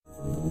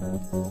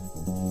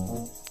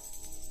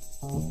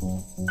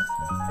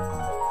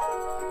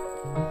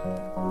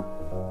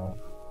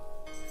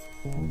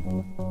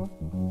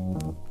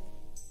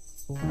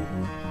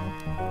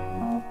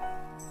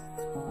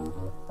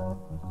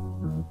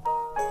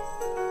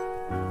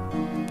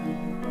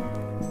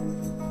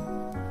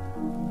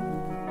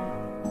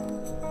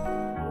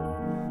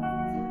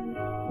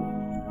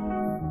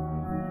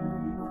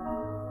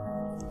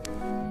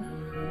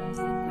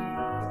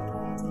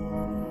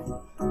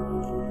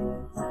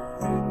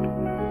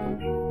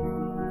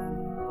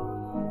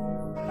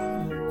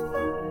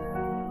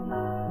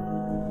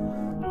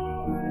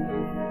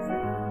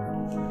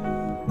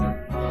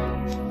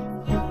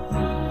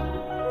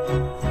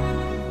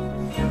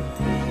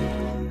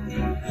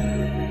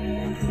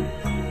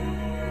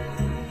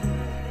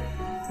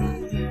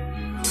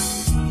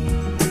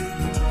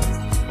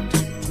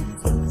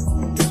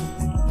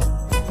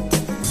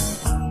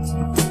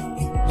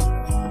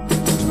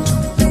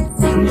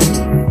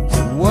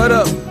What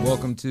up?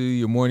 Welcome to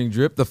your morning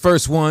drip, the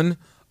first one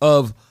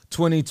of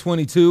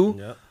 2022.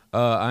 Yep.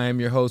 I am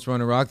your host,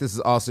 Runner Rock. This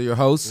is also your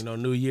host. You know,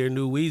 New Year,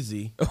 New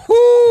Wheezy.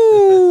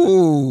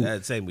 Ooh.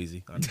 Yeah, same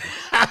Wheezy.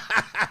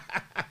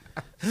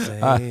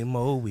 Same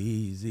old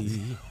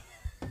Wheezy.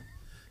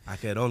 I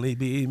could only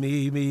be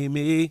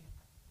me.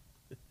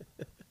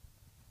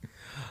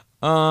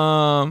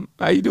 How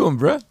you doing,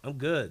 bruh? I'm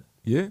good.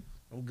 Yeah.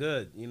 I'm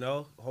good. You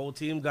know, whole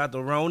team got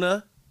the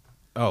Rona.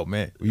 Oh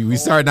man, we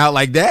starting out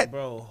like that,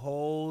 Bro,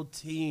 whole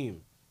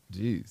team.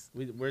 Jeez.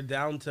 We were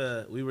down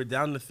to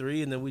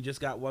 3, and then we just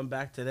got one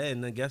back today.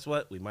 And then guess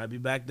what? We might be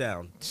back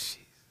down. Jeez.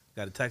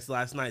 Got a text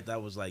last night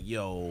that was like,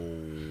 "Yo,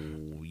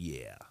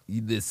 yeah,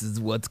 This is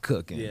what's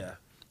cooking. yeah."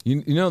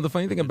 You know the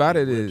funny thing about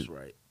it is,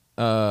 right.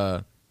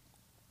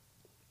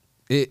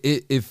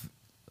 if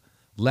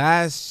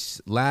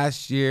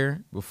last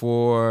year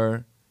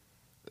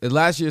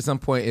at some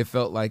point it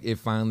felt like it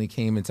finally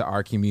came into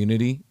our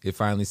community. It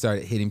finally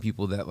started hitting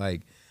people that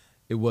like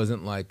it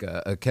wasn't like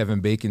a Kevin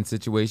Bacon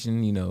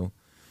situation, you know,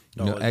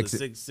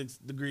 Six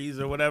degrees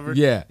or whatever.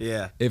 Yeah.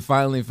 Yeah. It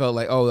finally felt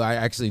like, oh, I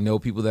actually know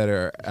people that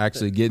are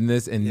actually getting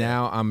this, and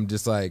now I'm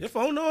just like, Your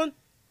phone on?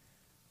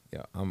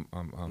 yeah, I'm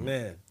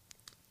Man.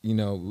 you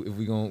know, if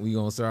we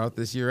gonna start out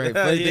this year, right?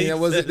 Yeah, Funny thing,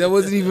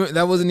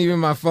 that wasn't even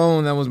my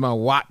phone. That was my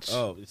watch.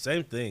 Oh,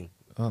 same thing.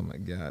 Oh my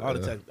god!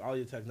 All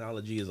your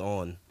technology is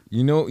on.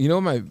 You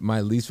know,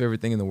 my least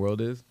favorite thing in the world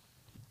is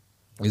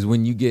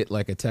when you get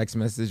like a text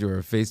message or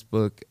a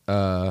Facebook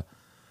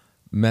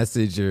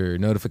message or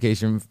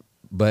notification,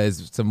 but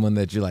it's someone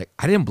that you're like,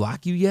 I didn't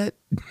block you yet,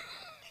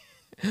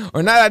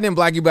 or not. I didn't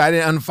block you, but I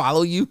didn't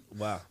unfollow you.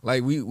 Wow.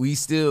 Like we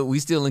still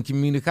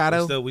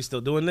incommunicado. We still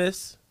doing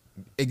this?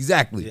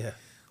 Exactly. Yeah.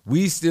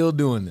 We still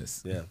doing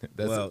this. Yeah.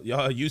 That's well,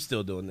 y'all, you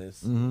still doing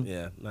this? Mhm.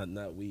 Yeah.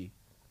 Not we.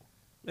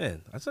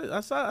 Man, I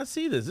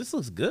see this. This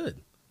looks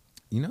good.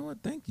 You know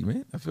what? Thank you,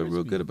 man. I feel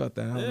real good about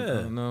that. I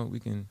don't know. We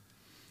can.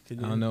 I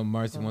don't know.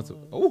 Marcy wants to.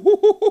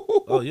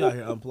 Oh, you out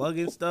here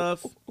unplugging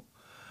stuff?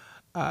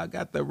 I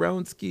got the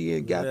Ronski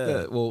and got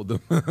the Yeah,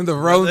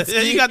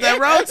 Ronski. you got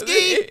that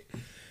Ronski?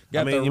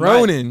 Got the you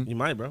Ronin. You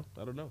might, bro.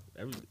 I don't know.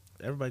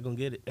 Everybody gonna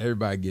get it.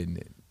 Everybody getting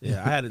it.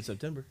 Yeah, I had it in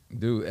September.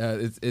 Dude,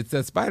 it's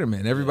a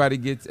Spider-Man. Everybody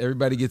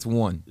gets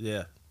one.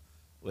 Yeah.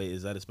 Wait,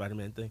 is that a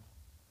Spider-Man thing?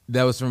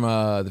 That was from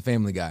the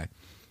Family Guy.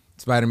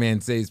 Spider-Man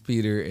saves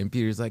Peter, and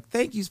Peter's like,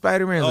 "Thank you,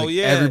 Spider-Man." Oh, Like,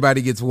 yeah.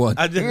 Everybody gets one.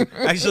 I didn't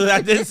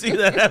see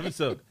that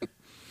episode.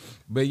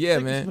 But yeah,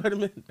 Thank you, man.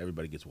 Spider-Man.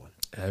 Everybody gets one.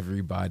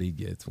 Everybody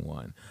gets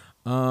one.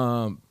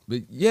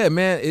 But yeah,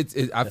 man,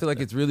 I feel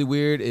like it's really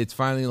weird. It's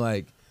finally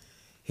like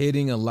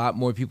hitting a lot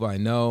more people I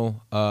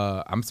know.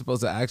 I'm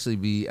supposed to actually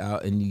be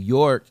out in New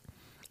York,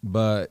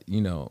 but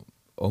you know,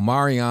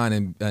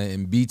 Omarion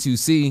and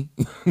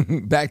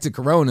B2C back to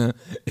Corona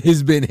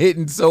has been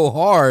hitting so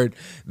hard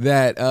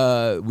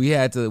that we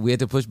had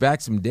to push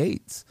back some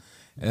dates.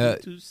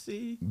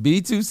 B2C,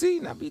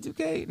 not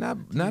B2K,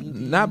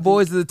 not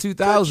boys of the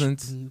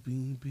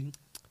 2000s.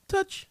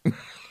 Touch.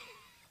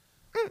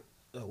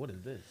 Oh, what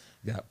is this?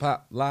 Got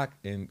pop, lock,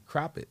 and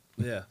crop it.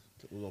 Yeah,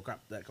 we're gonna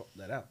crop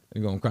that out.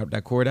 You gonna crop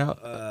that cord out?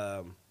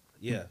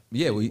 Yeah.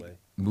 Yeah, Anyway.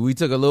 we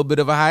took a little bit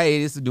of a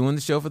hiatus of doing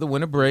the show for the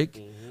winter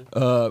break.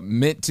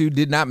 Meant to,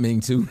 did not mean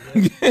to.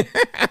 So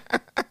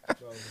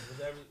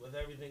with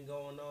everything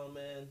going on,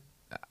 man,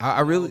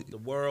 I really, the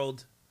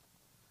world.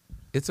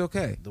 it's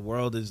okay. The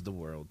world is the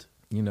world.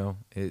 You know,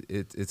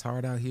 it's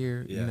hard out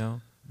here. Yeah. You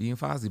know, being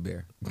Fozzie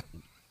Bear.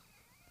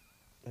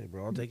 Hey,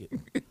 bro, I'll take it.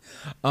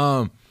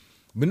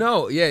 But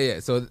no, yeah.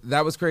 So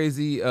that was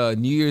crazy.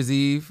 New Year's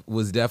Eve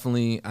was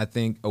definitely, I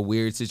think, a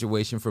weird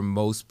situation for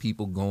most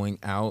people going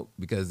out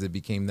because it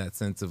became that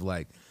sense of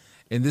like,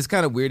 and this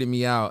kind of weirded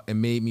me out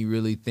and made me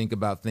really think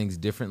about things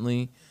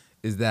differently,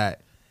 is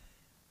that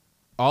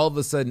all of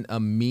a sudden a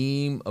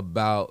meme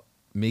about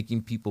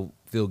making people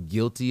feel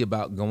guilty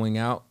about going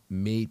out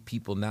made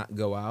people not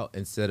go out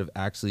instead of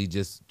actually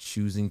just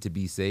choosing to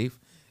be safe.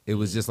 It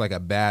was just like a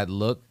bad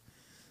look.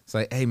 It's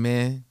like, hey,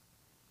 man,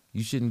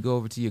 you shouldn't go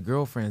over to your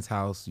girlfriend's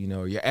house,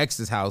 or your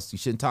ex's house. You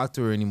shouldn't talk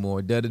to her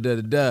anymore. Da da da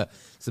da da.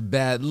 It's a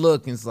bad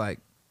look. And it's like,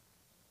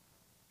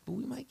 but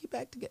we might get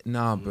back together.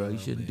 Nah, bro, you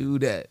shouldn't do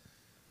that.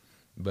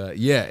 But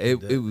yeah,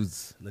 it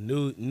was the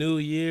new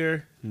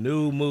year,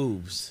 new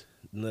moves.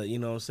 You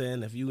know what I'm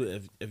saying?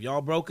 If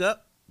y'all broke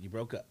up, you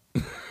broke up.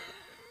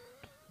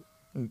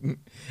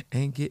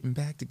 Ain't getting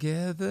back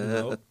together.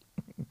 Nope.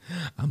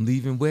 I'm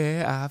leaving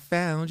where I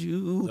found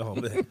you. Oh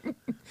man.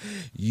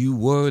 You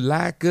were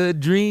like a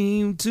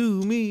dream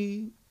to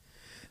me.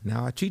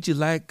 Now I treat you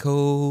like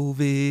COVID.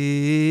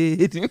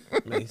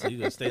 Man, so you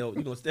gonna stay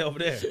over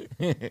there.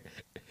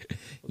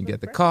 You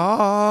got the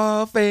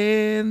cough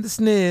and the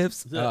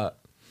sniffs. But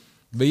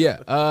yeah,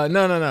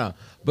 no.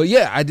 But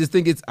yeah, I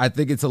think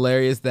it's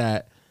hilarious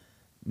that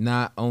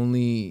not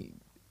only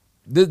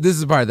this is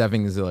the part that I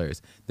think is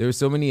hilarious. There were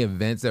so many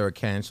events that were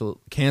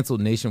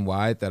canceled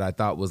nationwide that I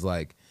thought was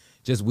like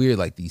just weird,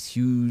 like these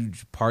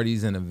huge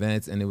parties and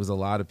events, and it was a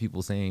lot of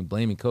people saying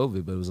blaming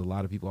COVID, but it was a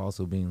lot of people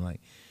also being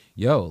like,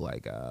 "Yo,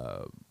 like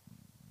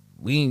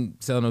we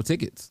ain't sell no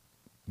tickets."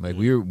 Like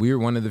we were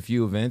one of the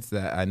few events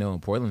that I know in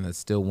Portland that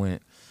still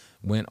went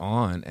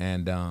on,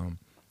 and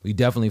we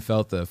definitely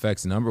felt the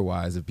effects number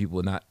wise of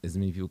people, not as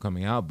many people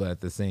coming out, but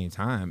at the same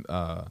time,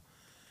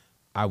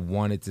 I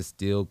wanted to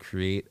still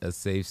create a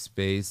safe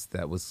space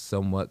that was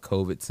somewhat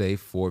COVID safe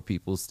for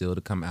people still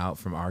to come out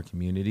from our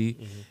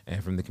community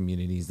and from the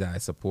communities that I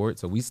support.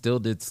 So we still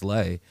did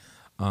slay.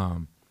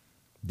 How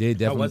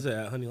was it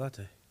at Honey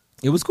Latte?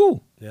 It was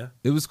cool. Yeah,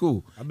 it was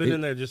cool. I've been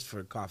in there just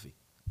for coffee.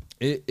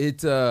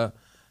 It's a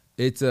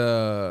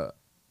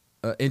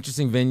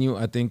interesting venue.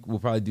 I think we'll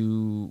probably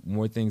do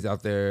more things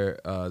out there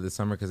this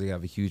summer because they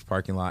have a huge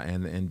parking lot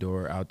and the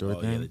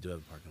indoor-outdoor thing. Yeah, they do have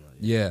a parking lot.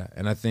 Yeah,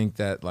 and I think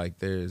that like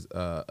there's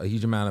a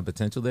huge amount of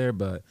potential there,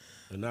 but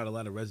not a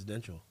lot of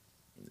residential.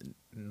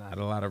 Not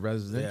a lot of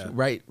residential.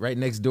 Yeah. Right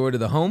next door to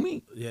the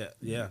homie. Yeah.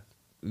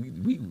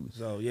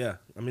 So yeah,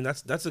 I mean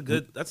that's a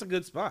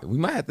good spot. We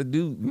might have to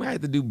do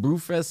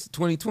Brewfest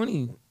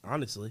 2020.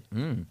 Honestly.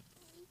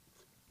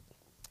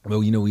 But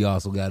we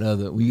also got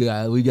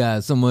we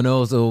got someone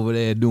else over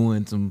there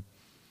doing some.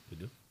 We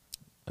do.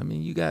 I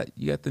mean, you got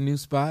the new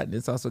spot, and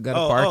it's also got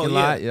a parking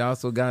lot. It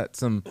also got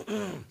some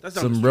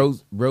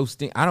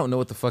roasting. I don't know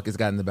what the fuck it's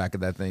got in the back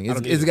of that thing.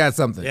 It's got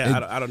something.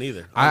 Yeah, I don't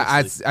either.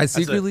 I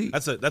secretly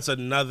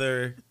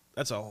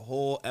that's a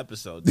whole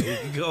episode. So we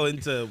can go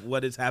into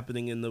what is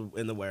happening in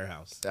the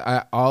warehouse.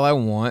 All I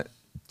want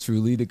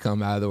truly to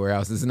come out of the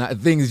warehouse is not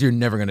things you're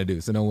never gonna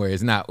do. So don't worry,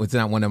 it's not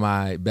one of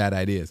my bad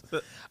ideas.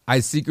 I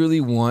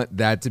secretly want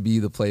that to be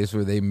the place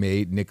where they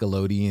made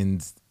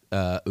Nickelodeon's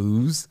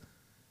Ooze.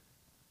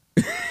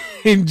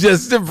 And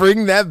just to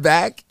bring that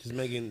back,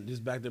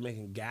 just back there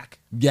making gack,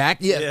 yeah.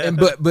 And,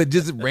 but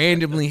just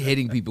randomly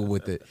hitting people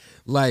with it,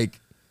 like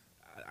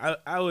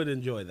I would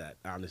enjoy that,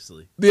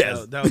 honestly.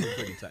 Yes, that would be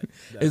pretty tight.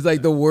 It's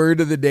like the word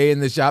of the day in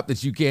the shop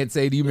that you can't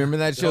say. Do you remember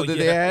that show that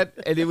they had,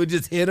 and it would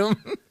just hit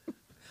them?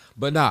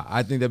 But nah,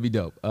 I think that'd be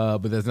dope.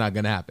 But that's not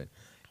gonna happen.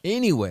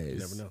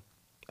 Anyways, you never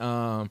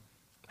know.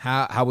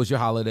 How was your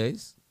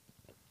holidays?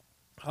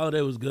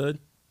 Holiday was good.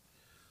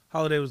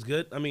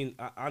 I mean,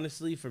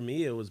 honestly, for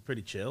me, it was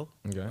pretty chill.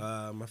 Okay.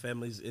 My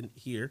family's in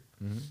here.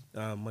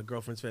 Mm-hmm. My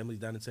girlfriend's family's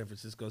down in San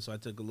Francisco, so I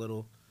took a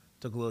little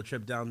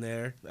trip down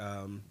there.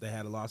 They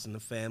had a loss in the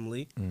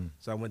family,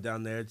 so I went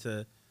down there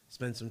to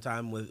spend some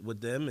time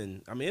with them,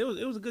 and I mean,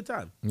 it was a good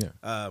time. Yeah.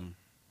 Love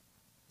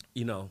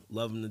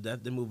them to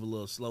death. They move a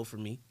little slow for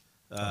me.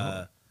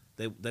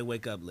 They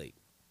wake up late,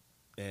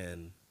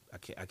 and I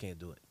can't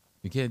do it.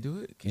 You can't do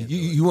it.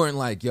 You weren't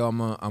like, yo,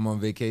 I'm on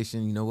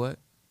vacation. You know what?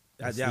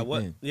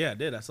 Yeah, I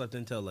did. I slept in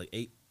until like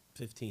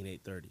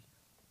 8:15, 8:30.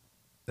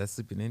 That's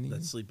sleeping in?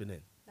 That's sleeping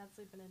in. That's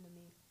sleeping into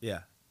me.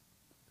 Yeah.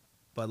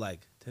 But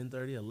like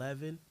 10:30,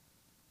 11.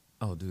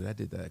 Oh, dude, I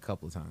did that a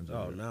couple of times.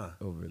 Nope,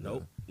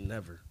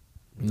 never.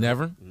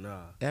 Never?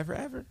 Nah.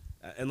 Ever?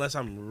 Unless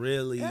I'm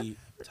really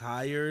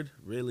tired,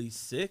 really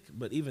sick.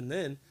 But even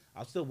then,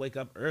 I'll still wake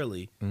up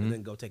early and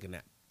then go take a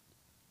nap.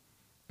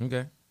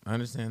 Okay, I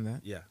understand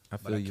that. Yeah, I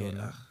feel you on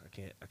that.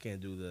 I can't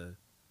do the.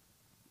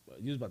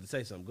 You was about to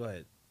say something. Go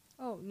ahead.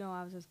 Oh no,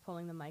 I was just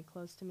pulling the mic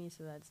close to me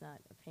so that it's not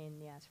a pain in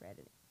the ass for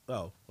editing.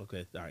 Oh,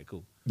 okay. All right,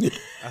 cool.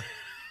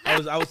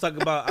 I was talking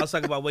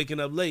about waking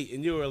up late,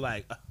 and you were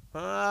like,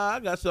 I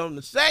got something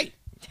to say.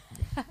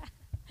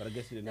 But I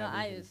guess you didn't have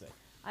anything to say.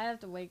 I have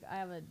to wake. I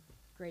have a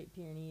Great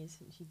Pyrenees,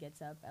 and she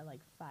gets up at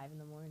like 5 in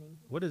the morning.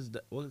 What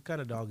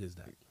kind of dog is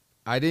that?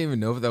 I didn't even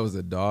know if that was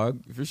a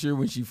dog for sure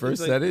when she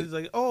first said it. It's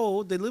like,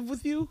 oh, they live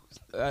with you?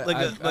 I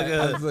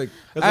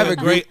have a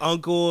great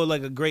uncle,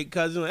 like a great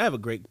cousin. I have a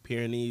Great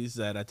Pyrenees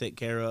that I take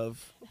care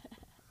of.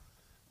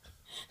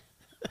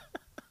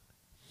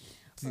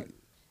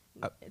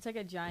 It's like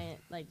a giant,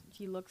 like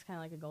she looks kind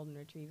of like a golden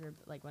retriever,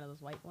 but like one of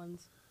those white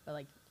ones, but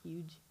like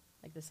huge,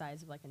 like the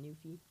size of like a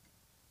Newfie.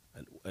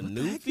 A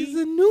Newfie? What is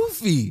a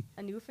Newfie?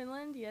 A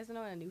Newfoundland? You guys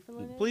know what a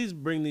Newfoundland is? Please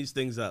bring these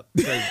things up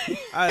because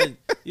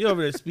you're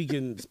over there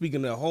speaking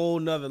a whole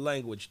nother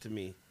language to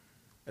me,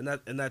 and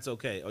that's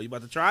okay. Oh, you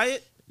about to try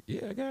it?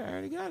 Yeah, I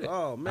already got it.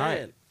 Oh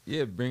man,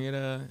 Yeah, bring it.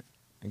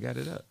 I got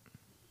it up.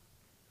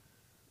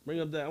 Bring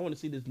up that. I want to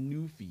see this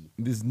new fee.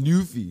 This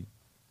newfie.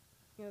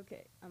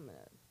 Okay, I'm gonna.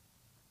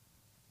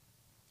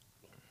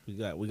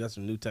 We got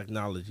some new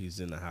technologies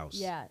in the house.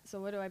 Yeah.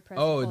 So what do I press?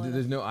 Oh, to pull it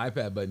there's up? no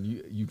iPad button.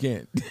 You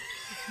can't.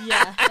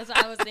 Yeah, that's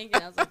what I was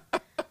thinking. I was like,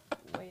 wait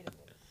a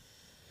minute.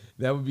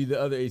 That would be the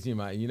other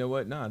HDMI. You know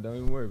what? Nah, don't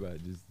even worry about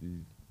it. Just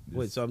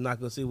Wait, so I'm not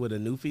gonna see what a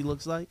new fee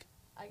looks like?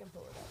 I can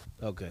pull it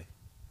up. Okay.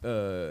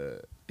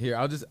 Here,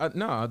 I'll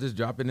just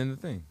drop it in the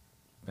thing.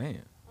 Bam.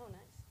 Oh, nice.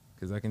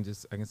 Because I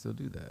can still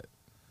do that.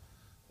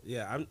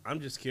 Yeah,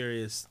 I'm just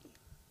curious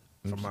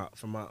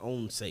for my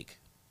own sake,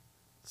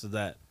 so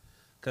that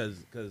because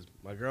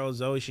my girl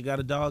Zoe, she got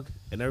a dog,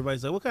 and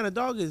everybody's like, "What kind of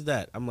dog is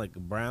that?" I'm like,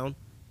 "Brown."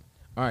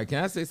 All right,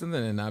 can I say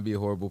something and not be a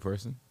horrible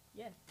person?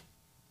 Yeah.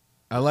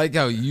 I like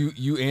how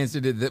you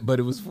answered it, but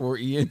it was for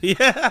Ian.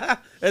 Yeah,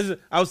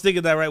 I was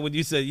thinking that right when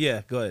you said,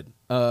 "Yeah." Go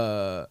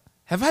ahead.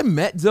 Have I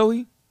met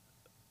Zoe?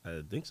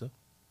 I think so.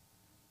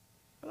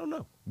 I don't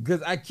know.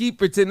 Because I keep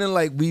pretending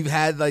like we've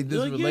had like this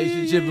You're like, yeah,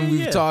 relationship and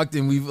we've talked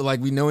and we've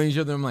like we know each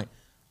other. I'm like,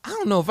 I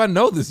don't know if I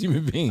know this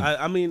human being.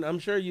 I mean, I'm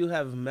sure you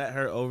have met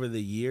her over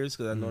the years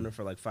because I've known her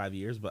for like 5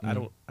 years, but I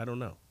don't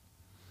know.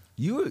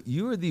 You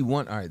are the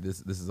one. All right,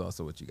 this is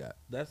also what you got.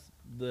 That's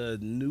the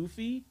new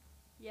fee.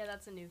 Yeah,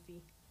 that's a new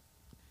fee.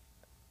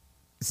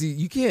 See,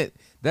 you can't.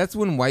 That's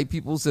when white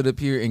people sit up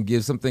here and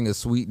give something a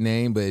sweet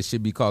name, but it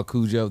should be called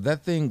Cujo.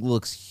 That thing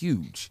looks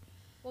huge.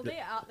 Well,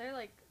 they're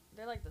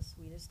like the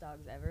sweetest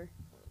dogs ever.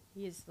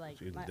 He is like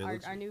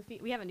our new fee.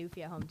 We have a new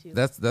fee at home too.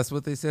 That's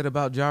what they said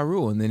about Ja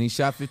Rule, and then he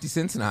shot 50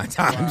 Cent 9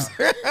 times.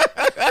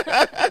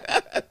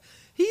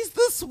 He's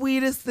the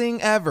sweetest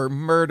thing ever.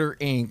 Murder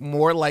Inc.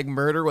 More like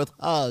murder with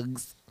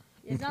hugs.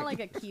 It's not like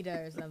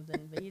Akita or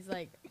something, but he's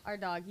like our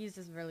dog. He's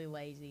just really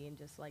lazy and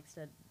just likes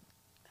to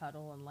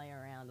cuddle and lay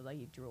around. Like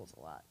he drools a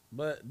lot.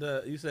 But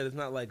you said it's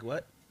not like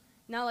what?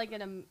 Not like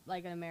an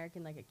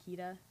American like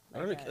Akita.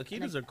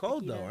 Akitas are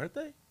cold though, aren't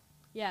they?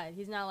 Yeah,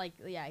 he's not like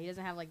he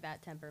doesn't have like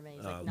that temperament.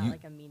 He's like not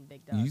like a mean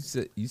big dog. You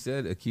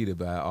said Akita,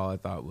 but all I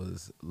thought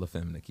was La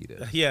Femme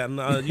Nikita. Yeah,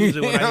 no,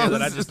 usually when I hear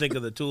that, I just think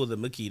of the tool, the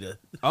Makita.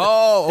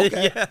 Oh,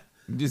 okay. Yeah.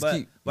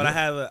 But I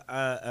have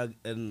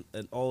an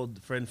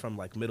old friend from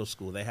like middle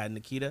school. They had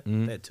Nikita.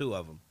 Mm-hmm. They had 2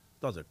 of them.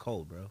 Those are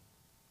cold, bro.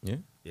 Yeah.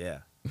 Yeah.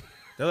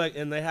 They're like,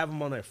 and they have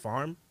them on their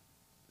farm,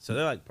 so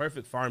they're like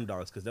perfect farm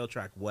dogs because they'll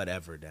track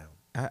whatever down.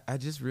 I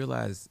just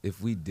realized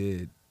if we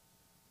did,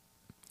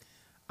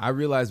 I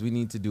realized we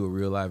need to do a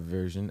real life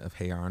version of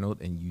Hey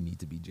Arnold, and you need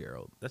to be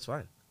Gerald. That's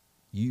fine.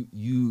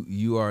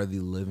 You are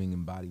the living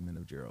embodiment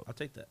of Gerald. I'll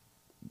take that.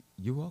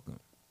 You're welcome.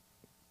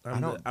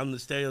 I'm the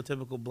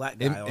stereotypical black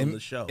guy on the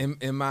show.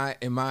 Am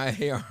I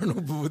Hey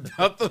Arnold but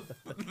without the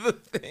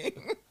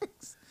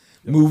things?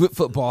 Move it,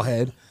 football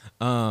head.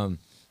 God,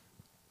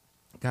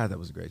 that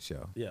was a great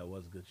show. Yeah, it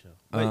was a good show.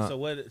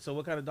 Wait, so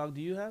what kind of dog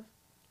do you have?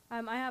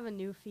 I have a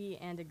Newfie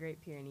and a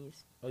Great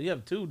Pyrenees. Oh, you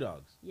have 2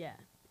 dogs. Yeah.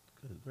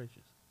 Good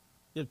gracious.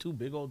 You have 2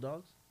 big old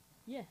dogs?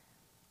 Yeah.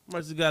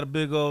 Marcy's got a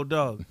big old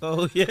dog.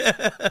 Oh,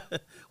 yeah.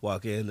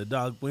 Walk in the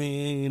dog,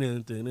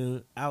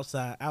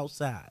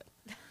 outside.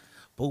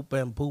 Poop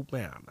and poop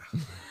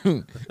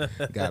and.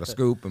 Gotta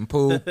scoop and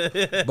poop,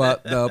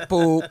 but the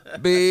poop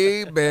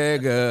be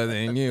bigger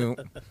than you.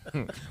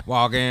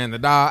 Walk in the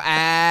dog,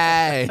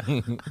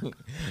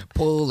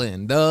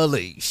 pulling the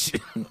leash.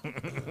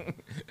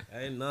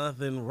 Ain't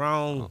nothing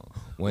wrong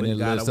when it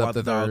lifts up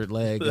the third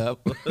leg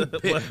up.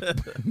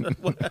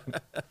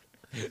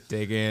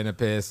 Taking a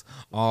piss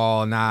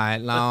all night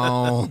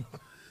long.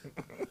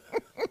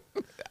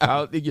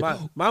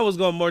 Mine was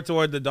going more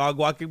toward the dog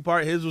walking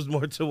part. His was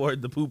more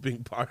toward the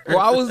pooping part. Well,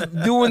 I was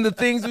doing the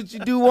things that you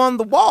do on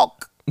the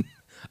walk.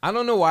 I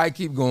don't know why I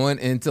keep going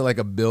into like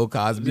a Bill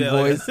Cosby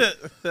voice.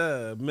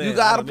 Man, you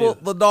gotta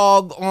put the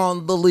dog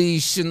on the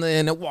leash and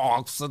then it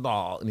walks the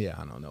dog. Yeah,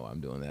 I don't know why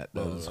I'm doing that.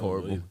 That was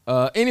horrible.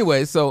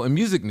 Anyway, so in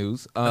music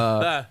news,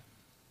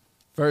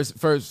 first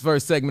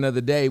segment of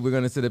the day, we're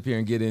gonna sit up here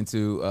and get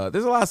into.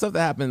 There's a lot of stuff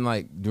that happened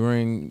like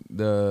during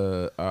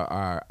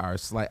our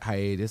slight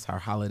hiatus, our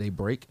holiday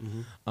break.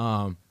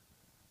 Mm-hmm.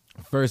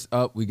 First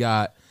up, we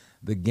got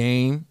The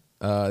Game.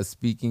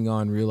 Speaking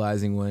on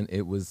realizing when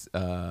it was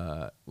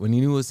when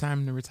he knew it was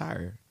time to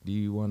retire. Do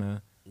you want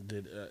to?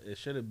 It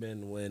should have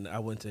been when I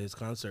went to his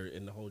concert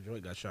and the whole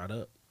joint got shot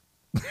up.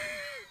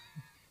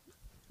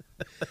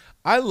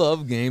 I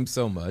love Game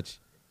so much.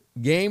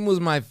 Game was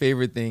my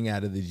favorite thing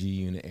out of the G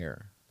Unit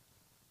era.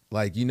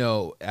 Like, you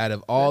know, out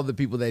of all the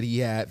people that he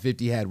had,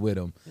 50 had with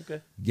him,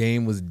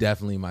 Game was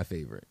definitely my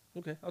favorite.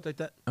 Okay, I'll take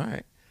that. All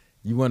right.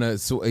 You want to?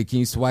 Can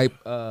you swipe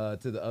to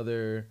the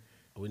other?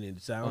 We need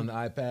the sound on the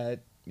iPad.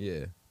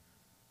 Yeah.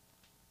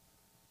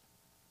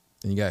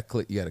 And you got to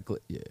click. Yeah.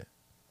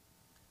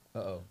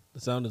 Uh-oh. The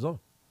sound is on.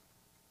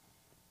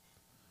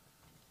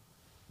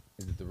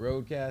 Is it the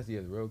Roadcast? You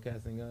have the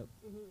Roadcasting up?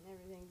 Mm-hmm,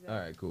 everything's up. All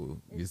right,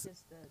 cool. It's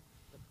just the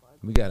plug.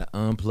 We got to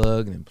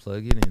unplug and then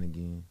plug it in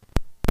again.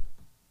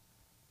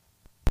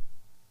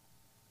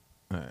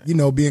 All right. You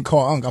know, being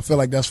called Unc, I feel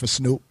like that's for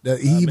Snoop.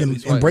 That he even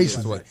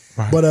embraces it.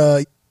 Right.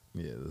 But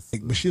Yeah,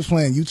 But she was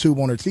playing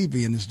YouTube on her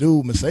TV, and this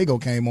dude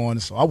Masego came on,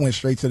 so I went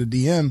straight to the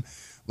DM,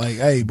 like,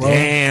 "Hey, bro!"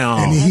 Damn.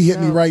 And he hit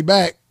me dope. right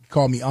back,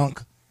 called me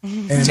Unc,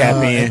 and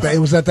Tap in. it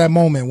was at that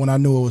moment when I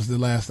knew it was the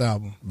last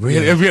album.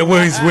 Really?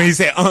 When he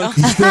said,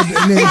 He still,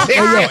 and then,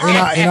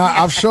 hey,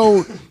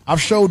 yo, I've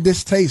showed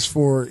distaste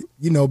for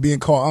being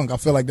called Unc. I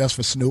feel like that's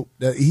for Snoop.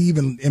 That he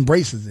even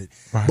embraces it.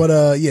 Right.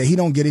 But he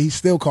don't get it. He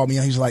still called me.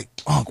 He's like,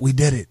 Unc, we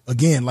did it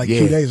again, like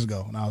 2 days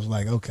ago. And I was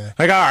like, okay,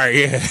 like, all right,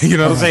 yeah, you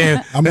know what I'm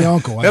saying? I'm your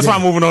uncle. That's why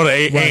I'm moving on to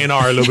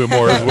A&R a little bit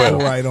more as well.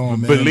 Right on,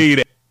 man. Believe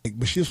that.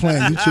 But she was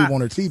playing YouTube on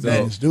her TV,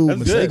 and this dude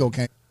That's good. Masego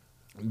came.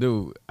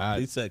 dude.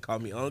 He said, "Call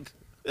me Unc."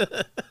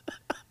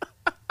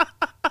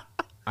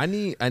 I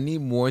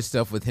need more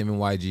stuff with him and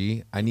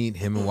YG. I need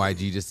him and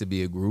YG just to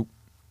be a group.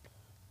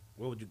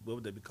 What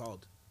would they be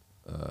called?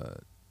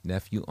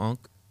 Nephew Unc.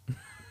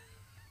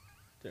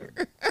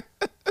 Terrible.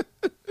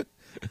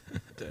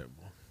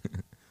 Terrible.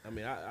 I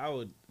mean, I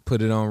would.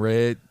 Put it on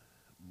red.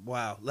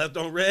 Wow, left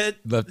on red.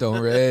 Left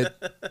on red.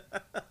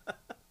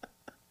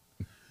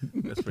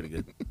 That's pretty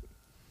good.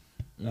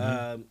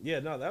 Yeah,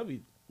 no, that'd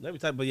be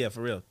tight. But yeah,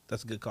 for real,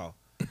 that's a good call.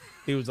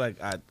 He was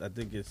like, I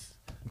think it's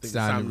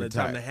time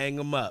to hang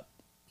him up.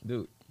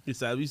 Dude, He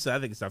said, I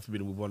think it's time for me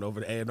to move on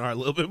over to A&R a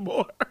little bit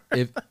more.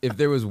 if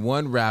there was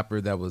one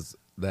rapper that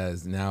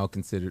is now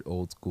considered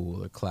old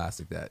school or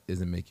classic that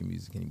isn't making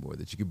music anymore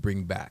that you could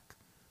bring back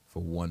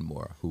for one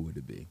more, who would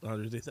it be?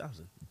 Andre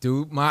 3000.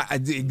 Dude, Bro,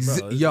 it's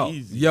easy.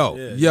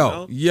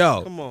 Yeah,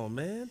 yo. Come on,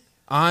 man.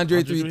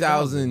 Andre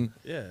 3000.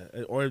 Yeah,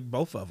 or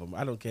both of them.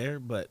 I don't care,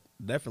 but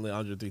definitely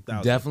Andre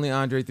 3000. Definitely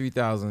Andre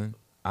 3000.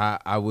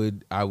 I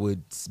would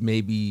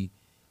maybe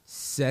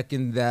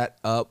second that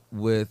up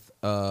with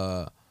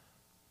and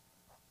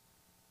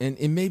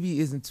maybe he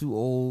isn't too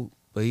old,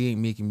 but he ain't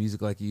making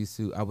music like he used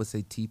to. I would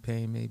say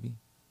T-Pain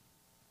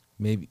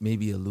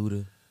maybe a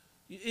Luda.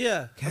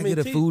 Yeah. Can I get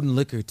a food and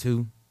liquor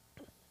too?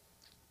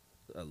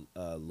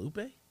 Lupe?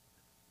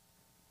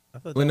 I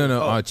thought Wait, that no,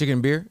 was- chicken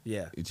and beer.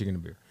 Yeah. Chicken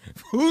and beer.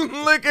 Food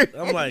and liquor.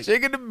 I'm like-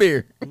 chicken and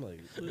beer. I'm like,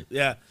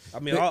 yeah. I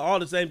mean, all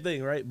the same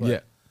thing, right? But, Yeah.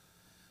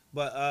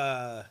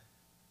 But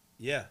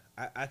yeah,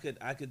 I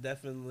could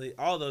definitely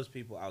all those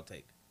people I'll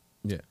take.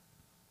 Yeah.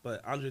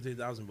 But Andre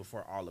 3000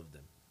 before all of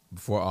them.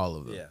 Before all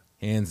of them. Yeah.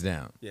 Hands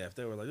down. Yeah, if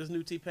they were like this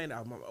new T-Pain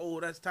album, I'm like, oh,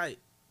 that's tight.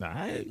 All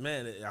right.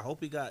 Man, I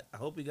hope he got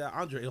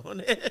Andre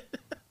on it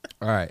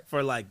All right.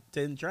 for like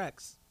 10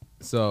 tracks.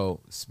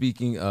 So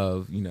speaking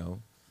of,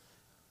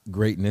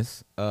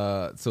 greatness,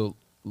 so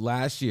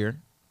last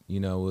year,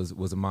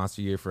 was a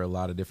monster year for a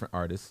lot of different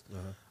artists.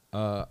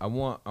 I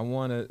want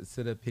to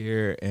sit up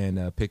here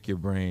and pick your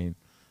brain.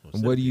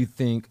 And what do you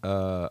think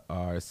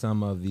are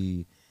some of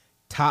the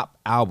top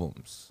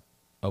albums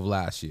of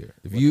last year?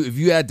 If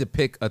you had to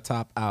pick a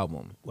top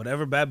album,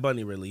 Whatever Bad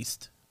Bunny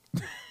released,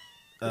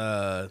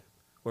 we're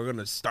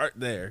gonna start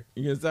there.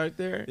 you gonna start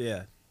there?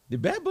 Yeah,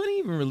 Did Bad Bunny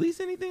even release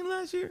anything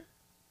last year?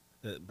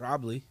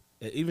 probably.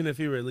 Even if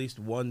he released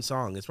one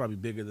song, it's probably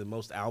bigger than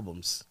most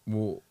albums.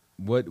 Well,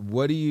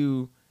 what do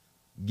you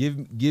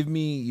give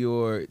me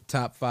your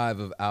top 5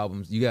 of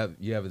albums? You have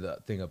the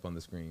thing up on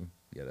the screen.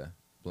 You gotta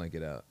blank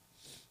it out.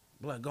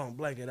 Go on,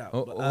 blank it out.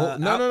 Oh, But,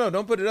 no,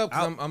 don't put it up.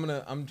 'Cause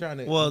I'm trying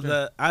to.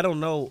 Well, I don't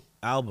know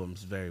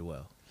albums very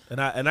well, and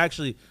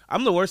actually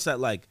I'm the worst at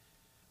like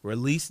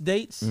release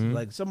dates. Mhm.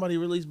 Like somebody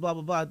released blah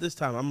blah blah at this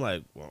time. I'm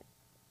like, well,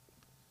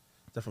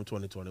 is that from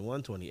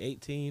 2021,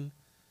 2018?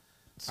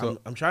 So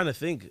I'm trying to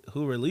think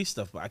who released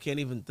stuff, but I can't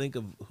even think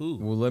of who.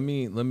 well, let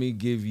me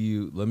give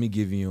you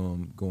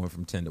going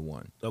from 10 to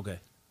 1. Okay,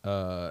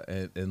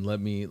 And let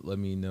me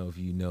know if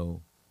you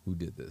know who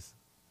did this.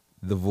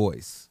 The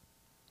Voice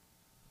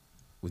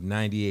with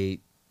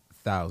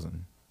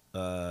 98,000.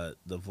 The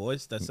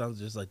Voice. That sounds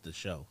just like the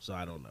show, so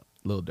I don't know.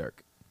 Lil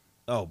Durk.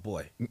 Oh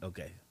boy.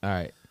 Okay. All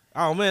right.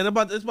 Oh man,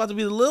 it's about to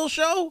be the Lil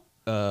Show.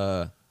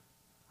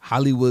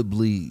 Hollywood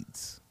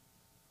Bleeds.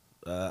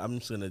 I'm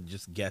just gonna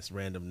guess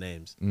random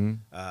names. Mhm.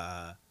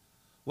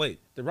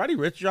 Wait, did Roddy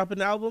Ricch drop an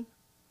album?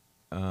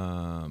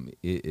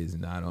 It is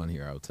not on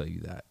here. I'll tell you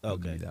that. I'll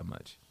give Okay. you that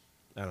much.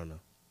 I don't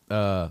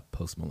know.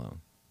 Post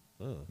Malone.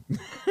 Oh.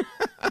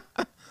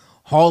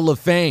 Hall of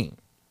Fame.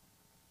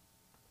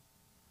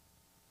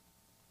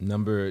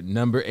 Number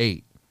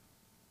 8.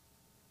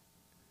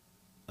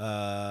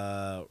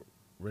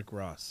 Rick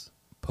Ross.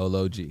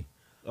 Polo G.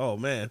 Oh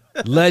man,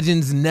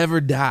 Legends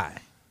Never Die.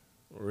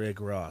 Rick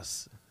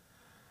Ross.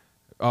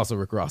 Also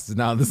Rick Ross is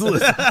now on this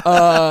list.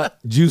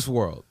 Juice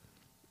WRLD.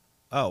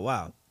 Oh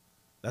wow,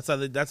 that's how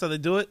they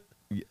do it.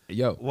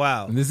 Yo.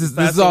 Wow. And this is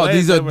Passed all away,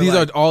 these they are were these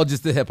like- are all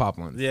just the hip hop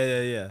ones.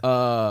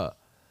 Yeah.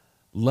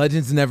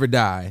 Legends Never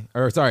Die.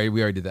 Or sorry,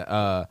 we already did that.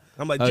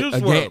 I'm like Juice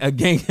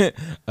WRLD.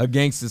 A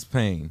Gangsta's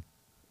Pain.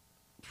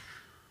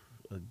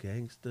 A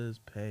Gangsta's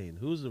Pain.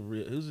 Who's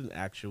an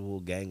actual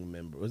gang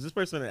member? Was this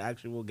person an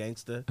actual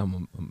gangster?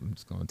 I'm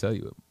just gonna tell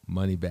you,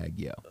 Moneybagg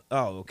Yo.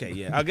 Oh, okay,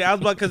 yeah. Okay, I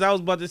was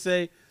about to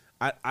say,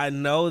 I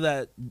know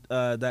that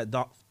that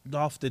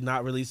Dolph did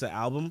not release an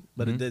album,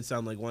 but it did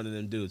sound like one of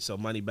them dudes. So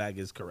Moneybagg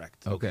is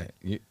correct. Okay.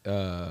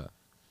 That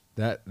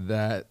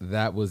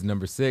That was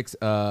number 6.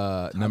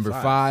 Number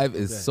five. 5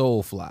 is Okay.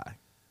 Soulfly.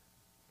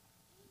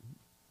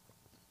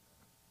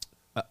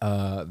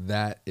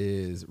 That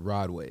is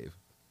Rod Wave.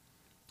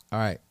 All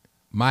right,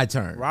 my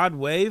turn. Rod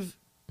Wave.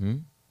 Hmm?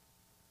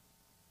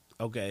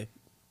 Okay.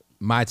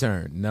 My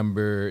turn.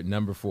 Number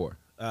 4,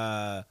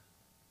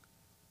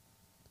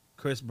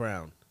 Chris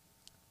Brown.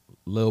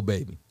 Lil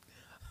Baby.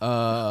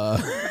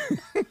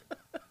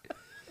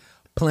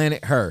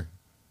 Planet Her.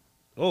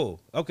 Oh,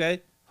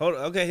 okay. Hold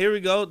on. Okay, here we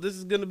go. This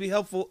is gonna be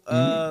helpful.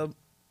 Never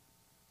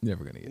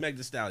gonna get it. Meg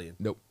Thee Stallion.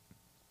 Nope.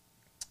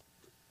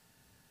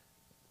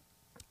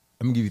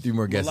 I'm gonna give you 3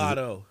 more guesses.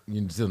 Mulatto.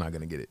 You're still not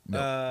gonna get it.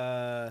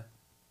 No.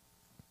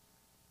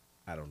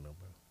 I don't know,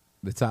 bro.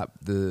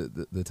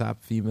 The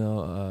top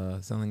female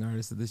selling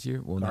artist of this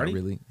year. Well, Cardi? not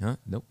really. Huh?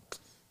 Nope.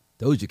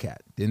 Doja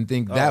Cat. Didn't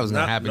think that was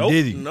gonna happen, nope,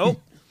 did he? Nope.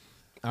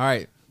 All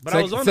right. But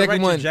I was on the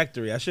right one.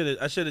 trajectory. I should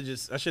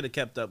have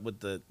kept up with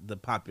the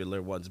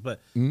popular ones. But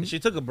Mhm. she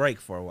took a break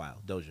for a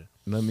while. Doja.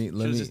 Let She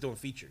was me. just doing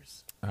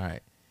features. All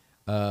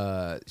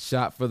right.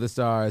 Shot for the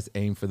stars,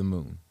 aim for the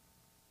moon.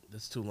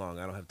 That's too long.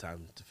 I don't have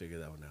time to figure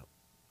that one out.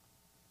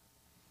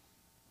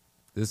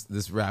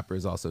 This rapper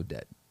is also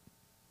dead,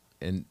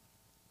 and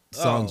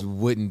songs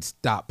wouldn't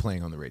stop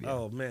playing on the radio.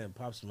 Oh man,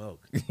 Pop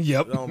Smoke.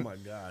 Yep. Oh my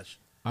gosh.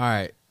 All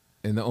right,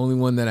 and the only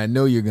one that I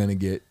know you're gonna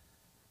get,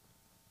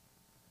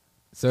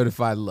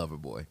 Certified Lover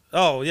Boy.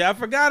 Oh yeah, I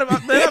forgot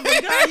about that. I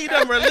forgot he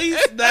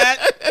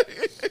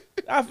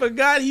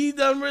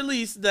done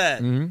released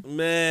that. Mhm.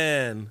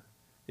 Man,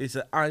 he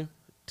said, "I'm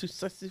too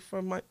sexy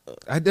for my."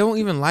 I don't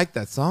even like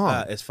that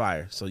song. It's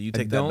fire. So you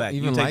take don't that back.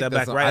 You even take like that that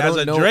back. song. Right, I as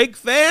don't a know- Drake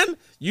fan,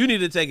 you need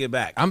to take it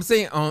back. I'm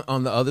saying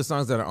on the other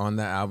songs that are on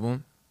that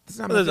album. It's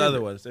not my There's favorite.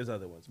 other ones. There's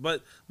other ones.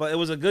 But it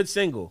was a good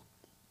single.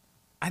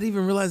 I didn't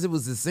even realize it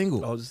was a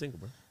single. Oh, it was a single,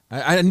 bro.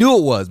 I knew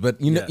it was,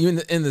 but you know,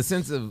 Yeah. in the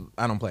sense of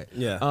I don't play it.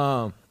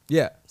 Yeah.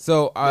 Yeah.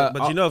 So,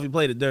 But you know, if you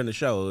played it during the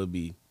show, it'd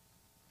be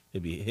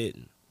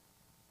hitting.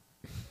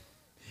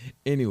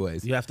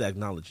 anyways, You have to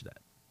acknowledge that.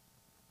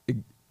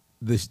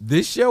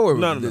 this show or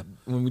No.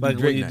 when we Like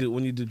do Drake when you night? do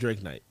when you do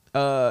Drake night,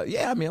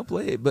 Yeah, I mean, I'll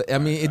play it, but I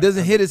mean, it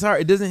doesn't hit as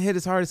hard. It doesn't hit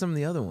as hard as some of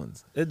the other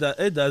ones. it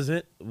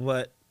doesn't.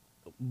 But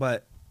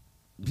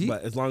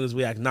as long as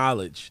we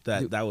acknowledge that,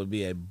 Dude. that would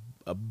be a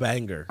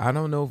banger. I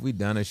don't know if we've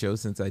done a show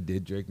since I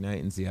did Drake Night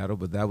in Seattle,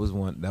 but that was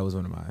one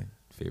of my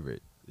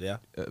favorite Yeah.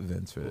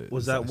 events for.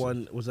 Was the that session.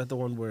 one? Was that the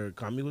one where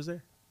Kami was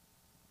there?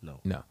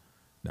 No. No.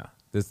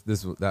 This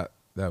was that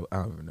I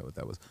don't even know what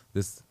that was.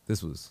 This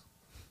was.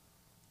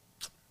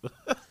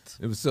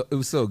 It was so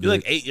good. You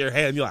like ate your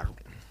hand. You're like,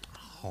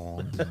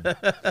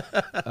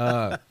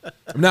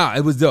 No,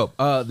 it was dope.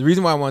 The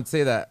reason why I want to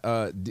say that,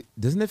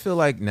 doesn't it feel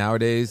like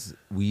nowadays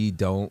we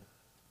don't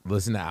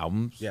listen to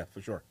albums? yeah,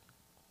 for sure.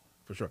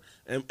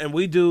 And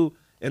we do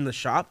in the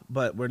shop,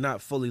 but we're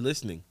not fully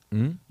listening.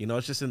 Mhm. You know,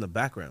 it's just in the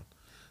background.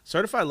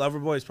 Certified Lover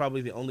Boy is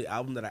probably the only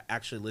album that I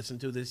actually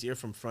listened to this year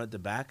from front to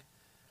back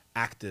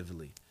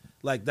actively.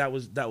 Like that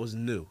was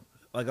new.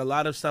 Like a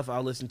lot of stuff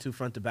I'll listen to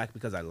front to back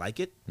because I like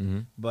it.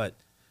 Mhm. But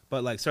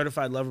like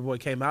Certified Lover Boy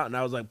came out and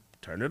I was like,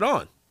 turn it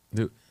on.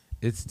 Dude,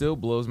 it still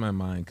blows my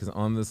mind because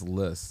on this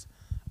list,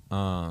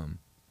 And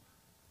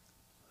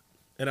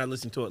I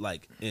listened to it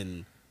like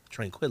in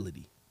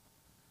tranquility.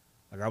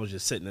 Like I was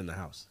just sitting in the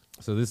house.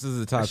 so this is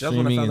the top Actually, that's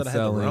when I streaming found and that I had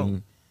the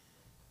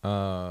selling.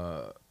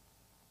 Rome.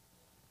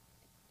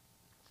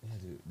 Yeah,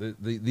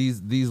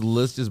 dude, these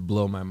lists just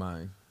blow my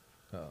mind.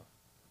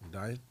 I'm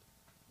dying.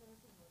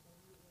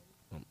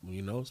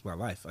 You know, it's my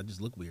life. I just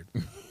look weird.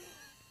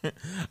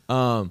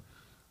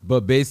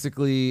 But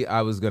basically,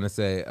 I was gonna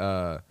say,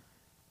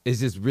 it's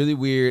just really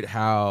weird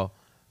how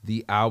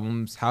the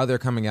albums, how they're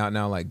coming out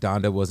now. Like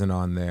Donda wasn't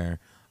on there.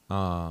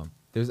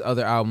 There's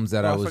other albums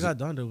that Oh, I I was. forgot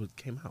Donda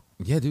came out.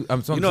 Yeah, dude. You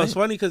know, saying. it's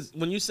funny because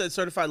when you said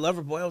Certified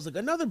Lover Boy, I was like,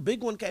 another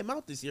big one came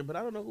out this year, but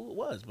I don't know who it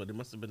was. But it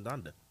must have been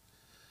Donda.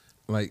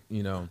 Like,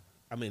 you know,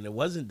 I mean, it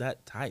wasn't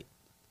that tight.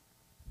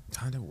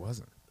 Donda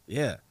wasn't.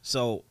 Yeah.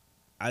 So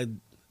I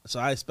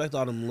expect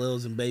all them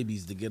lils and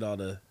babies to get all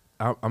the.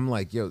 I'm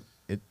like, yo,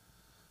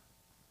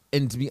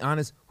 and to be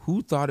honest,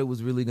 who thought it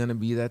was really gonna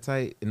be that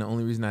tight? And the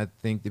only reason I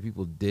think that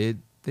people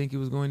did think it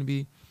was going to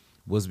be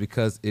was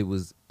because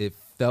it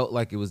felt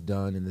like it was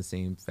done in the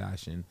same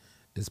fashion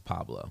as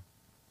Pablo.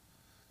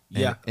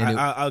 Yeah, and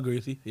I agree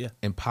with you. Yeah.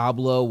 And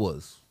Pablo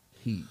was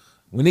heat.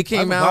 When it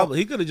came Life of out, Pablo,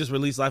 he could have just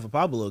released Life of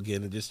Pablo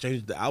again and just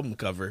changed the album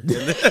cover, and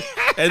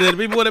then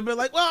people would have been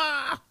like,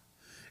 "Wah!"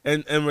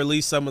 and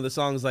released some of the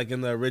songs like in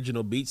the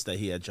original beats that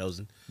he had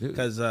chosen. Dude.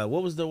 Because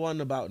what was the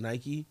one about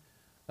Nike?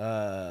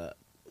 I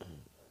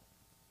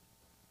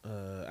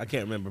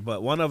can't remember,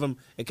 but one of them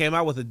it came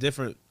out with a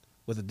different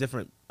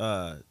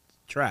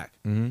track.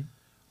 Mhm.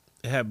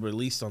 It had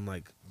released on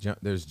like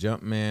There's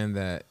Jumpman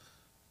that,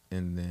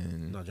 and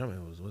then no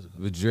Jumpman was it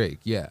called? with Drake.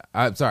 Yeah,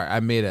 I'm sorry, I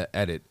made an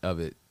edit of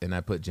it and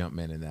I put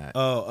Jumpman in that,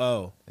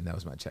 Oh, and that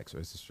was my Checks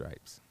versus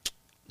Stripes.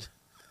 that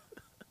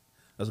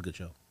was a good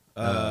show.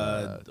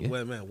 Yeah.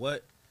 Wait, man,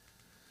 what?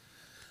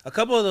 A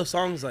couple of those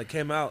songs like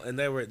came out and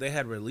they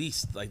had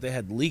released, like they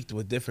had leaked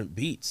with different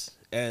beats,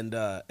 and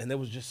it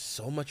was just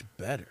so much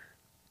better.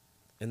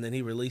 And then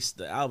he released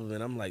the album,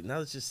 and I'm like, now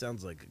this just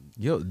sounds like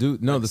Yo,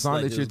 dude, no, Like, the song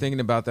like that it you're was-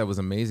 thinking about that was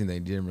amazing that he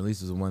didn't release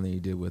was the one that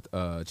he did with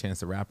Chance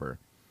the Rapper,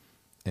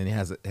 and he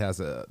has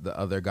the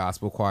other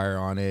gospel choir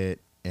on it,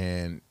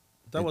 and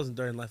that wasn't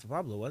during Life of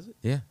Pablo, was it?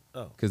 yeah,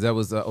 Oh, because that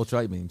was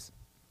Ultralight Beams.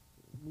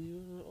 we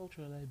on a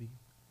ultralight beam.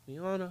 We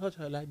on a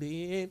ultralight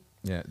beam.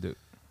 Yeah, dude.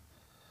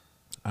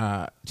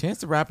 Chance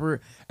the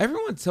Rapper.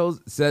 Everyone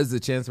says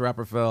that Chance the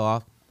Rapper fell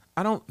off.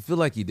 I don't feel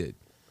like he did.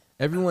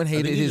 Everyone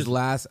hated think he his just-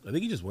 last. I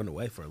think he just went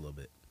away for a little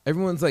bit.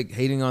 Everyone's like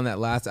hating on that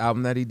last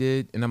album that he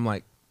did, and I'm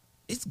like,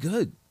 it's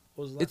good.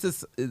 What was the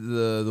It's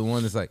the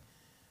one that's like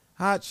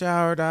hot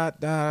shower da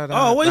da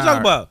da. Oh, what are you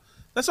talking about?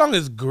 That song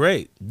is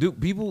great,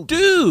 Dude, people,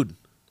 dude.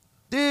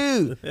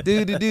 dude. I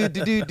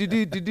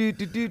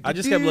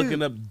just kept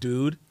looking up,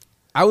 dude.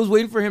 I was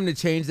waiting for him to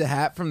change the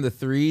hat from the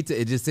 3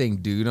 to it just saying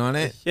 "dude" on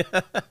it.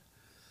 Yeah.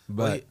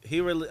 But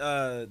he really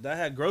that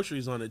had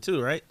groceries on it too,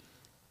 right?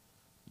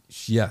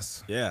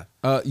 yes, Yeah,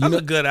 you that's know,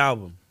 a good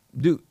album.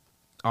 dude.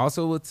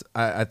 Also, what's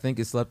I think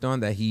is slept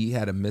on that he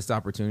had a missed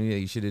opportunity that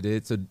he should have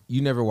did. So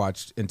you never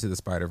watched Into the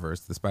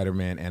Spider-Verse, the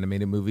Spider-Man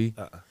animated movie.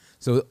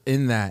 So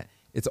in that,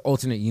 it's an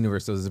alternate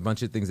universe. So there's a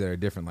bunch of things that are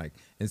different. Like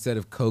instead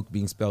of Coke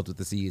being spelled with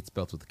a C, it's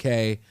spelled with a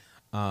K.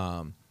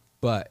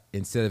 But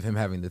instead of him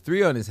having the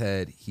 3 on his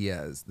head, he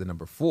has the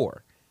number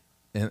 4,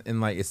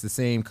 and like it's the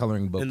same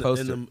coloring book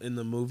poster In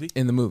the movie.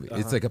 in the movie.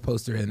 It's like a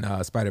poster in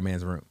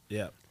Spider-Man's room.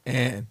 Yeah,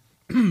 And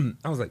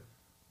I was like,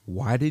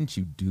 why didn't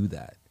you do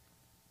that?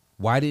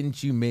 Why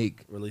didn't you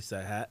release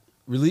that hat.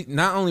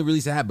 not only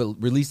release a hat, but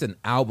release an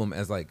album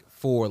as like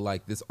for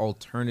like this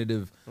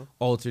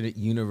alternate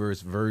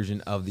universe version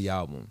of the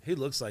album? He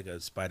looks like a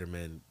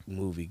Spider-Man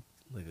movie,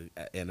 like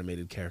an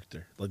animated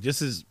character. Like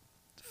just his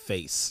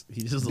face.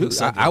 He just Dude,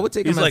 looks like I would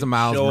take him he's as like a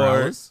Miles short.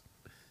 Morales.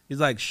 He's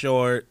like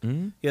short.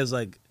 Mhm. He has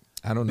like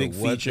I don't know big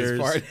what features. this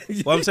part.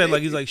 Well, I'm saying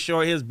like he's like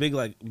short. He has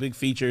big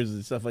features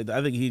and stuff like that.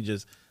 I think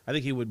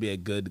he would be a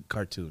good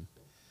cartoon.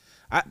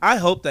 I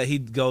hope that he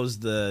goes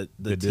the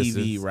TV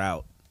distance.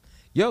 route.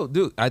 Yo,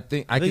 dude, I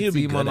think I think could he'd see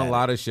be him good on a at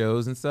lot of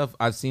shows and stuff.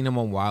 I've seen him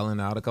on Wildin'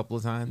 Out a couple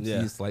of times.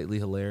 Yeah. He's slightly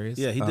hilarious.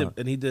 Yeah, he did,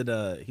 and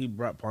he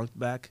brought Punk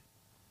back.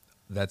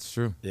 That's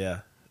true.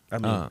 Yeah, I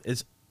mean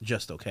it's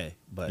just okay,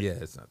 but Yeah,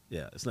 it's not.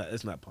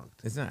 it's not punked.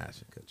 It's not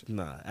Ashton Kutcher.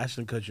 Nah,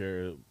 Ashton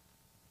Kutcher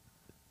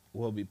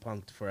will be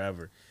punked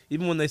forever.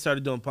 Even when they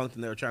started doing punked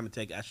and they were trying to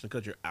take Ashton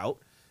Kutcher out,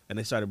 and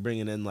they started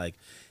bringing in like,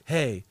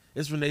 hey,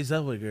 it's Renee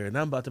Zellweger, and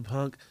I'm about to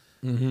punk,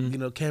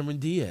 Cameron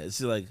Diaz.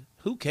 Like,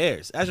 who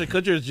cares? Ashton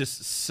Kutcher is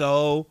just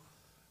so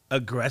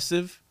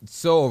aggressive,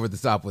 So over the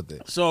top with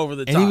it. so over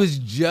the top. And he was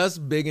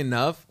just big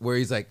enough where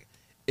he's like,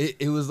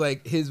 it was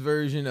like his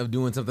version of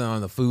doing something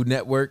on the Food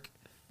Network,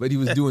 but he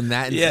was doing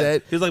that yeah,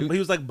 instead. he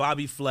was like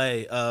Bobby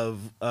Flay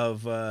of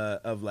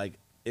like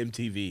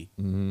MTV.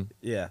 Mm-hmm.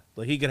 Yeah,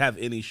 like he could have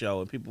any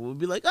show and people would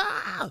be like,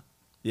 ah,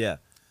 yeah.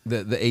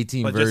 The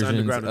 18 But just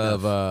versions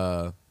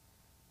underground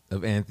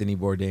of Anthony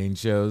Bourdain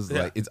shows.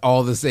 Yeah. Like it's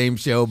all the same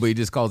show, but he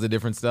just calls it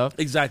different stuff.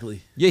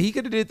 Exactly. Yeah, he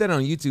could have did that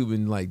on YouTube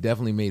and like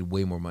definitely made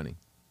way more money.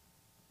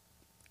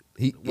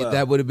 Well,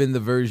 that would have been the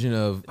version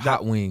of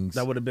Hot Wings.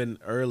 That would have been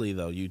early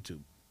though,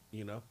 YouTube.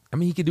 You know, I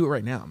mean, he could do it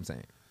right now. I'm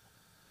saying,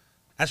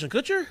 Ashton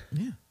Kutcher.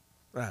 yeah.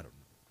 I don't know.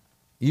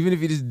 Even if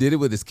he just did it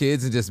with his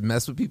kids and just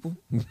mess with people,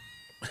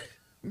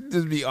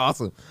 just be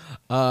awesome.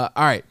 All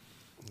right.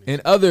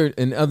 In other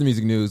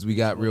music news, we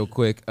got real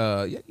quick.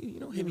 Hit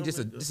me just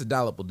a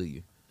dollop will do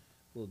you.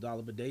 Little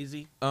dollop of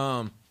Daisy.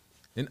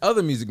 In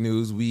other music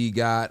news, we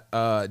got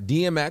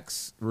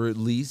DMX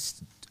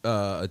released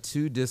a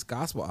 2-disc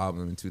gospel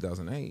album in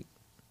 2008.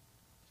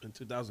 In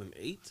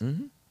 2008.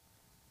 Mm-hmm.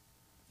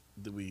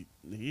 Did we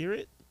hear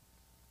it?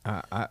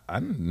 I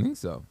didn't think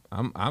so.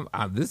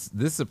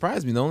 This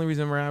surprised me. The only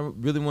reason why I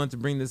really wanted to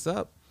bring this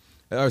up,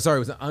 it was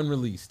an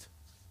unreleased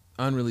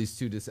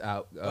 2-disc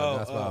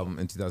gospel album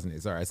in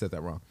 2008. Sorry, I said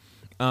that wrong.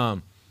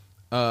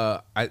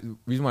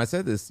 Reason why I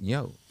said this,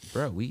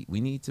 bro, we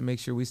need to make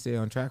sure we stay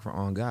on track for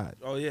On God.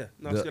 Oh yeah,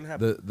 no, it's gonna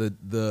happen.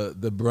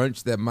 The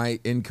brunch that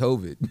might end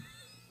COVID.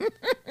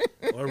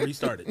 Or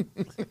restart it.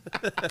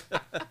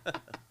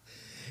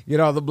 Get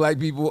all the black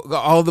people,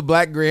 all the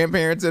black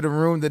grandparents in the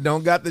room that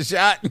don't got the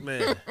shot.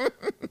 Man,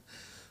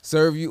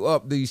 Serve you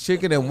up these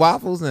chicken and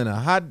waffles and a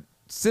hot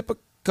sip of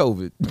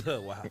COVID.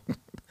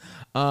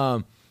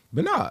 wow.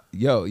 But nah,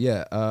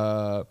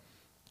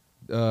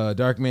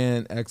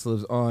 Darkman X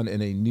lives on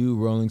in a new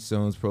Rolling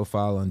Stones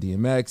profile on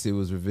DMX. It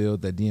was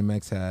revealed that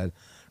DMX had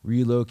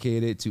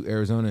relocated to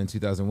Arizona in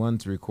 2001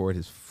 to record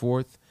his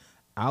 4th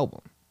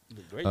album.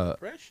 The Great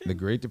Depression. The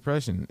Great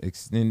Depression,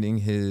 extending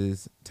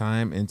his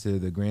time into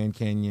the Grand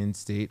Canyon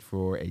state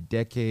for a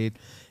decade.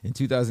 In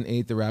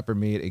 2008, the rapper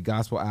made a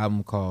gospel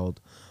album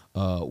called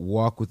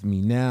Walk With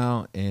Me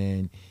Now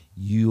and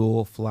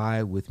You'll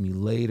Fly With Me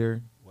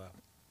Later, Wow.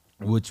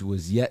 which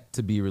was yet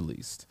to be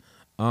released.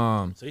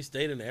 So he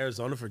stayed in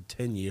Arizona for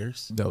 10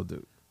 years. No,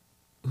 dude.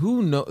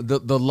 Who know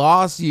the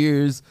lost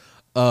years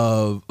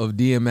of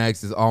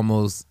DMX is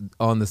almost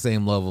on the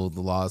same level of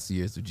the lost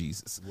years of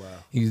Jesus. Wow.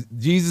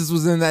 Jesus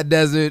was in that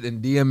desert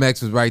and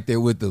DMX was right there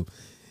with him.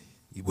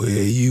 Where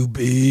you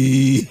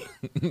be?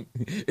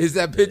 Is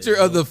that picture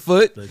of the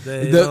foot? But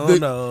they don't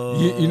know.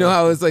 You know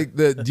how it's like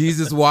the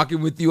Jesus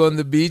walking with you on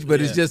the beach,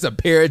 but it's just a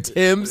pair of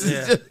Timbs.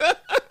 Yeah.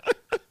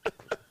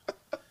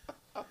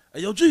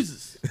 Hey, yo,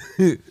 Jesus.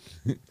 Hey,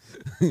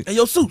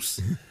 yo,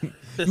 Seuss.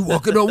 You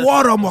walking on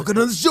water, I'm walking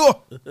on the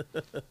shore.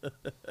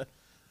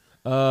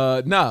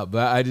 No,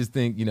 but I just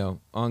think,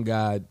 on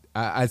God,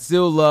 I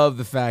still love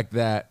the fact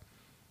that,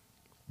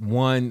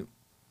 one,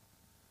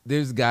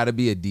 there's got to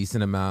be a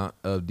decent amount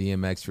of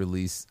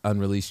DMX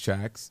unreleased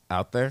tracks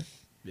out there.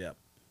 Yeah.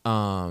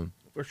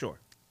 For sure.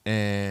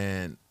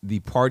 And the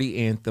party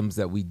anthems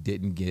that we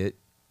didn't get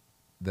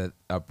that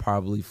are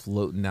probably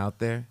floating out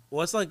there.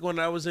 Well, it's like when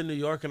I was in New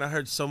York and I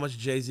heard so much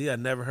Jay-Z I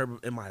never heard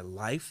in my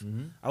life.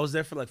 Mm-hmm. I was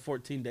there for like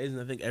 14 days, and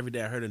I think every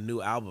day I heard a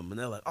new album. And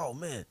they're like, oh,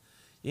 man,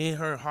 you ain't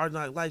heard Hard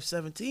Knock Life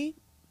 17?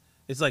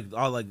 It's like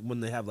all like when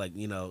they have like,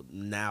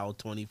 now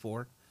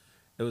 24.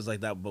 It was like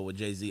that, but with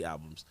Jay-Z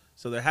albums.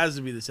 So there has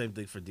to be the same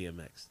thing for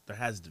DMX. There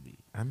has to be.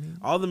 I mean,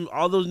 all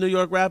those New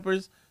York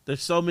rappers,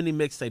 there's so many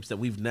mixtapes that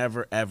we've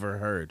never, ever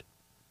heard.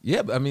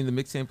 yeah, but I mean, the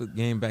mixtape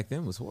game back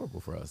then was horrible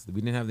for us.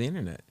 We didn't have the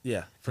internet.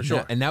 Yeah, for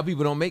sure. And now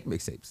people don't make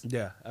mixtapes.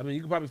 Yeah, I mean,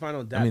 you can probably find it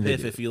on I mean, they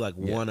Piff do. if you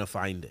want to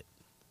find it.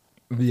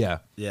 Yeah.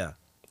 Yeah.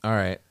 All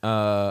right.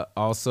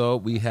 Also,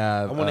 we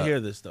have. I want to hear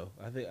this though.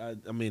 I think.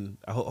 I mean,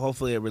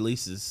 hopefully it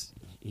releases.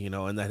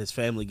 And that his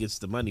family gets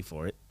the money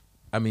for it.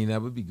 I mean,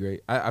 that would be great.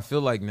 I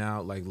feel like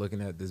now, like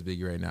looking at this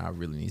Biggie right now, I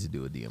really need to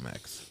do a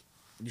DMX.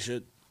 You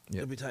should. Yep.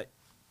 It'll be tight.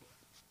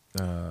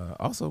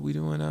 Also, we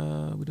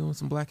doing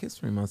some Black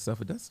History Month stuff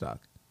with Deathstock.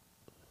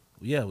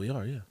 Yeah, we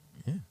are. Yeah.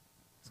 Yeah,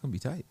 it's gonna be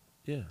tight.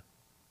 Yeah.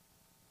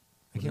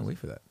 I can't wait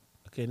for that.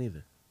 I can't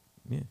either.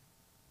 Yeah,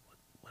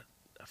 What?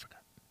 I forgot.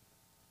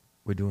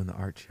 we're doing the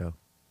art show,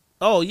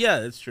 Oh yeah,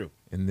 it's true.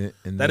 and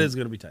That is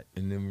gonna be tight.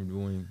 and then we're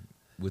doing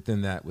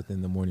within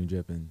the morning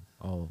drip and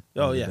all.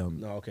 Oh all the yeah. dumb-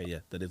 No. Okay. Yeah.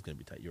 That is gonna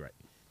be tight. You're right.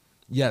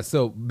 Yeah,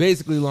 so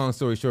basically, long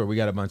story short, we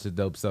got a bunch of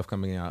dope stuff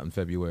coming out in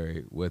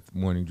February with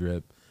Morning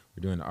Drip.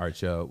 We're doing an art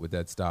show with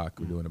that stock.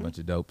 We're doing a bunch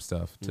of dope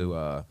stuff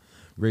to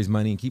raise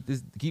money and keep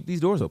these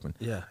doors open.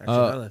 Yeah. Actually,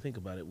 now that I think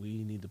about it,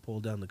 we need to pull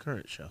down the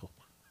current show.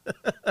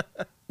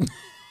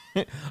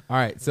 All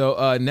right,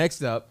 so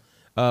next up,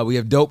 we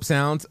have Dope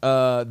Sounds.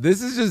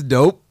 This is just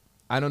dope.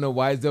 I don't know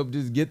why it's dope.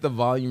 Just get the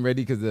volume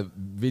ready because the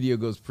video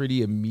goes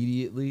pretty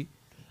immediately.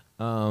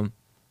 With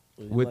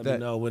Let that,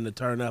 me know when to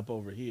turn up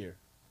over here.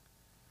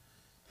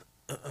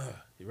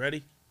 You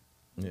ready?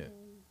 yeah.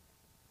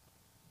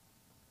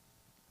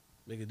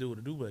 Make it do what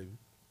it do, baby.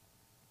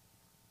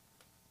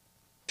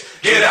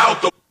 Get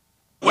out the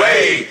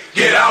way,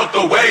 get out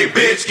the way,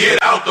 bitch,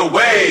 get out the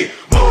way.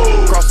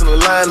 Move, Crossing the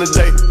line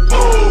today.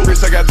 move,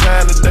 Bitch, I got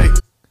time today.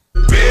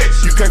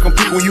 bitch. You can't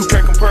compete when you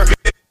can't compare.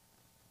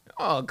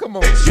 Oh, come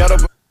on. Got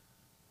up,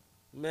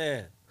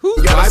 Man, Who's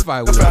got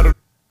Wi-Fi with? out of,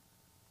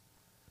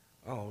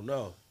 I don't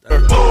know.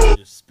 That's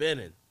just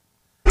spinning.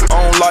 I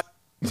don't like,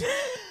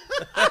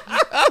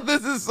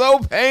 This is so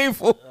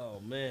painful. Oh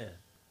man.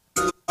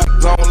 I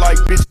don't like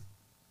bitch.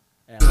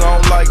 I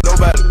don't like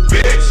nobody.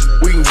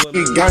 Bitch. We can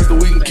keep gangster,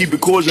 we can keep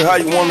it cordial. How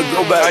you wanna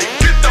go back?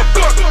 Get the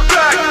fuck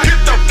back,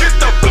 get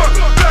the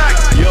fuck back.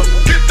 Yup.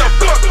 Get the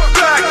fuck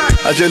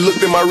back, I just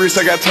looked at my wrist,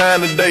 I got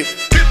time today.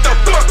 get the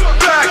fuck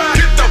back,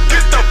 get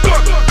the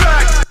fuck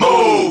back.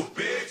 Move,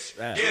 bitch.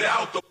 Right. Get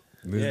out the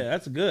Yeah,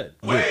 that's good.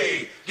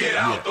 way, get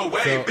out the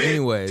way, So, bitch.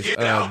 anyways, Get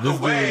out this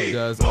the way. dude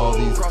does all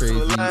these Crossing crazy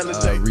the line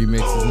today.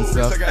 remixes and Bitch,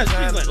 stuff. I got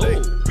time She's today.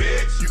 like, oh.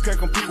 Bitch. You can't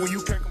compete when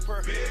you can't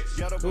compare.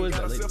 Got up Who and is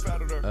got that herself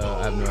out of there.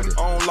 I have no idea.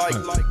 I don't like, I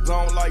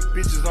don't like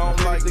bitches, I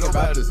don't like Thing about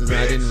nobody. this is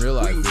I didn't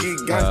realize We can this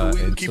keep gangster, we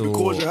can keep it until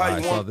cordial. How I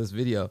you saw want? this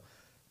video.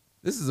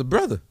 This is a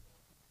brother.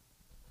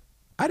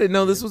 I didn't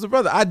know this was a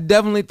brother. I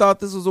definitely thought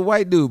this was a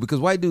white dude because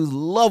white dudes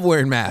love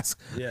wearing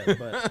masks. Yeah,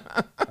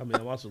 but I mean,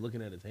 I'm also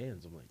looking at his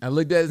hands. I'm like, I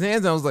looked at his hands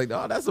and I was like,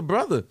 oh, that's a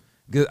brother.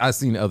 Because I've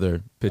seen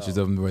other pictures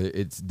of him where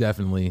it's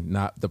definitely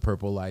not the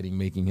purple lighting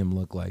making him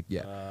look like,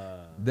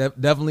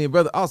 definitely a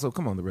brother. Also,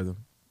 come on, the rhythm.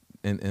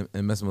 And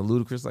messing with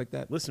Ludacris like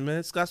that. listen,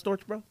 man, Scott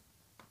Storch, bro.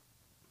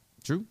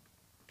 True.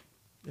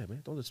 Yeah,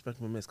 man, don't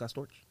disrespect my man, Scott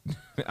Storch.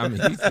 I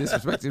mean, he's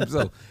disrespecting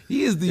himself.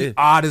 He is the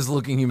oddest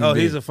looking human Oh,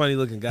 being. he's a funny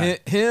looking guy.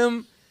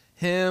 Him,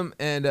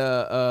 and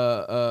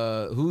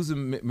who's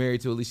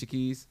married to Alicia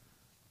Keys?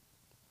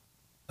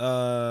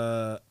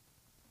 I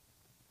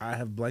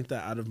have blanked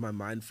that out of my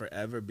mind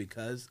forever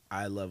because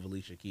I love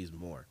Alicia Keys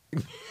more.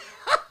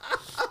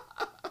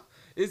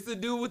 It's the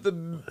dude with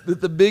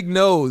the big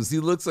nose. He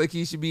looks like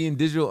he should be in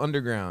Digital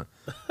Underground,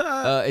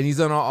 and he's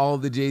on all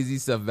the Jay-Z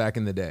stuff back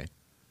in the day.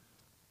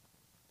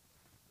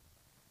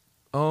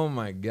 Oh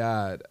my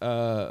God!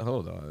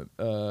 Hold on.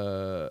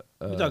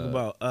 You talking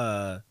about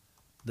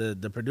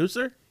the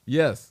producer?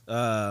 Yes.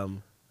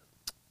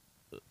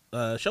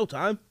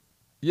 Showtime.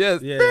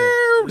 Yes. Yeah.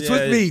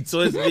 Swiss Beats.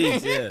 Swiss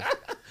Beats. Yeah.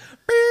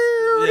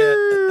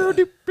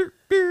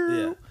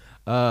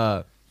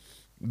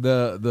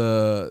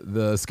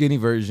 The skinny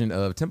version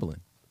of Timbaland.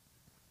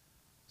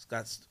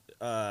 Scott's.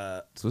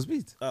 Swiss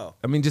Beats. Oh,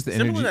 I mean, just the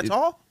energy. Timbaland that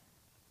tall?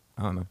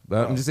 I don't know,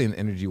 but I'm just saying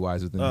energy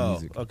wise within the Oh,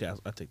 music. okay.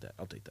 I'll take that.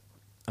 I'll take that.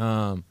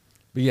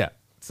 But yeah.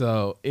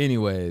 So,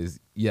 anyways,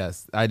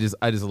 yes, I just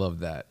love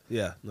that.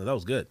 Yeah, no, that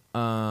was good.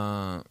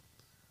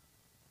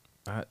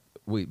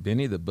 Wait,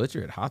 Benny the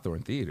Butcher at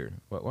Hawthorne Theater.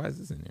 Why is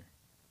this in here?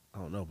 I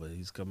don't know, but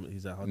he's coming.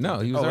 He's at. No,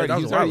 he was Oh, already. that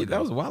He was was already.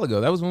 That was a while ago.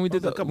 That was when we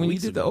did the when you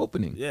did the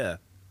opening. Yeah,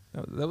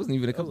 that wasn't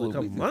even a that was couple a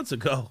couple of months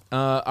ago.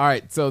 All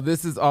right, so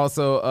this is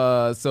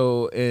also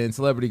so in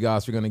celebrity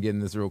goss. We're gonna get in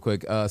this real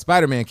quick.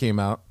 Spider-Man came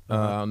out.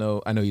 I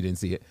know you didn't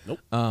see it. Nope.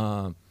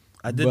 I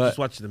I did just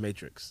watch The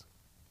Matrix.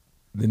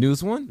 The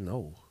newest one.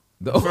 No.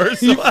 The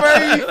first you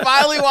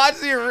finally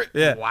watched it.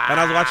 Yeah. Wow. And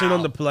I was watching it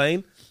on the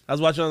plane.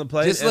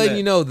 Just letting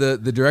you know, the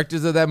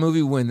directors of that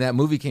movie, when that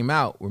movie came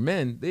out, were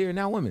men. They are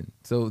now women.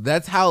 So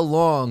that's how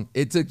long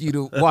it took you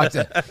to watch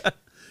it.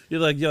 You're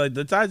like,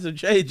 the times have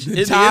changed.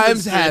 The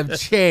times have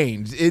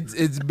changed.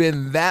 It's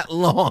been that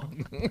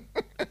long.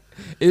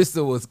 It's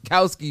the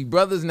Wachowski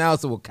brothers now.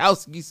 It's the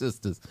Wachowski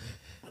sisters.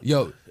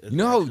 Yo, you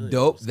know how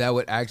dope that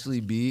would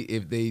actually be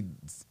if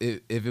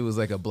it was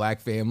like a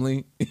black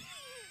family.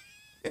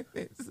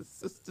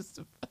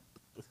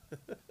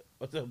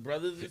 What's up,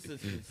 brothers and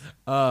sisters?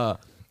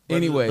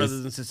 Anyways,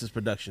 Brothers and Sisters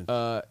production.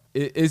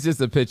 it's just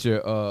a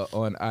picture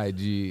on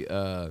IG.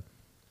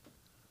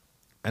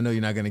 I know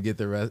you're not gonna get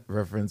the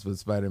reference with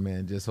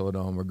Spider-Man. Just hold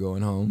on, we're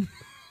going home.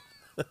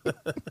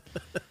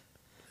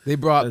 They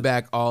brought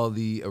back all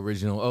the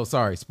original. Oh,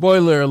 sorry,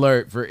 spoiler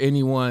alert for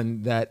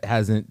anyone that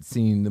hasn't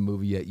seen the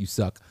movie yet. You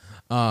suck.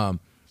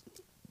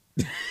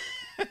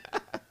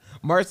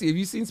 Marcy, have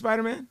you seen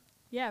Spider-Man?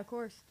 Yeah, of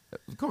course.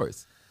 Of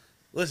course.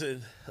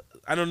 Listen,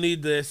 I don't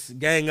need this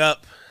gang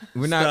up.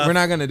 We're not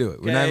gonna do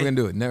it. We're not even gonna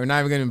do it. We're not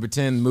even gonna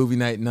pretend movie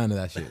night. None of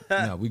that shit.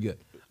 No, we good.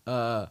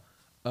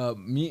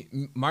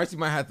 Marcy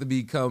might have to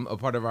become a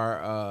part of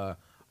our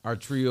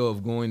trio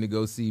of going to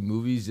go see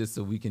movies just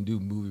so we can do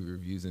movie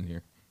reviews in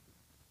here.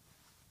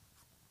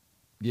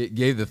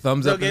 Gave the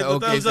thumbs up. Gave the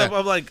thumbs up.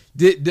 I'm like,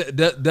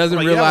 doesn't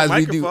like, realize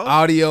we do microphone?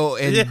 audio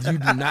and you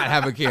do not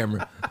have a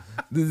camera.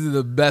 This is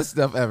the best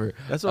stuff ever.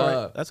 that's all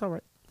right. That's all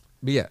right.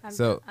 But yeah,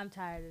 I'm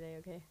tired today.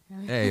 Okay.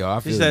 hey, yo, I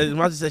She feel said,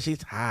 Marcy said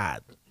she's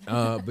hot.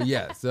 but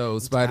yeah, so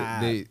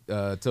Toby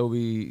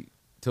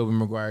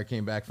Maguire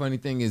came back. Funny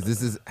thing is,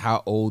 this is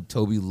how old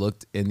Toby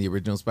looked in the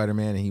original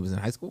Spider-Man, and he was in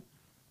high school.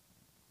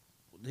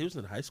 He was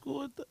in high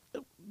school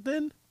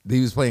then? He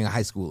was playing a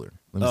high schooler.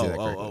 Let me say that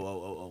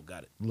correctly.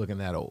 Got it. Looking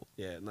that old.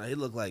 Yeah, no, he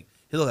looked like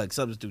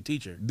substitute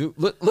teacher. Dude,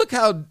 look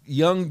how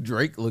young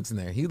Drake looks in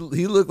there. He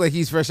looked like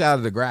he's fresh out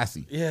of the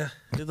grassy. Yeah,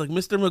 he's like,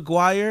 Mr.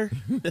 McGuire.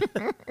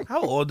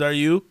 How old are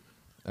you?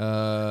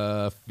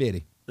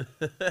 50.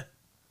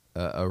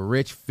 A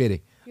rich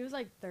 50. He was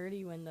like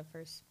 30 when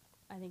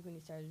when he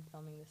started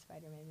filming the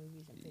Spider-Man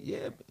movies.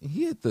 Yeah,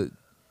 he had the.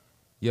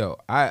 Yo,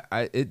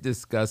 it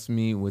disgusts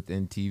me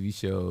within TV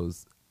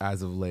shows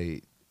as of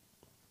late.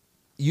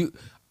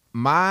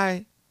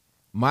 My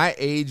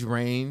age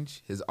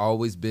range has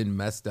always been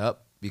messed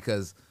up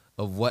because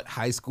of what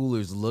high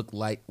schoolers looked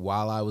like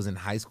while I was in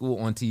high school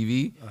on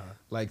TV.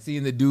 Like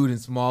seeing the dude in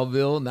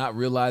Smallville, not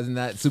realizing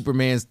that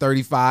Superman's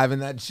 35 in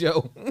that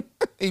show.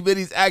 But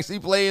he's actually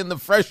playing the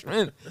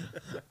freshman.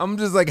 I'm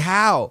just like,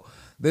 how?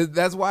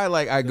 That's why,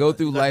 like, I go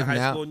through life high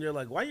now. School and you're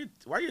like, why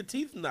your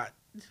teeth not?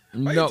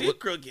 Why your teeth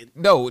crooked?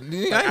 No,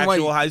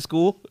 Actual high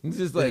school. It's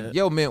just like,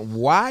 yo, man,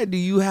 why do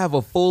you have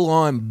a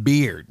full-on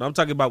beard? I'm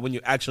talking about when you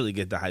actually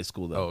get to high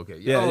school, though. Oh, okay.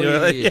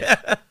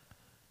 Yeah.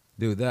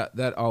 Dude,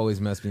 that always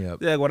messed me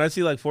up. Yeah, when I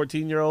see like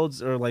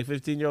 14-year-olds or like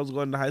 15-year-olds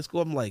going to high school,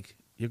 I'm like,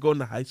 you're going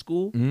to high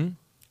school? Mm-hmm.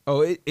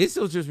 Oh, it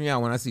still trips me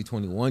out when I see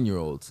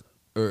 21-year-olds.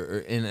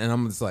 And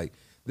I'm just like,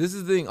 this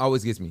is the thing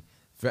always gets me.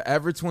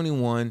 Forever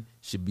 21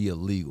 should be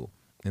illegal.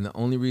 And the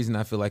only reason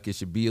I feel like it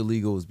should be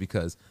illegal is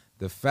because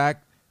the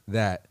fact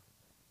that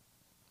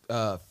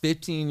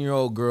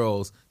 15-year-old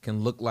girls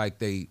can look like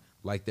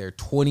they're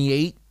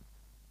 28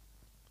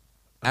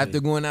 after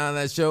going out of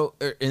that show,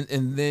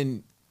 and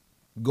then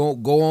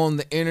go on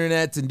the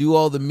internet and do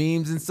all the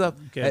memes and stuff.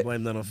 You can't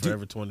blame that on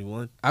Forever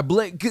 21. I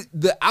blame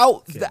the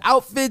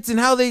outfits and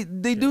how they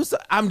do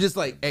stuff. I'm just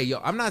like, hey, yo,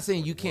 I'm not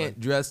saying you can't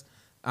dress.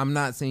 I'm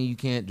not saying you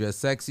can't dress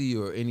sexy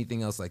or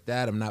anything else like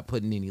that. I'm not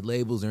putting any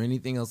labels or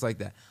anything else like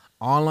that.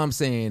 All I'm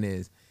saying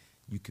is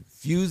you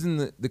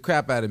confusing the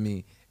crap out of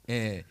me,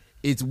 and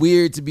it's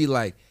weird to be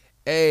like,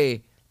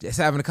 hey, just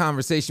having a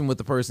conversation with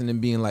the person and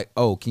being like,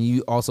 oh, can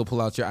you also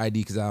pull out your ID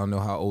because I don't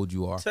know how old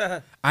you are.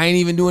 I ain't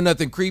even doing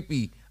nothing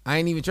creepy. I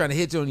ain't even trying to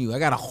hitch on you. I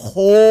got a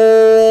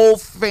whole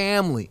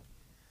family.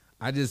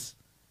 I just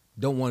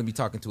don't want to be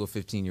talking to a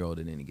 15-year-old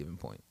at any given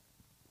point.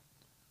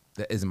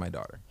 That isn't my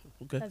daughter.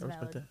 Okay, That's I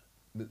respect valid.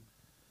 that.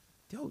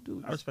 Yo,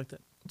 dude, I respect that.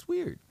 it's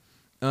weird.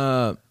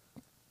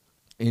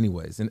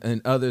 Anyways,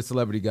 and other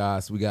celebrity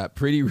goss, we got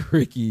Pretty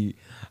Ricky,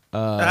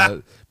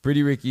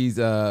 Pretty Ricky's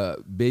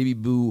baby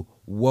boo,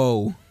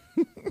 whoa,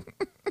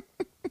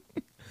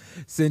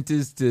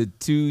 sentenced to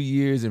 2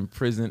 years in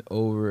prison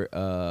over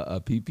a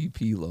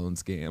PPP loan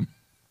scam.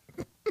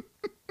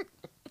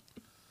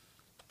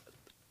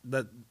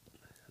 That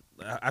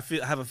I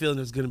have a feeling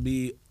there's going to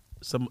be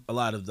a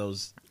lot of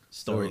those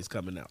stories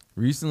coming out.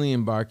 Recently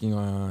embarking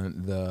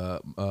on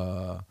the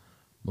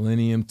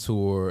Millennium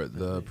Tour,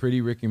 the Pretty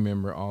Ricky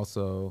member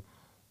also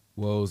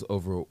woes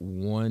over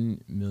 $1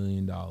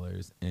 million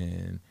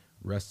in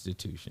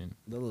restitution.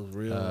 They look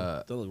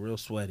real. They look real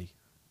sweaty.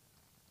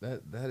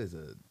 That is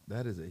a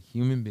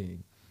human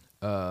being.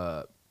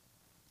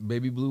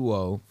 Baby Blue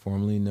Woe,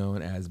 formerly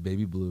known as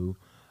Baby Blue,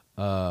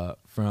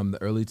 from the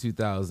early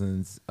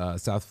 2000s,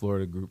 South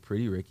Florida group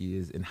Pretty Ricky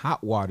is in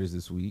hot waters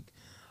this week.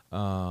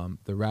 The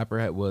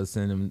rapper was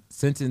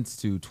sentenced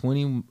to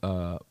 20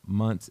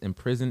 months in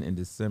prison in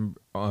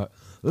December.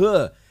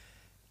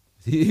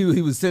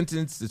 He was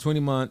sentenced to 20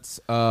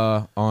 months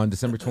on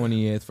December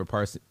 20th for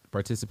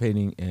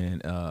participating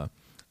in a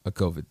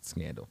COVID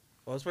scandal.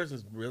 Well, this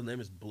person's real name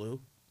is Blue.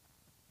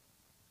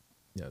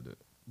 Yeah, dude.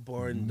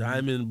 Born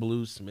Diamond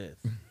Blue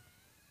Smith.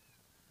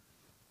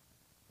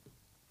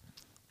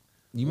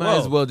 You might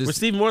as well just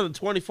receive more than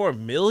 24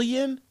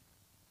 million.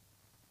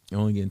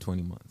 You're only getting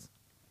 20 months.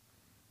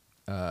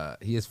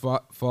 He has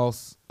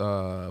false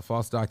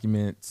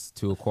documents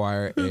to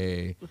acquire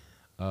a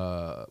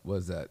what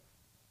is that?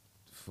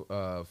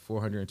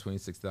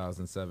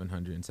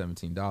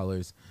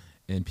 $426,717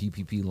 in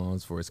PPP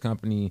loans for his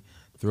company,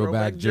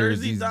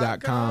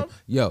 ThrowbackJerseys.com.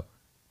 Yo,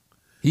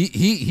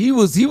 he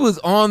was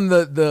on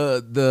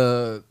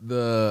the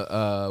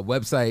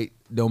website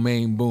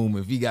domain boom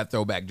if he got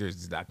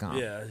ThrowbackJerseys.com.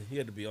 Yeah, he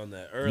had to be on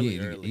that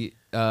early.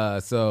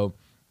 So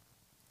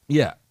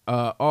yeah.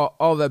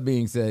 All that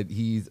being said,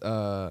 he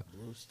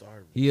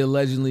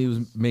allegedly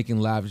was making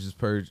lavish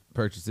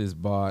purchases,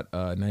 bought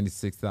a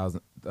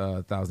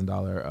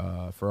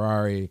 $96,000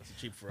 Ferrari. It's a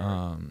cheap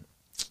Ferrari.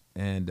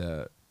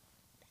 And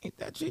ain't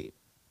that cheap?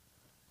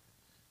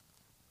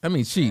 I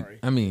mean, cheap. Ferrari.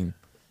 I mean,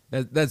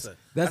 that's a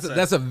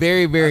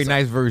very, very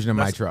nice version of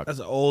my truck. That's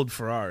an old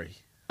Ferrari.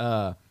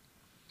 But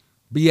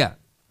yeah,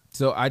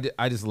 so I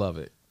just love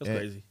it. That's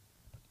crazy.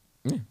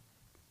 Yeah.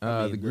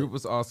 The group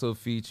was also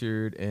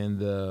featured in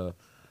the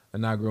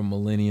inaugural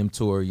Millennium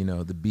Tour, you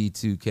know, the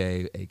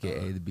B2K,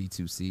 a.k.a. the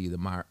B2C, the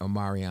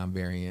Omarion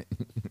variant.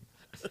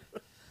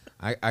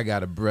 I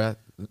got a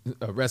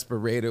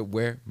respirator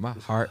where my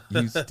heart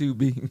used to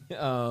be.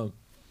 I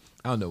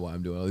don't know why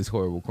I'm doing all these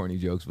horrible, corny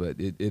jokes, but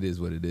it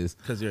is what it is.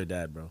 Because you're a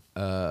dad, bro.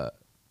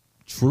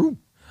 True.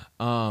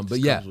 But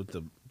yeah.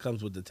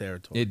 Comes with the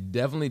territory. It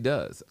definitely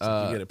does.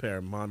 So you get a pair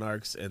of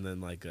Monarchs and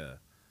then like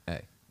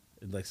hey.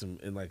 a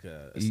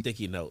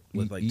sticky note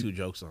with like two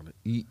jokes on it.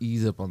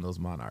 Ease up on those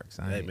Monarchs.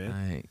 Hey, man.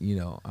 I ain't,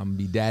 I'm gonna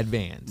be Dad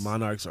Vans.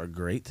 Monarchs are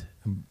great.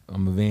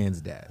 I'm a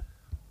Vans dad.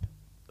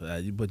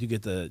 But you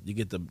get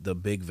the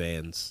big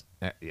Vans.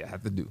 Yeah, I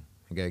have to do.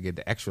 I gotta get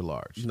the extra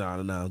large.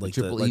 No, like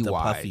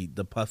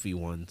the puffy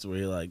ones where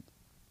you're like,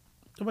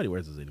 nobody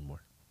wears those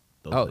anymore.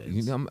 Those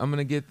Vans. I'm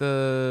gonna get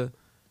the.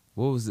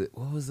 What was it?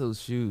 What was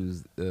those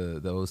shoes?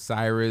 The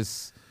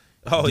Osiris.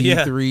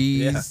 D3s.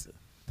 Yeah.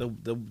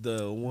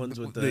 The ones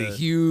with the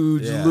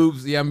huge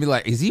loops. Yeah, I'm be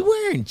like, is he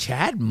wearing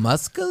Chad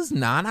Muska's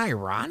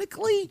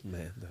non-ironically?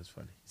 Man, that's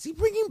funny. Is he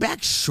bringing back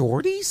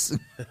shorties?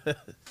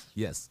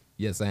 Yes,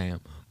 I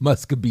am.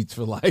 Muska Beats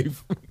for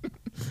life.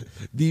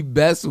 The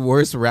best,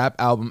 worst rap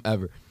album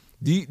ever.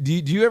 Do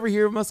you ever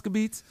hear of Muska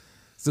Beats?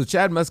 So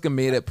Chad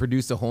Muska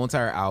produced a whole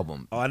entire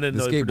album. Oh, I didn't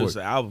know he produced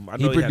an album. I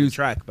know he had a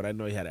track, but I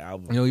know he had an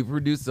album. He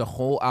produced a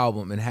whole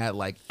album and had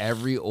like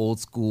every old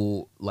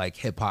school like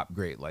hip hop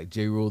great, like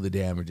J. Rule the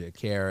Damager,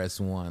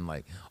 KRS-One,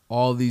 like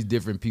all these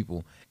different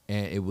people,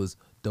 and it was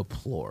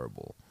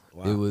deplorable.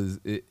 Wow.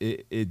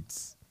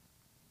 It's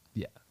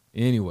yeah.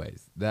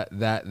 Anyways,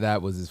 that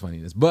was his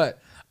funniness. But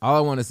all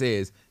I want to say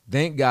is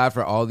thank God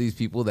for all these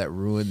people that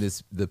ruined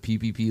the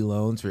PPP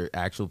loans for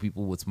actual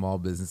people with small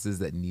businesses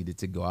that needed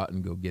to go out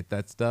and go get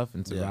that stuff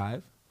and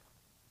survive.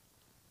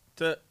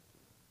 Yeah.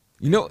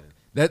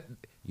 That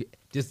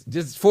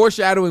just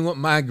foreshadowing what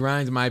my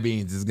grinds my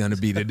beans is gonna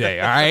be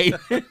today. All right.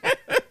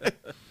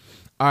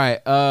 All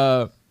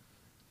right.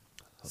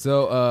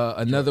 So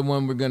another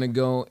one we're gonna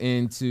go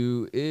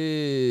into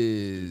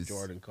is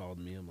Jordan called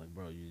me. I'm like,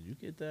 bro, did you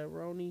get that,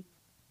 Roni?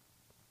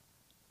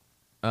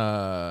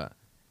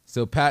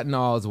 So Patton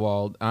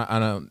Oswalt, I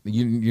don't.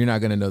 You're not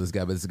gonna know this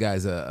guy, but this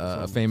guy's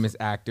a famous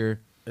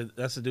actor.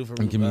 That's the dude from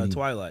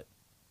Twilight.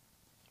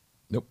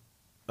 Nope.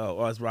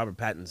 Oh, it's Robert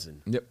Pattinson.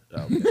 Yep.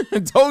 Oh, okay. I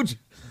told you.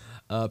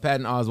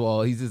 Patton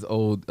Oswalt. He's this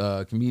old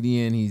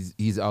comedian.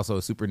 He's also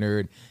a super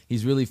nerd.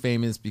 He's really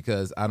famous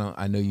because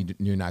I know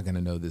you're not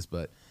gonna know this,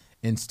 but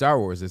in Star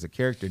Wars, there's a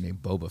character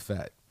named Boba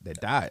Fett that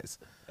dies.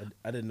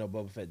 I didn't know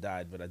Boba Fett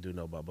died, but I do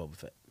know about Boba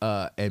Fett.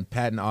 And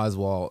Patton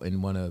Oswalt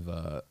in one of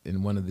the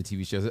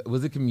TV shows,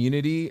 was it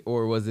Community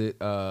or was it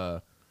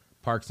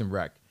Parks and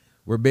Rec?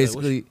 Where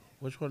basically,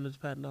 which one is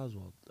Patton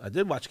Oswalt? I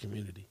did watch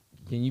Community.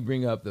 Can you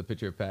bring up the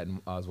picture of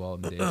Patton Oswalt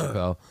and Dave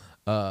Chappelle?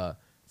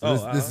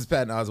 This is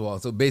Patton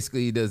Oswalt. So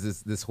basically, he does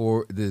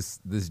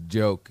this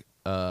joke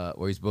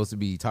where he's supposed to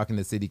be talking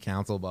to city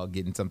council about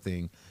getting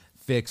something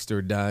fixed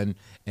or done,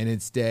 and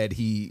instead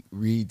he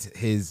reads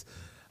his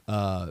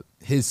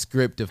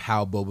script of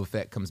how Boba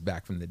Fett comes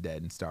back from the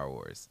dead in Star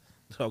Wars.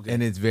 Okay.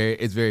 And it's very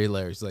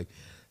hilarious. Like,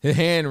 his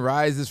hand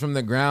rises from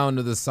the ground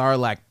of the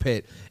Sarlacc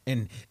pit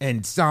and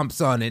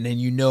stomps on it, and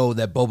you know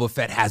that Boba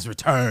Fett has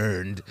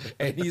returned.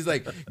 And he's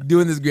like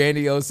doing this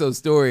grandiose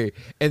story.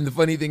 And the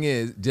funny thing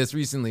is, just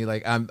recently,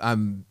 like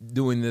I'm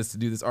doing this to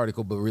do this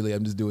article, but really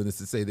I'm just doing this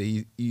to say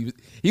that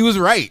he was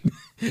right.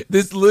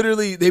 This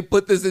literally, they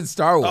put this in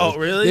Star Wars. Oh,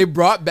 really? They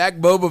brought back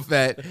Boba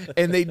Fett,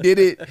 and they did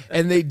it,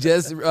 and they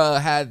just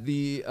had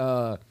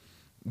the.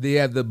 They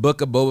have the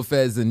Book of Boba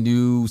Fett is a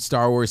new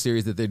Star Wars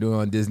series that they're doing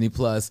on Disney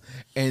Plus,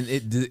 and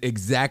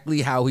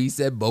exactly how he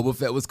said Boba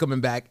Fett was coming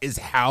back is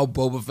how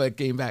Boba Fett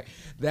came back.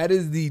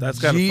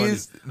 That's kind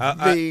of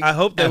funny. I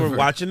hope they ever. were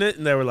watching it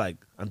and they were like,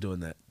 "I'm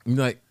doing that." You're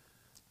like,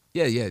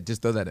 yeah,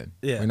 just throw that in.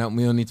 Yeah. We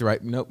don't need to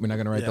write. Nope, we're not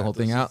gonna write the whole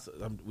thing out.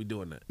 We're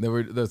doing that.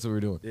 That's what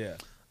we're doing. Yeah.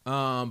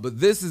 But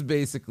this is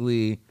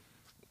basically.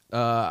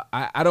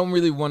 I don't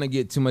really want to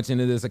get too much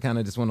into this. I kind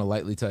of just want to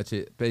lightly touch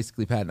it.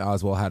 Basically, Patton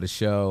Oswalt had a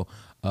show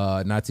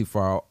not too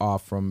far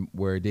off from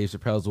where Dave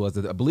Chappelle's was.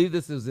 I believe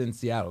this was in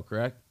Seattle,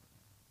 correct,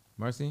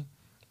 Marcy?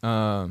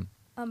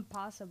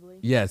 Possibly.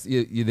 Yes,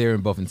 you're there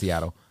in both in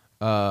Seattle.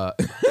 Like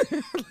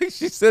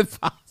she said,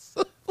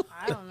 possible.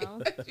 I don't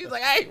know. She's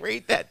like, I ain't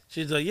rate that.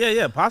 She's like,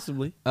 yeah,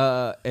 possibly.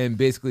 And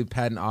basically,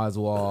 Patton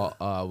Oswalt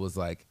was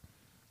like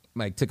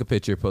took a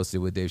picture, posted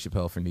with Dave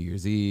Chappelle for New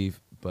Year's Eve,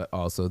 but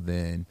also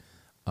then.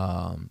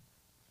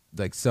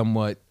 Like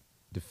somewhat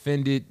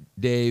defended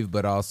Dave,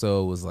 but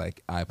also was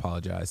like, I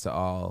apologize to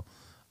all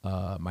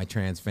my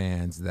trans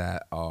fans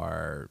that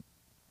are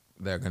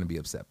going to be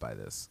upset by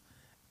this.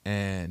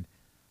 And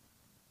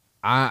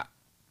I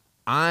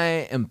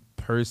am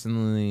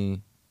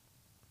personally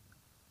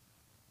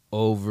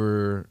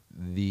over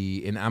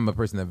and I'm a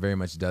person that very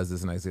much does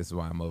this, and I guess this is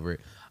why I'm over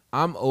it.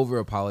 I'm over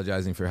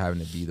apologizing for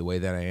having to be the way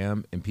that I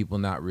am, and people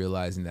not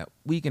realizing that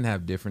we can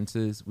have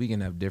differences. We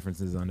can have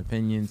differences on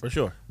opinions. For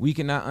sure. We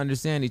cannot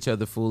understand each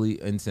other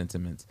fully in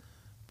sentiments.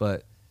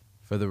 But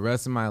for the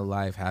rest of my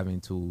life,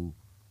 having to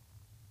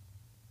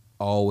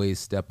always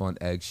step on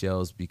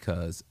eggshells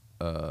because,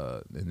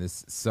 and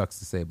this sucks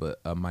to say,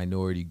 but a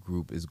minority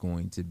group is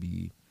going to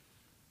be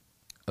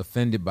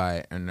offended by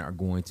it and are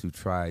going to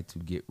try to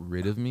get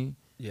rid of me.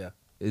 Yeah.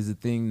 Is a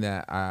thing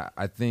that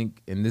I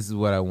think, and this is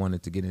what I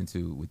wanted to get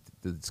into with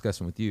the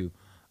discussion with you.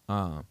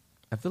 I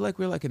feel like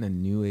we're like in a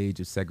new age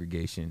of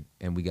segregation,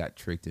 and we got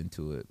tricked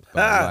into it.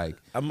 Like,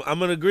 I'm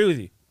gonna agree with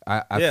you.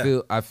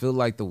 I feel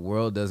like the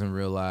world doesn't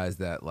realize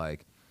that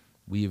like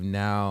we've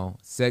now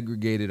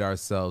segregated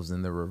ourselves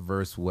in the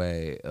reverse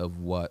way of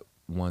what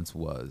once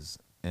was,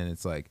 and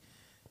it's like,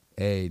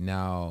 hey,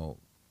 now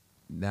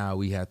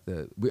we have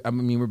to.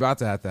 We're about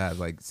to have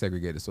like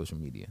segregated social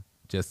media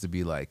just to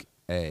be like.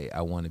 Hey,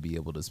 I want to be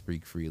able to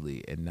speak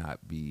freely and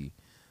not be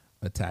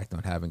attacked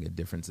on having a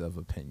difference of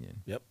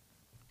opinion. Yep.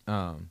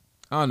 I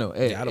don't know.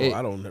 Hey,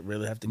 I don't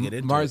really have to get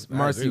into it.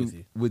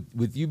 Marcy,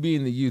 with you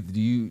being the youth, do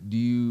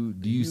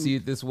you see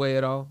it this way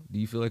at all? Do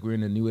you feel like we're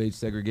in a new age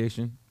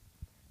segregation?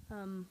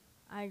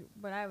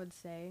 What I would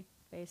say,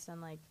 based on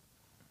like,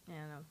 I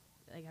don't know,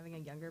 like having a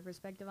younger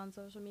perspective on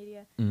social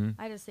media,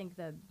 I just think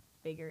the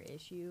bigger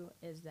issue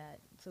is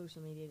that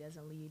social media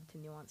doesn't lead to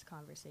nuanced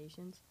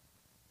conversations.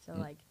 So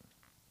like.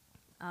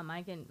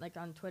 I can, like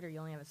on Twitter, you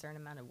only have a certain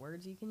amount of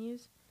words you can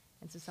use.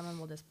 And so someone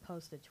will just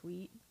post a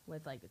tweet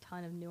with like a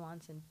ton of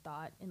nuance and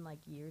thought and like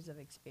years of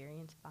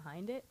experience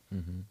behind it.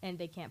 And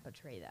they can't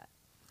portray that.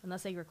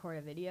 Unless they record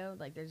a video,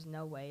 like there's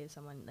no way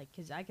someone, like,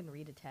 because I can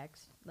read a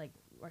text, like,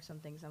 or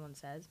something someone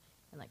says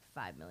in like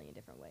 5 million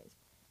different ways.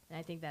 And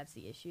I think that's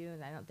the issue.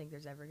 And I don't think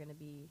there's ever going to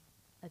be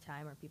a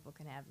time where people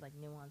can have like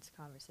nuanced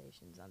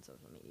conversations on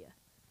social media.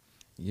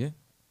 Yeah.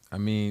 I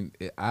mean,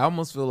 I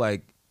almost feel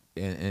like,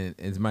 and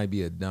it might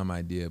be a dumb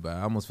idea, but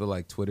I almost feel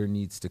like Twitter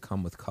needs to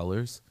come with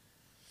colors,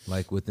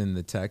 like within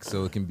the text,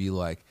 so it can be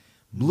like,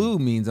 blue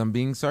means I'm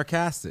being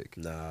sarcastic.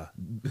 Nah.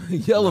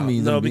 Yellow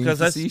means I'm being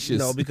facetious.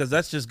 No, because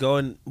that's just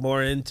going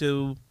more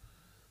into,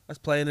 that's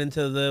playing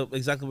into the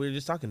exactly what we were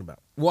just talking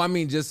about. Well, I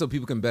mean, just so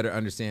people can better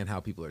understand how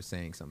people are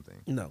saying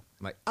something. No.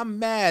 Like, I'm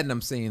mad and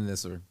I'm saying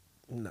this, or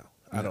no,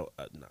 I don't.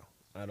 No,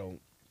 I don't,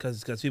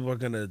 because people are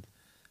then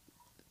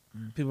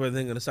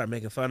gonna start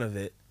making fun of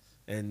it.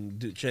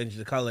 And change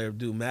the color,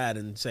 do mad,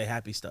 and say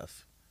happy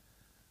stuff.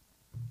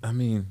 I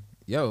mean,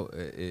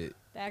 it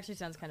that actually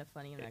sounds kind of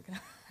funny. I'm not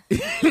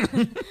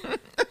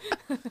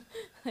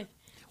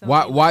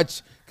gonna.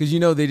 Watch,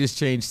 because they just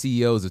changed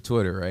CEOs of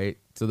Twitter, right?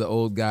 So the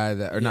old guy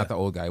not the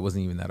old guy, it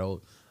wasn't even that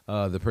old.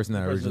 The person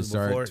that originally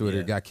started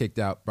Twitter got kicked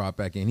out, brought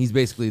back in. He's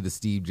basically the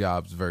Steve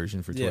Jobs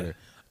version for Twitter.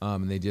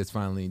 And they just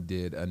finally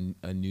did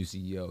a new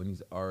CEO, and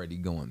he's already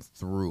going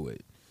through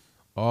it.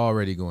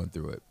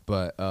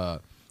 But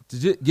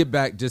to get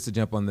back, just to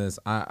jump on this,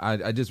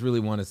 I just really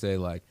want to say,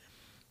 like,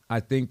 I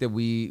think that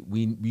we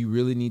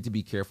really need to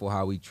be careful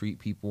how we treat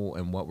people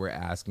and what we're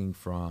asking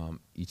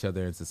from each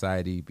other in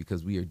society,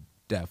 because we are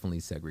definitely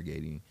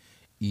segregating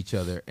each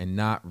other and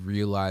not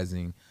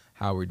realizing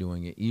how we're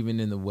doing it, even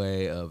in the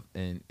way of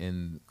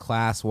in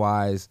class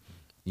wise.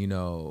 You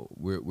know,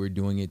 we're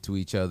doing it to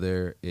each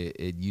other.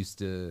 It used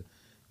to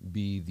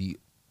be the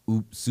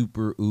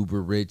super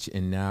uber rich,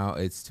 and now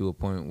it's to a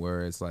point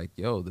where it's like,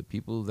 yo, the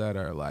people that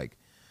are like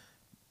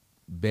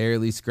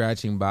barely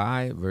scratching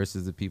by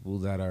versus the people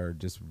that are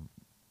just,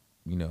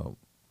 you know,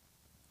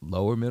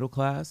 lower middle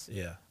class.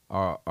 Yeah.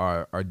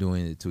 Are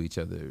doing it to each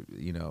other.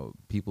 You know,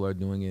 people are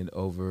doing it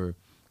over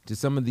just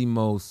some of the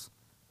most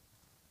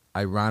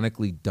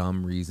ironically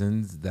dumb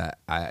reasons that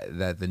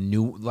the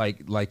new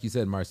like you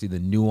said, Marcy, the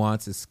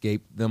nuance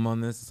escaped them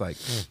on this. It's like,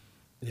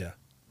 Yeah.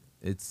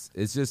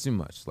 it's just too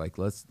much. Like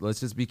let's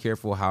just be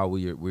careful how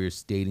we're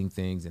stating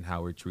things and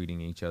how we're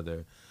treating each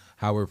other,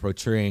 how we're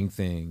portraying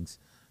things,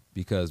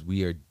 because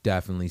we are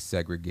definitely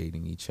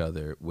segregating each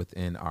other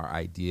within our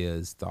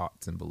ideas,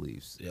 thoughts, and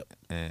beliefs. Yep.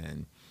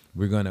 And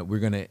we're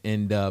gonna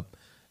end up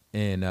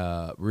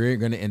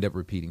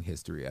repeating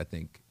history. I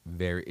think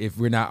if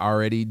we're not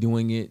already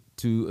doing it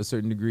to a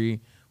certain degree,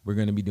 we're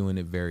gonna be doing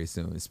it very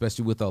soon,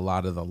 especially with a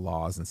lot of the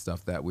laws and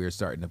stuff that we're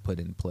starting to put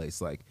in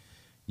place. Like,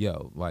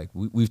 yo, like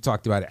we've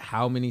talked about it.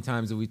 How many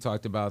times have we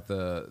talked about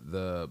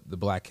the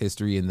Black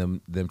history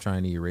and them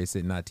trying to erase it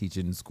and not teach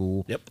it in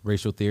school? Yep.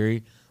 Racial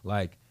theory.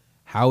 Like,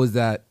 how is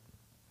that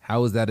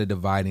a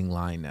dividing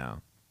line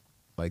now?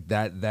 Like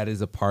that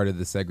is a part of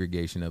the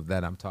segregation of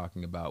that I'm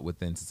talking about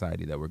within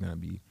society that we're going to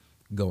be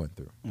going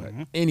through. But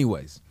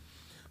anyways,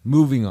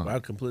 moving on. I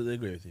completely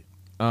agree with you.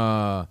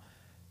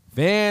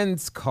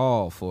 Fans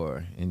call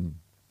for, and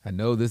I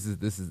know this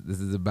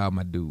is about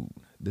my dude.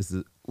 This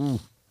is in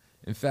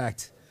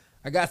fact,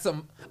 I got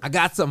some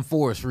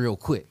for us real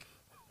quick.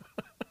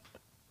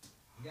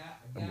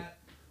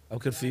 I'm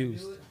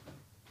confused.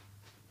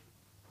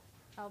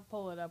 I'll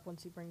pull it up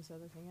once he brings the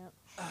other thing up.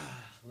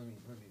 Let me.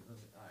 All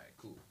right,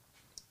 cool.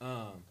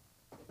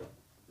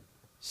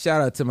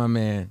 Shout out to my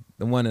man,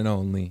 the one and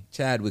only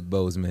Chadwick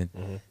Boseman.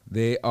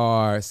 They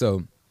are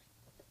fans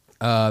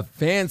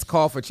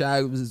call for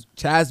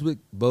Chadwick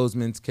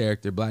Boseman's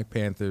character, Black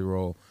Panther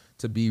role,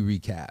 to be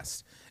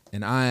recast,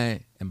 and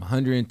I am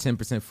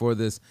 110% for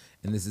this.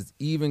 And this is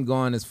even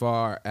gone as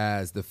far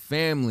as the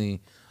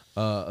family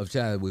of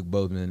Chadwick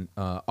Boseman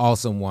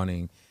also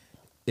wanting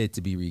it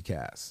to be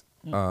recast.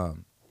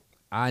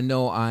 I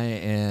know I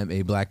am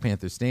a Black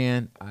Panther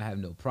stan. I have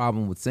no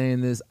problem with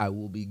saying this. I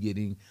will be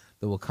getting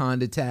the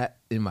Wakanda tat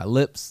in my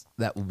lips.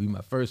 That will be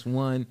my first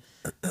one.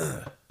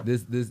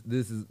 This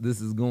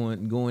is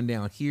going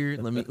down here.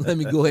 Let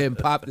me go ahead and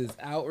pop this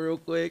out real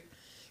quick,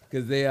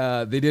 because they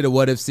did a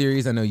What If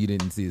series. I know you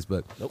didn't see this,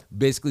 but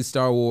basically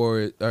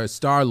Star-Lord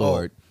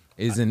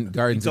is in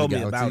Guardians of the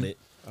Galaxy. Told me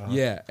about it.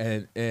 Yeah,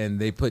 and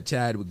they put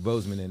Chadwick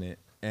Boseman in it,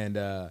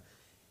 and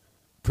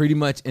pretty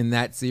much in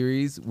that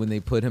series, when they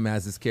put him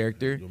as his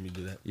character. You want me to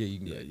do that? Yeah, you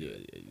can.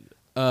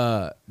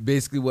 Yeah.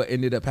 Basically, what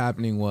ended up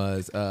happening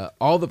was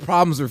all the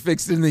problems were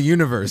fixed in the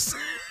universe.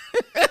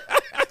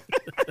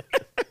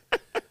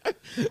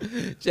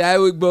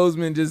 Chadwick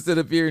Boseman just stood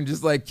up here and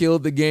just like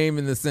killed the game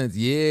in the sense,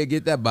 yeah,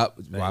 get that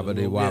wobbly.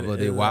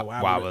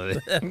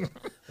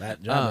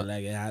 That drama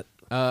like it hot.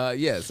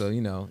 Yeah, so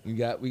you know, we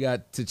got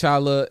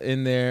T'Challa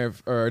in there,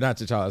 or not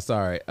T'Challa,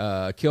 sorry,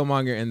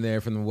 Killmonger in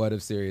there from the What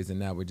If series, and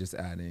now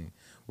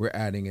we're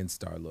adding in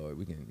Star-Lord.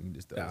 We can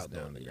just throw this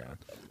down the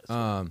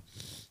ground.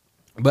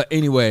 But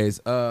anyways,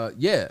 I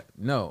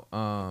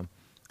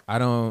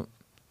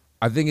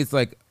think it's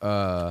like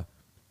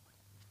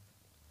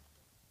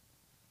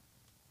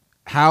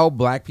how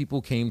Black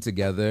people came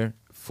together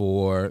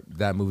for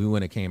that movie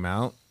when it came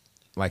out.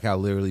 Like how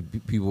literally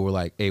people were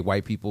like, hey,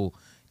 white people,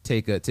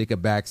 take a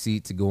back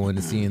seat to go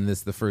into seeing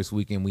this the first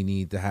weekend. We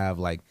need to have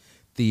like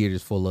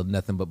theaters full of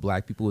nothing but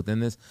Black people within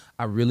this.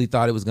 I really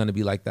thought it was going to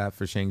be like that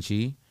for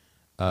Shang-Chi,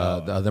 the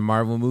other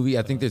Marvel movie.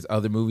 I think there's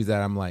other movies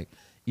that I'm like,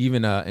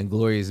 even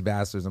Inglourious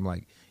Basterds, I'm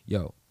like,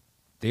 yo,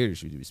 theaters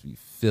should just be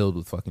filled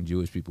with fucking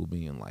Jewish people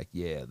being like,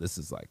 yeah, this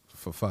is like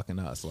for fucking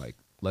us. Like,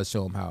 let's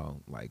show them how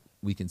like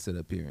we can sit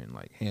up here and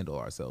like handle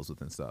ourselves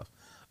within stuff.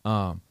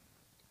 I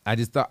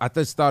just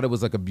thought it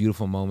was like a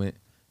beautiful moment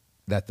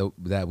that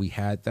we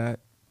had that.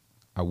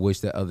 I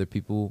wish that other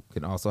people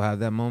could also have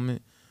that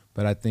moment,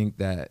 but I think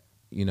that,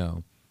 you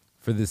know,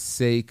 for the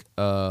sake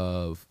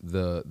of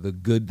the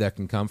good that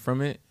can come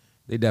from it,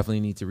 they definitely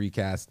need to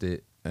recast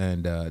it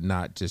and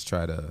not just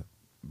try to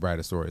write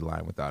a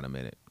storyline without him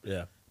in it.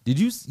 Yeah. Did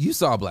you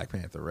saw Black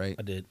Panther, right?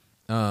 I did.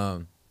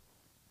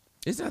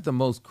 It's not the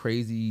most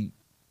crazy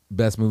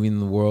best movie in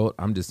the world.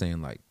 I'm just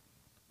saying, like,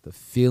 the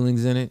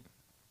feelings in it.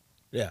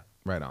 Yeah.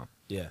 Right on.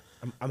 Yeah.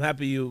 I'm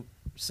happy you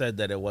said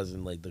that it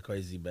wasn't like the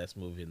crazy best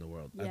movie in the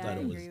world. Yeah, I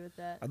agree with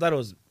that. I thought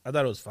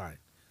it was fine.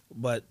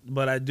 But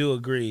I do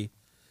agree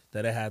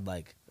that it had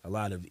like a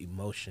lot of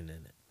emotion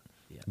in it.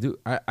 Yeah. Dude,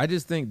 I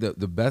just think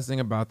the best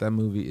thing about that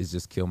movie is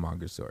just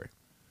Killmonger's story.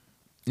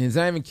 And it's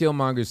not even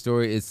Killmonger's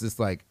story. It's just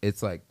like,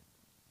 it's like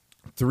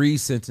 3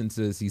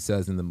 sentences he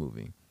says in the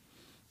movie.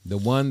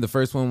 The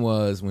first one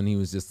was when he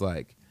was just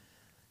like,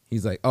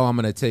 he's like, oh, I'm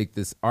going to take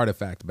this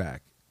artifact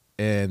back.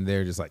 and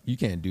they're just like, you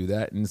can't do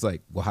that. And it's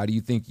like, well, how do you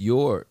think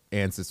your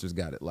ancestors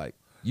got it? Like,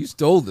 you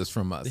stole this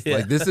from us. Yeah.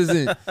 Like, this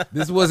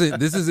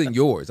isn't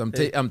yours. I'm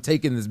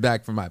taking this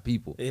back from my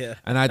people. Yeah.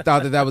 And I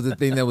thought that was a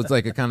thing that was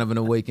like a kind of an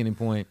awakening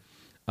point.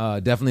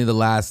 Definitely the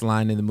last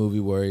line in the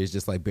movie where he's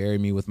just like, bury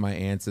me with my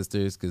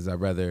ancestors, because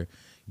I'd rather,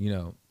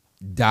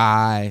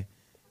 die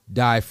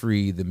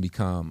free than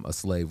become a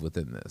slave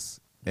within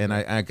this. And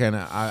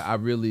I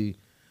really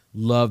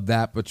love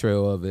that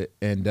portrayal of it.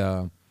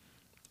 And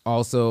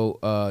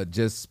also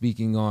just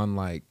speaking on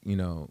like,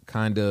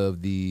 kind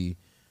of the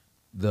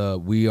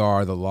we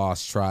are the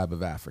lost tribe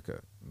of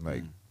Africa.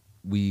 Like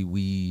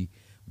we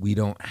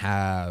don't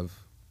have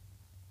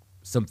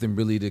something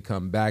really to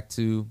come back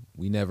to.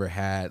 We never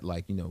had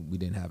we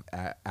didn't have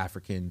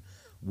African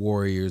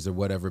warriors or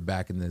whatever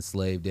back in the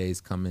slave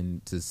days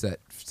coming to set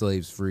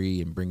slaves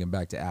free and bring them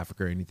back to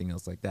Africa or anything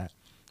else like that.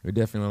 We're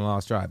definitely a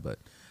lost tribe, but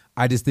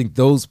I just think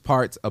those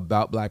parts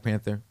about Black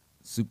Panther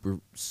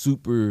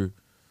super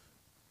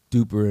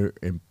duper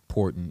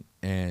important,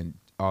 and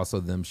also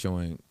them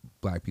showing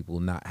Black people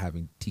not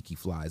having tiki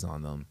flies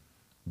on them,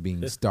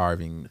 being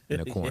starving in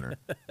a corner.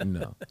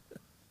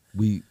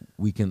 We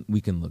can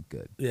look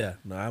good. Yeah,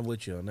 no, I'm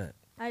with you on that.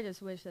 I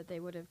just wish that they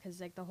would have, because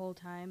like the whole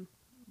time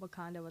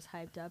Wakanda was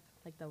hyped up,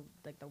 like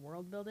the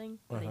world building,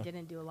 but they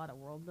didn't do a lot of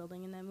world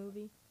building in that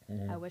movie.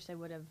 I wish they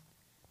would have,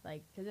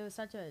 because it was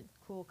such a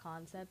cool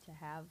concept to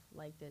have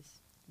like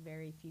this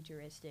very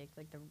futuristic,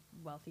 like the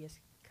wealthiest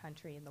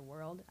country in the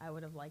world. I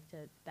would have liked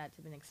that to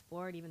have been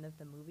explored, even if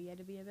the movie had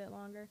to be a bit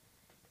longer.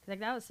 Like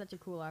that was such a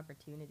cool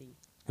opportunity.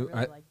 I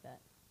really liked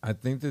that. I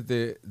think that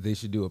they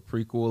should do a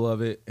prequel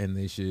of it, and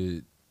they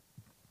should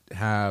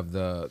have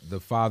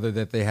the father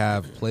that they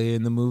have play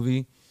in the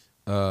movie,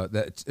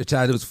 that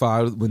Chadwick's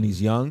father when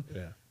he's young.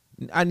 Yeah,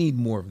 I need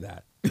more of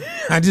that.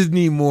 I just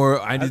need more.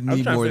 I just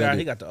need more. To figure out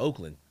he got to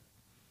Oakland.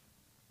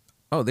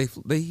 Oh,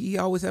 he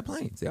always had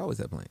planes. They always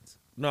had planes.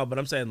 No, but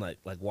I'm saying like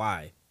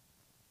why?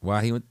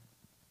 Why he went?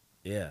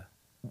 Yeah.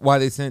 Why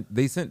they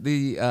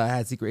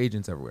had secret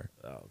agents everywhere.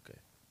 Oh, okay.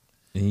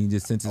 And he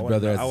just sent his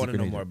brother as a secret agent. I want to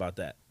know more about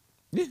that.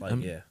 Yeah,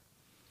 yeah.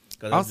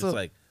 Because also, just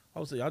like,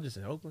 so y'all just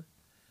in Oakland?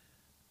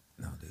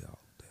 No, they all.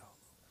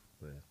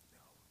 Yeah.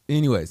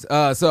 Anyways,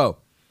 I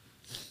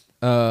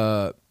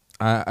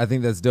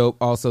think that's dope.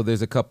 Also,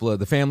 there's a couple of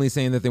the family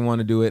saying that they want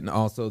to do it, and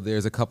also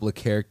there's a couple of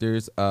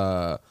characters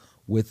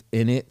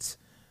within it,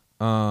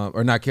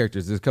 or not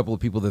characters. There's a couple of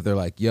people that they're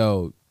like,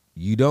 yo,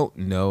 you don't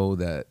know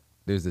that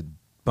there's a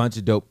bunch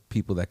of dope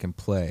people that can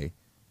play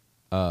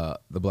the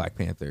Black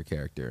Panther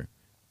character.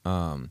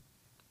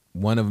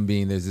 One of them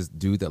being there's this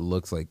dude that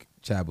looks like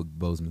Chadwick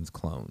Boseman's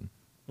clone,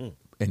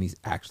 and he's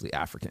actually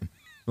African.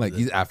 Like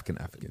he's African.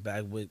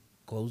 Back with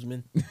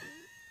Clothesman.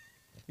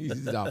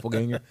 He's a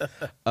doppelganger.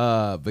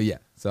 But yeah,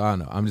 so I don't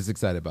know. I'm just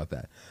excited about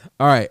that.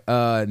 All right,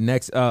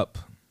 next up,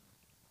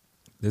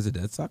 there's a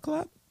Dead Stock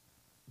collab?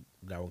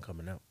 Got one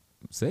coming out.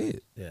 Say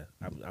it. Yeah,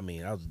 I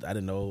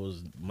didn't know it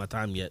was my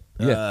time yet.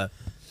 Yeah.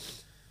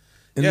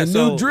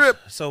 New drip.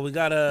 So we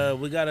got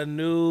a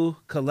new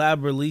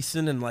collab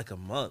releasing in like a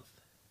month.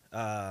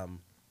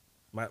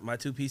 My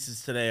two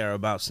pieces today are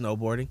about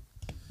snowboarding,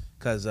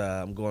 because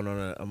I'm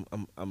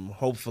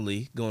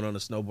hopefully going on a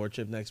snowboard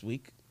trip next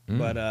week.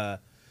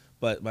 But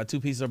my two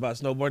pieces are about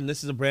snowboarding.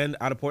 This is a brand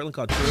out of Portland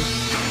called True.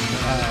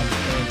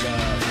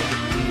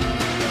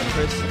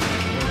 Chris,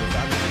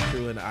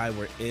 True, and I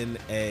were in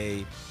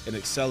an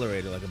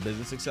accelerator, like a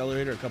business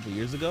accelerator, a couple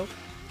years ago.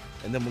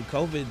 And then when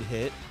COVID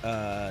hit,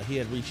 he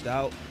had reached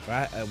out.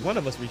 One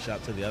of us reached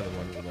out to the other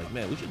one and was like,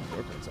 "Man, we should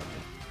work on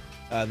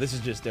something." This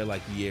is just their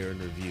like year in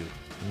review,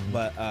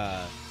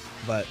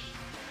 but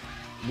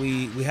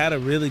we had a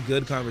really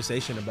good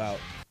conversation about,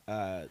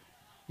 at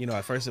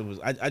first it was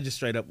I just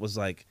straight up was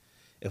like,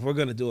 if we're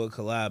gonna do a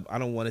collab, I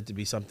don't want it to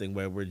be something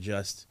where we're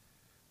just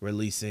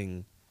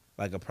releasing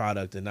like a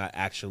product and not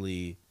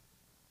actually.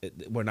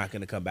 We're not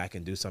gonna come back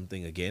and do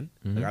something again.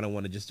 Like I don't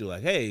want to just do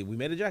like, "Hey, we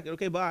made a jacket,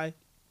 okay, bye."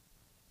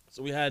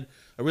 So we had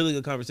a really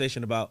good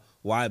conversation about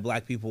why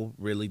Black people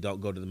really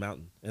don't go to the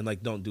mountain and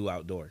like don't do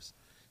outdoors,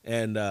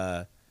 and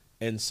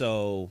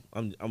so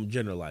I'm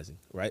generalizing,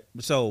 right?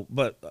 So,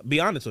 but be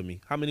honest with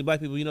me, how many Black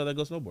people you know that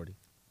go snowboarding?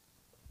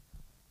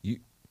 You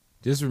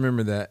just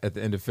remember that at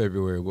the end of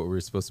February, what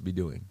we're supposed to be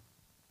doing.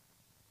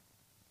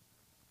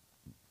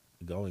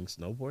 Going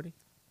snowboarding?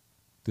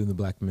 Doing the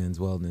Black Men's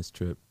Wellness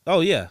Trip.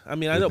 Oh yeah, I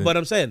mean I know, but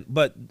I'm saying,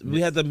 but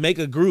we had to make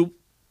a group.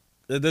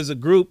 There's a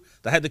group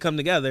that had to come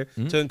together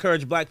to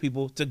encourage Black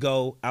people to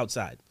go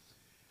outside.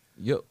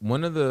 Yo,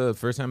 one of the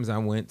first times I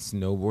went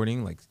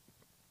snowboarding, like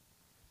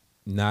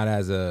not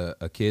as a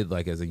kid,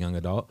 like as a young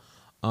adult,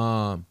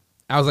 I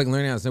was like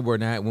learning how to snowboard,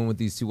 and I went with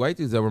these two white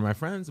dudes that were my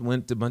friends,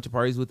 went to a bunch of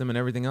parties with them and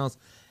everything else,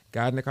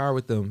 got in the car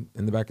with them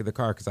in the back of the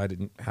car because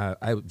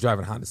I was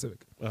driving a Honda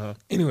Civic.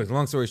 Anyways,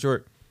 long story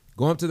short,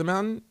 going up to the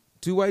mountain,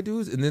 two white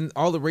dudes, and then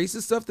all the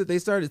racist stuff that they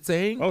started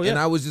saying, and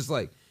I was just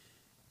like,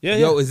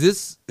 yo, is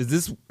this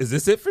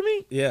it for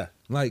me? Yeah.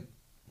 Like,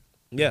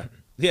 yeah.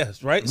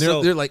 Yes, right?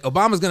 They're like,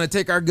 Obama's going to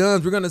take our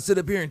guns. We're going to sit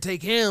up here and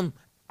take him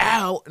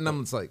out. And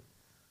I'm just like,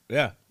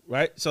 yeah,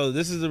 right? So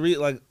this is the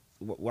like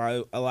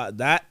why a lot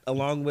that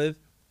along with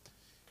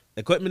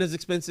equipment is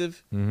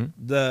expensive.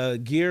 The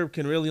gear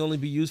can really only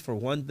be used for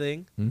one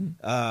thing.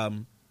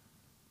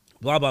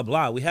 Blah blah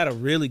blah. We had a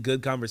really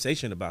good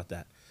conversation about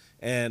that,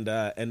 and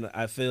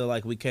I feel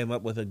like we came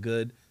up with a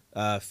good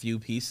few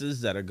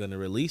pieces that are going to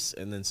release,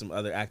 and then some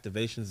other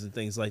activations and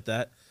things like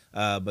that.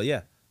 But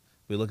yeah,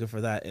 we're looking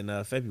for that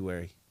in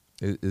February.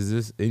 Is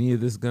this any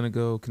of this gonna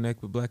go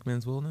connect with Black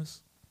Men's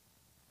Wellness?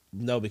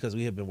 No, because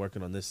we have been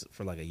working on this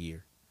for like a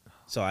year,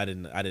 so I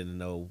didn't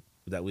know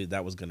that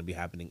was going to be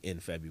happening in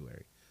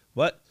February.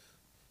 But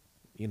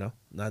you know,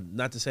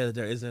 not to say that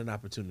there isn't an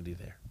opportunity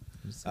there.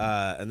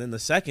 And then the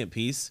second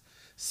piece,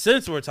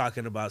 since we're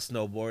talking about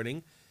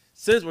snowboarding,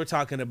 since we're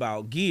talking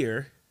about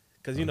gear,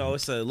 because you know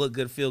it's a look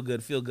good, feel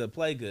good,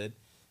 play good.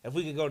 If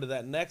we could go to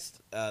that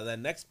next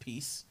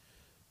piece,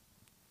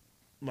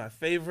 my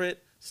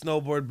favorite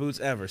snowboard boots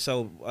ever.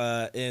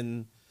 So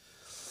in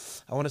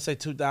I want to say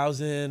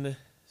 2007.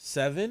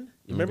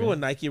 You remember when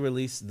Nike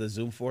released the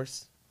Zoom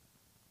Force?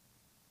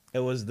 It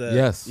was the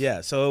yes,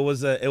 yeah. So it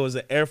was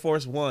an Air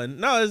Force One.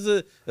 No,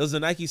 it was a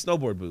Nike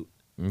snowboard boot.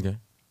 Okay.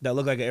 That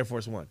looked like an Air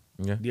Force One.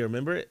 Yeah. Do you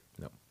remember it?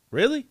 No.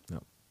 Really?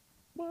 No.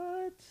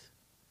 What?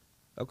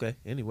 Okay.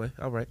 Anyway,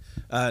 all right.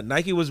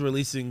 Nike was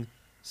releasing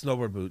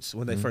snowboard boots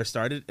when they first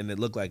started, and it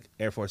looked like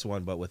Air Force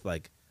One, but with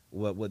like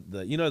what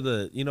the you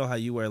know how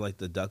you wear like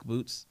the duck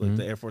boots, like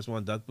the Air Force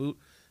One duck boot.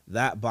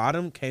 That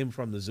bottom came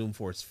from the Zoom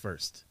Force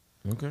first.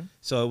 Okay.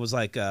 So it was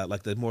like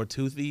the more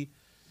toothy.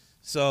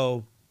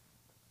 So,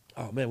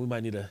 oh man, we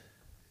might need to.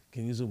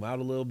 Can you zoom out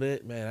a little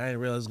bit, man? I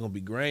didn't realize it was gonna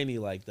be grainy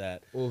like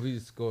that. Well, if you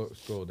just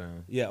scroll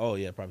down. Yeah. Oh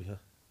yeah, probably. Huh?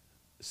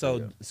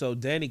 So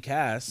Danny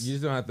Cass. You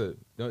just don't have to.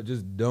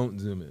 Don't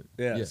zoom in.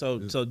 Yeah.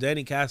 So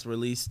Danny Cass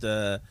released.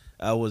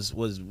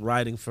 Was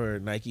riding for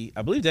Nike.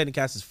 I believe Danny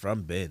Cass is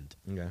from Bend.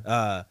 Okay.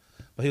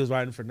 But he was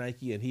riding for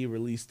Nike, and he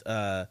released.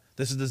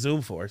 This is the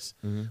Zoom Force,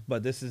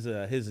 but this is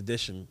his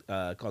edition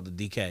called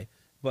the DK.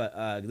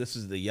 But this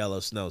is the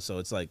yellow snow, so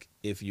it's like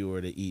if you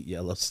were to eat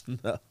yellow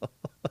snow.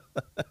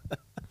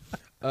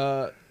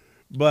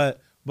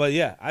 But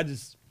yeah, I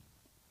just.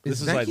 Is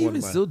This Nike like one even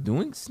of my, still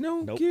doing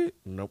snow gear?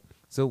 Nope.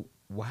 So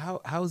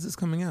how is this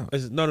coming out?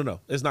 No.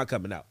 It's not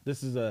coming out.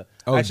 This is a.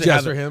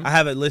 Just for him? I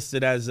have it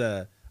listed as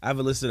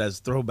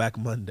Throwback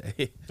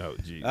Monday. Oh,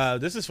 geez.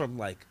 This is from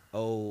like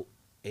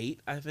 2008,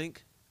 I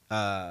think.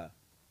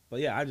 But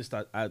yeah, I just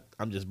thought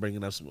I'm just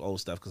bringing up some old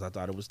stuff because I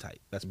thought it was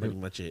tight. That's pretty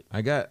much it.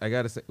 I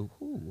gotta say, ooh,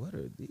 what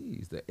are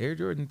these? The Air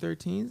Jordan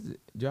 13s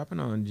dropping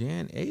on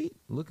Jan 8,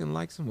 looking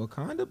like some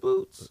Wakanda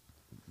boots.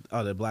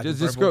 Oh, they're black. Just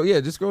and scroll. purple?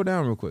 Yeah, just scroll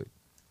down real quick.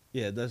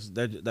 Yeah, that's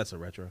a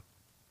retro.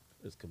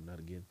 It's coming out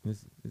again.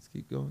 Let's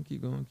keep going.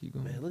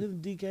 Man, look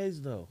at the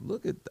DKs though.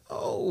 Look at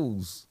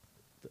those.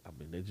 I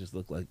mean, they just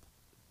look like.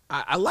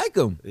 I like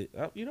them.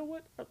 You know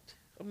what?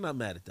 I'm not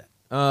mad at that.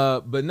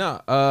 But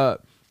no.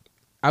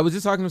 I was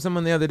just talking to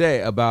someone the other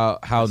day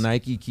about how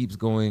Nike keeps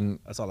going.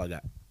 That's all I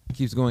got.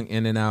 Keeps going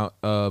in and out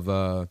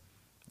of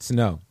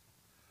snow.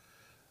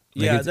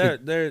 Like Yeah,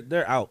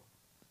 they're out.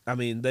 I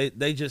mean, they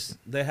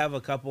have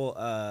a couple.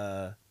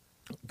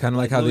 Kind of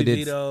like how Louis they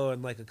did. Vito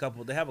and like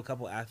they have a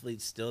couple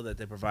athletes still that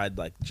they provide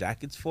like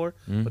jackets for,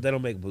 but they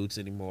don't make boots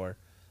anymore.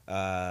 They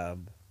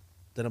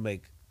don't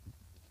make.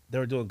 They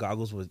were doing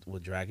goggles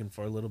with Dragon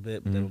for a little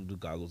bit, but they don't do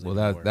goggles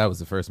anymore. Well, that was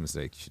the first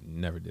mistake. You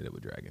never did it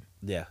with Dragon.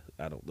 Yeah,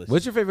 I don't listen.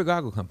 What's your favorite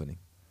goggle company?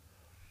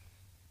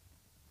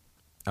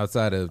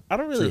 Outside of I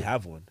don't really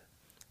have one.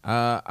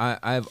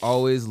 I've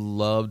always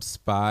loved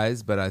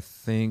Spies, but I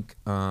think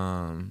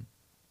I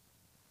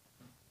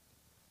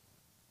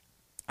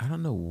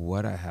don't know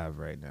what I have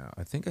right now.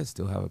 I think I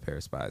still have a pair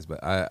of Spies, but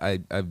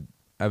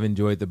I've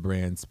enjoyed the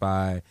brand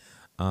Spy.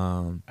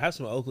 I have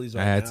some Oakleys.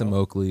 Right I had now. some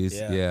Oakleys.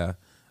 Yeah.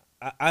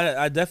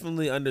 I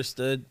definitely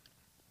understood,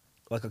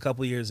 like a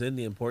couple years in,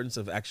 the importance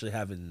of actually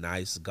having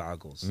nice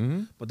goggles.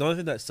 But the only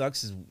thing that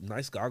sucks is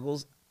nice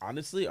goggles,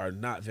 honestly, are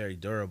not very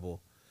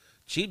durable.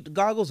 Cheap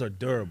goggles are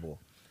durable,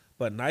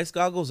 but nice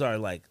goggles are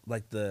like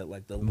the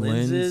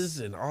lenses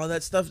and all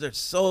that stuff. They're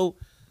so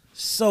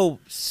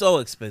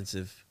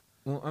expensive.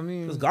 Well, I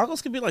mean, Because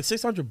goggles can be like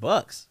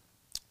 $600.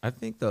 I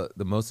think the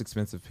most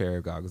expensive pair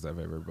of goggles I've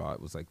ever bought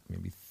was like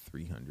maybe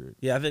 $300.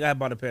 Yeah, I think I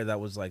bought a pair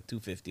that was like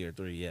 $250 or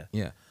 $300. Yeah.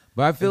 Yeah,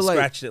 but I feel And like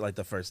scratched it like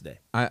the first day.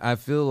 I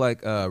feel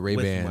like Ray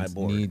With Ban my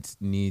board.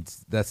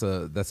 needs that's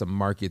a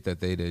market that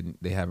they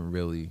haven't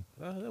really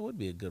That would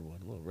be a good one.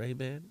 A little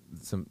Ray-Ban.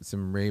 some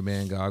Ray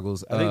Ban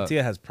goggles. I think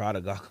Tia has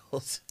Prada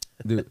goggles.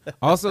 Dude.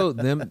 Also,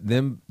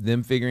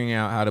 them figuring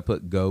out how to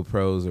put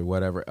GoPros or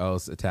whatever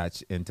else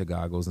attached into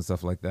goggles and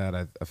stuff like that.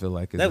 I feel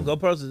like They have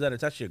GoPros that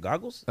attach to your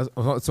goggles? that's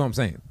what I'm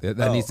saying.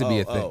 That needs to be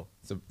a thing.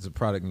 So the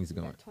product needs to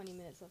go in. Got 20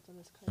 minutes left on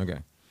this call. Okay.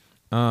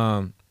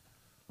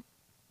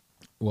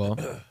 Well,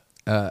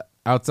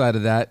 outside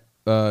of that,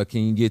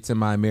 can you get to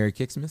my Merry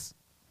Kicksmas?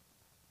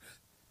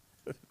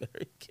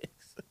 Very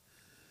kicks.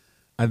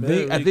 I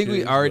think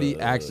we Merry already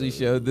actually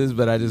showed this,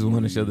 but I just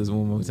want to show this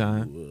one more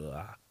time.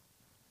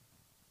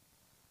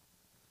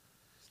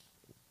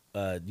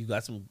 You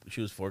got some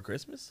shoes for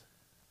Christmas?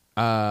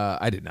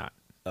 I did not.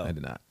 Oh. I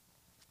did not.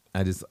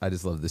 I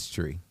just love this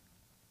tree.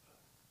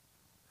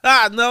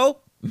 No.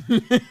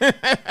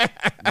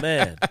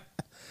 Man.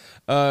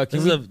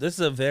 This is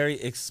a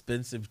very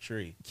expensive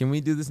tree. Can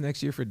we do this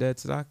next year for dead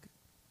stock,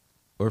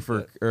 or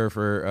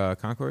for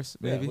concourse?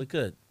 Maybe Yeah, we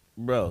could,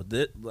 bro.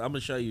 I'm gonna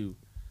show you.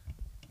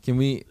 Can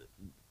we?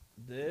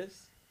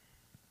 This,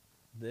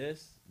 Did.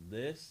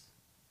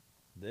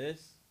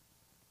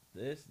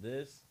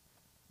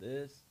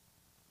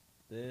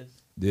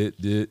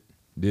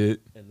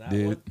 and that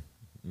Did. one.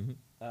 Mhm.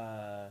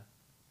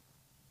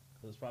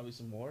 There's probably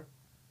some more.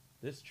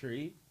 This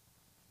tree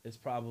is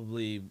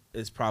probably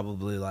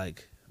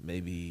like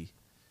maybe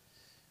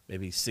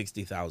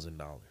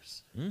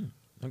 $60,000.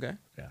 Okay.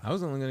 Yeah. I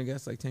was only gonna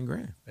guess like 10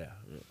 grand. Yeah.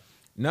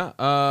 No,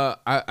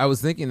 I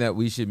was thinking that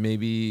we should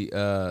maybe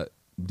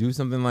do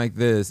something like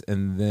this,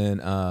 and then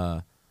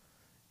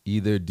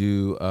either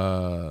do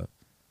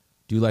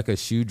like a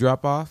shoe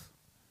drop off,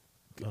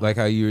 like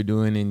how you were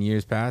doing in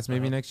years past,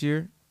 maybe next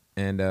year,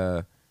 and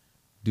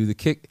do the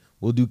kick.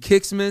 We'll do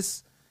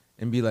Kicksmiths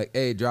and be like,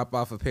 hey, drop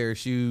off a pair of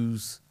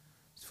shoes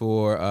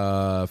for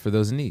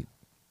those in need,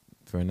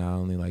 for not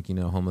only like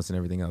homeless and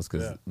everything else,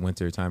 because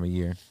winter time of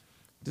year.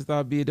 Just thought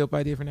it'd be a dope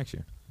idea for next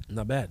year.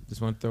 Not bad.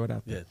 Just want to throw it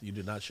out there. Yeah, you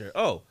did not share.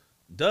 Oh,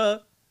 duh.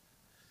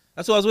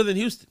 That's what I was with in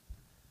Houston.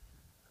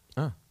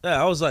 Oh.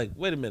 Yeah, I was like,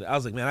 wait a minute. I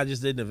was like, man, I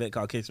just did an event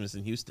called Kicksmith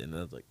in Houston. And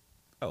I was like,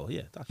 oh,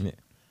 yeah.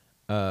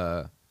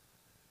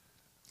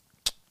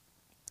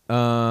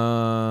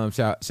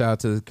 Shout out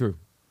to the crew.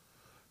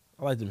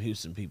 I like them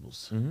Houston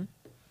peoples. Mm-hmm.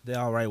 They're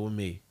all right with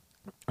me.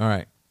 All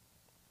right.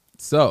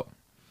 So,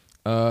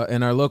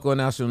 in our local and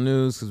national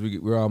news,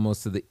 because we're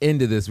almost to the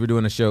end of this, we're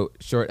doing a short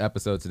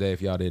episode today,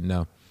 if y'all didn't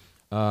know.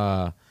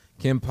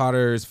 Kim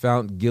Potter's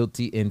found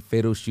guilty in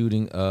fatal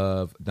shooting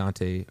of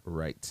Dante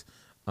Wright.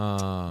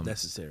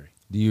 Necessary.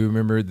 Do you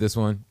remember this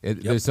one?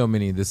 There's so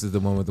many. This is the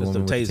one with the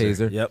woman with the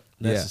taser. Yep.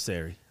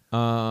 Necessary.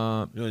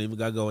 Yeah. You don't even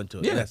got to go into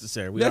it. Yeah.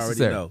 Necessary. We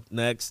Necessary. already know.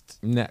 Next.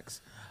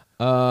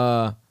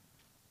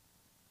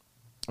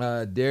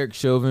 Derek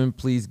Chauvin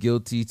pleads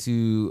guilty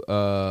to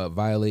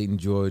violating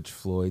George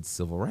Floyd's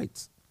civil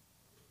rights.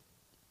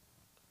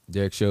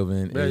 Derek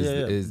Chauvin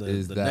is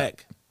the that.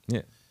 neck.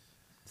 Yeah.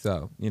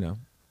 So,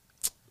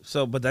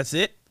 So, but that's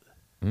it?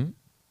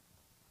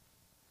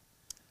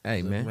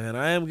 Hey, man.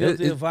 I am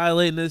guilty of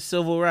violating his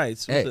civil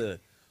rights. Hey.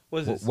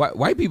 What is this?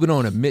 White people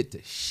don't admit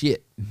to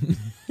shit.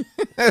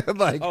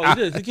 Like,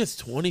 He gets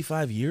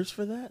 25 years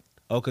for that?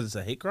 Oh, because it's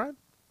a hate crime?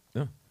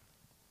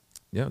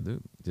 Yeah,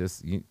 dude.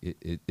 Just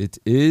it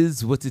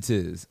is what it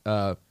is.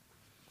 And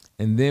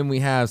then we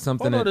have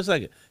something. Hold on a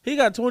second. He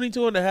got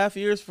 22 and a half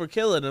years for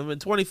killing him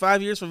and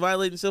 25 years for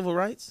violating civil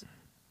rights?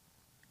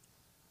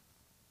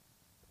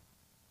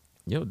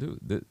 Yo, dude,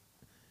 the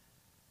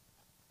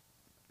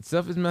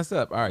stuff is messed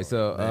up. All right,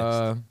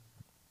 so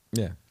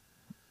yeah.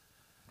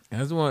 I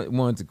just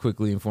wanted to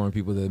quickly inform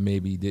people that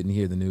maybe didn't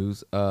hear the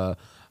news.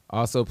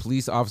 Also,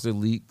 police officer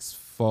leaks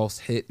false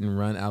hit and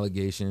run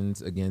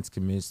allegations against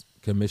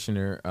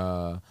Commissioner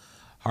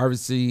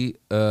Harvey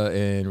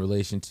in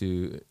relation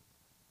to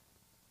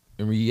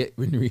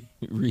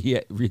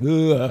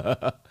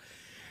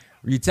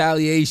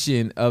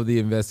retaliation of the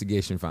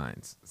investigation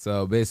finds.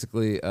 So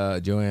basically,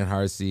 Joanne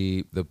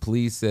Harsey, the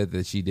police said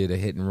that she did a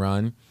hit and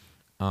run,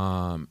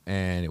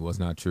 and it was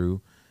not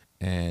true.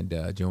 And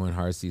Joanne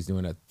Harsey is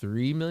doing a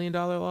 $3 million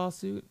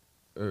lawsuit,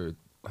 or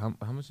how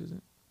much is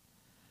it?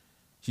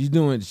 She's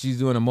doing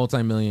a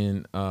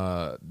multi-million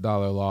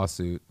dollar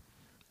lawsuit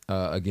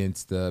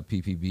against the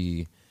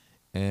PPB,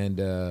 and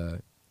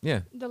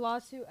yeah. The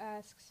lawsuit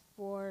asks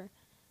for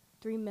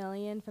 $3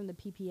 million from the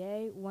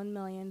PPA, $1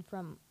 million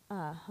from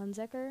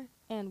Hunziker,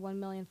 and $1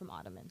 million from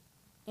Ottoman,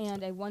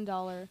 and a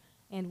 $1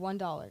 and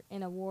 $1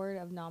 in award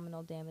of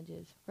nominal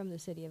damages from the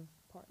city of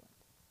Portland.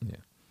 Yeah.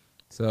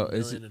 So $1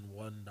 million and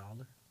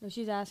 $1? No,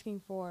 she's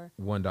asking for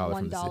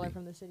 $1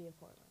 from the city of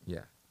Portland.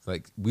 Yeah. It's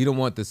like, we don't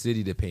want the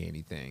city to pay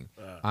anything.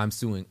 I'm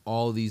suing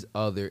all these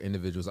other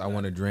individuals. I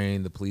want to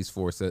drain the police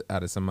force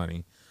out of some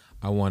money.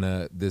 I want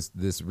to,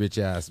 this rich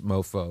ass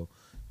mofo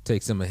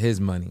take some of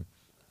his money.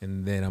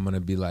 And then I'm going to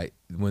be like,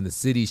 when the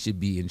city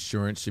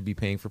insurance should be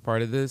paying for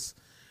part of this,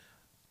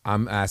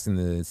 I'm asking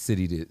the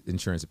city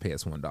insurance to pay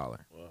us $1. Wow.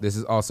 This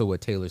is also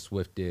what Taylor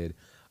Swift did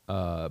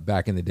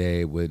back in the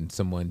day when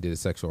someone did a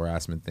sexual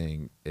harassment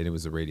thing, and it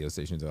was a radio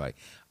station. They're like,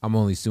 I'm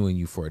only suing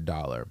you for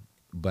 $1,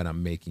 but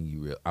I'm making you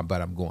real.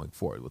 But I'm going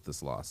forward with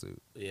this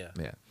lawsuit. Yeah.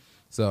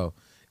 So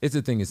it's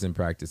a thing. It's in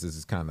practice. This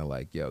is kind of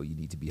like, yo, you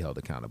need to be held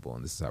accountable,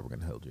 and this is how we're going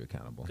to hold you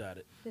accountable. Got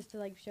it. Just to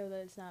like show that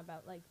it's not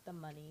about like the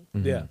money.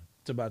 Mm-hmm. Yeah.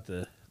 It's about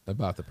the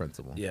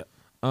principle. Yeah.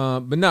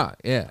 But nah,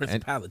 yeah.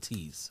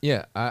 Principalities.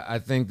 I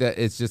think that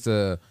it's just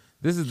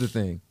this is the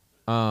thing.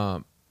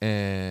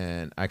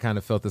 And I kind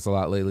of felt this a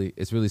lot lately.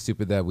 It's really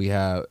stupid that we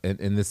have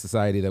in this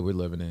society that we're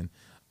living in,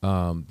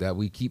 that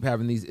we keep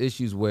having these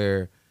issues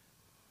where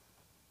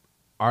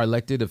our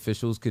elected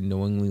officials could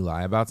knowingly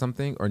lie about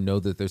something or know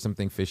that there's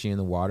something fishy in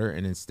the water,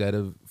 and instead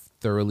of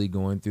thoroughly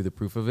going through the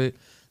proof of it,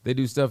 they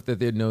do stuff that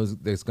they know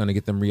that's going to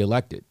get them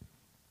reelected.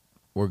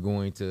 or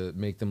going to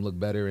make them look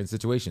better in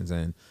situations.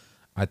 And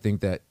I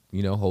think that,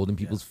 holding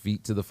people's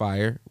feet to the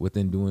fire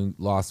within doing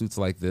lawsuits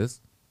like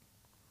this,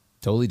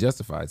 totally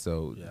justified.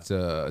 So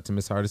to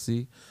Miss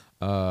Hardesty,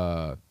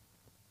 you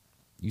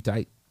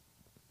tight.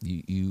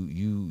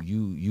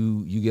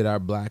 You get our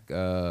black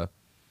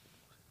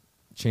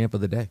champ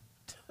of the day.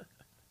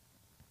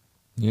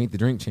 You ain't the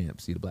drink champ,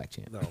 see the black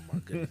champ. Oh my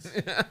goodness.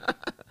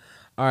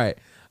 All right.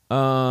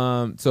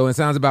 So it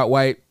sounds about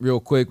white. Real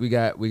quick, we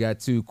got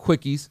two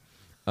quickies.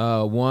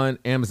 One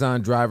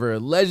Amazon driver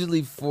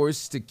allegedly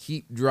forced to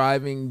keep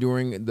driving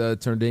during the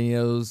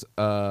tornadoes,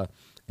 and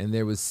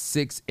there was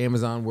 6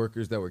 Amazon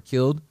workers that were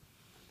killed.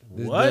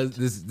 What?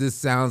 This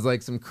sounds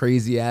like some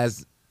crazy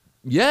ass.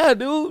 Yeah,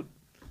 dude.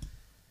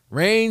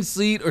 Rain,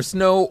 sleet, or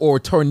snow, or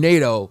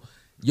tornado,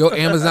 your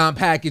Amazon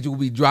package will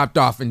be dropped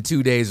off in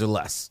 2 days or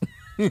less.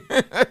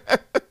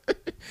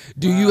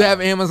 Do you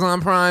have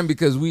Amazon Prime?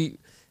 Because it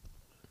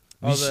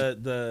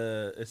said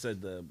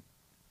the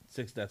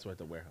 6 deaths were at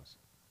the warehouse,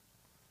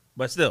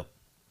 but still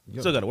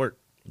got to work.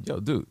 Yo,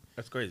 dude,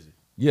 That's crazy.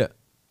 yeah.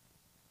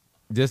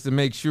 Just to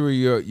make sure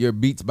your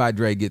Beats by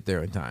Dre get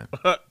there in time,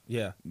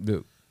 Yeah,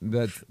 dude.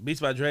 That's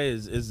Beats by Dre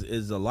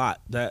is a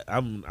lot. That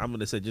I'm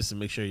gonna say just to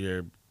make sure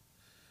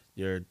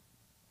your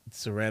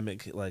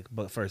ceramic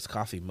but first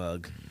coffee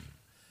mug.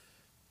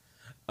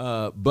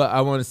 But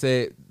I want to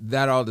say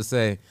that all to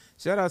say,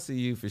 shout out to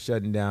you for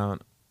shutting down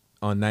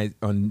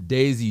on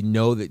days you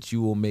know that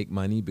you will make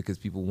money because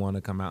people want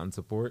to come out and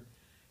support,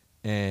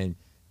 and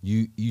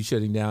you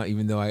shutting down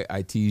even though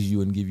I tease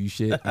you and give you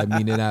shit. I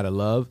mean it out of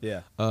love.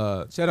 Yeah.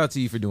 Shout out to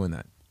you for doing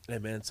that. Hey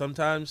man,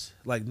 sometimes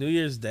like New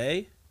Year's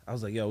Day, I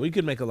was like, yo, we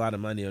could make a lot of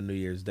money on New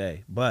Year's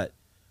Day, but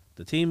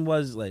the team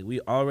was like,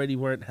 we already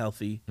weren't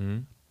healthy. Mm-hmm.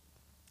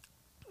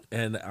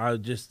 And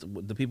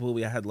the people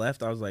we had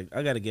left, I was like,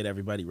 I got to get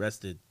everybody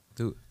rested.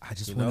 Dude, I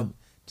just want to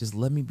just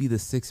let me be the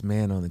 6th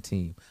man on the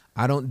team.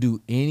 I don't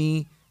do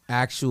any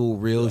actual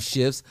real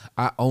shifts.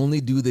 I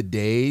only do the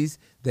days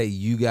that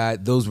you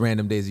got, those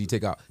random days that you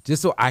take out,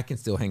 just so I can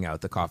still hang out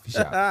at the coffee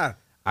shop.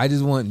 I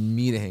just want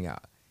me to hang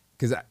out.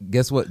 Because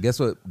guess what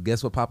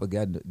Papa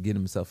got to get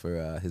himself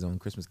for his own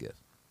Christmas gift?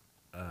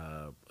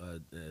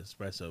 An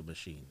espresso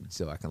machine.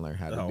 So I can learn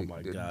how to do. Oh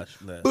my gosh.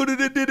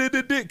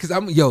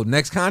 Because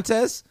next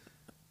contest.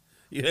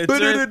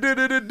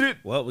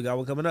 Well, we got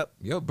one coming up.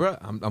 Yo, bro,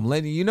 I'm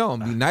letting you know. I'm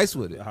being nice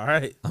with it. All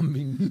right. I'm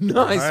being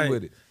nice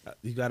with it.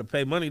 You got to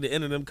pay money to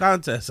enter them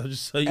contests. I'm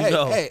just so you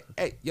know. Hey,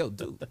 yo,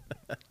 dude.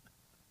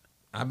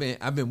 I've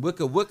been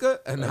wicca,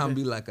 and I'm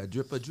be like a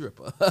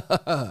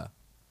dripper.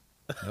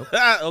 Nope.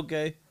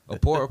 Okay. A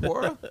pora.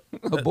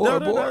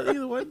 No,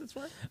 either one, that's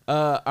fine.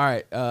 All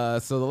right.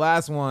 So the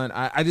last one,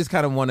 I just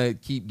kind of want to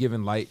keep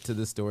giving light to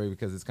this story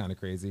because it's kind of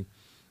crazy.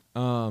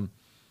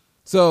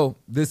 So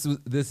this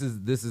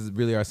is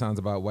really our sounds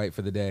about white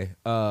for the day.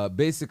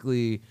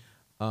 Basically,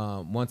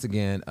 once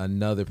again,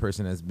 another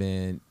person has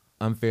been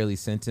unfairly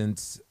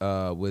sentenced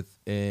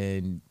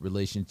within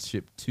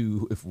relationship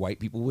to if white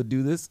people would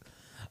do this.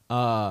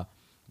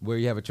 Where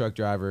you have a truck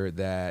driver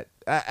that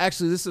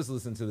actually let's just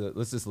listen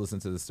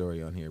to the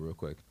story on here real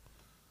quick.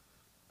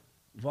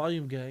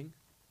 Volume gang.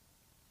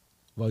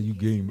 Volume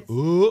game.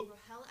 Rahel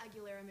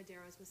Aguilera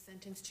Medeiros was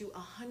sentenced to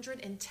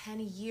 110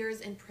 years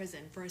in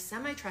prison for a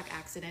semi-truck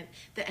accident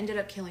that ended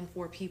up killing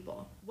 4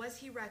 people. Was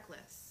he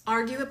reckless?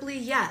 Arguably,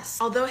 yes.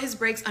 Although his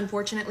brakes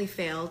unfortunately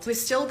failed, he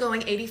was still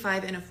going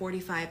 85 in a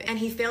 45, and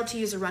he failed to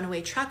use a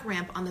runaway truck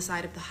ramp on the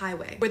side of the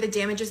highway. Were the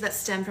damages that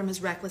stem from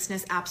his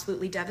recklessness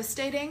absolutely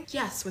devastating?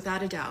 Yes,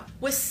 without a doubt.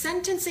 Was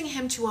sentencing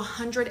him to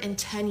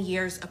 110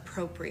 years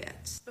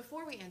appropriate?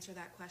 Before we answer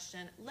that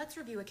question, let's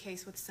review a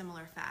case with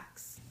similar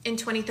facts. In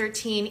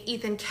 2013,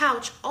 Ethan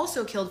Couch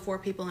also killed 4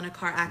 people in a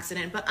car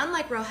accident, but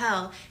unlike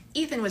Rahel,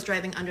 Ethan was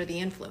driving under the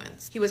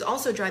influence. He was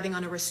also driving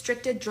on a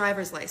restricted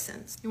driver's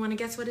license. You want to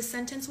guess what his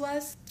sentence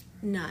was?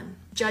 None.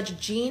 Judge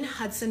Gene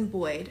Hudson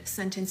Boyd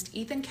sentenced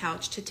Ethan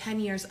Couch to 10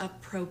 years of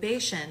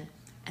probation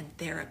and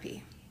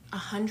therapy.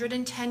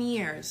 110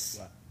 years.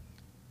 Wow.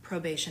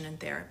 Probation and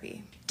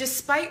therapy.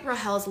 Despite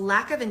Rahel's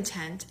lack of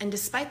intent, and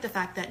despite the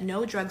fact that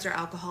no drugs or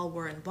alcohol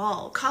were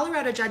involved,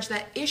 Colorado judge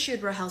that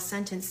issued Rahel's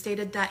sentence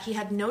stated that he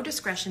had no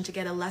discretion to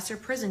get a lesser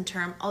prison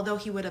term, although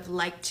he would have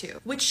liked to,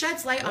 which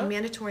sheds light on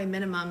mandatory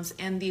minimums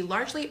and the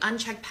largely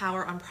unchecked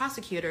power on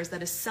prosecutors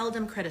that is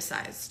seldom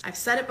criticized. I've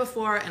said it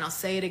before and I'll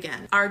say it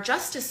again. Our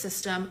justice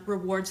system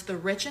rewards the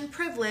rich and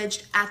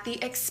privileged at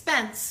the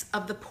expense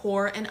of the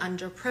poor and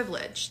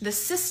underprivileged. The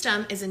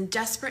system is in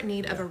desperate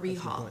need of a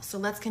rehaul, so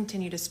let's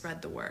continue to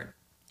spread the word.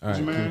 All right,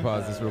 can we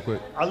pause this real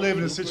quick? I live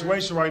in a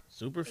situation right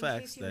Super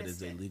facts. That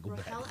is a legal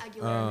Rahel bag.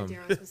 Aguilera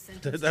Medeiros was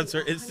sentenced That's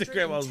her to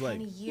Instagram. I was like,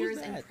 110 years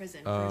in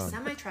prison for a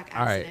semi-truck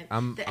all right,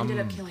 accident that ended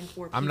up killing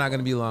 4 people. I'm not going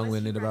to be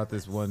long-winded about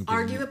this one.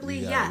 Arguably,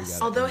 yes.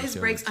 Although his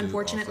brakes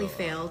unfortunately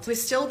failed, he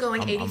was still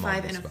going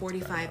 85 in a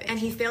 45, and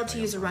he failed to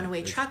use a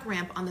runaway truck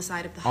ramp on the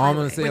side of the All I'm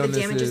highway. gonna say Were on the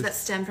this damages is- that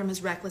stem from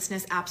his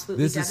recklessness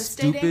absolutely This is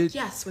devastating? stupid.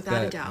 Yes,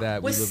 without a doubt.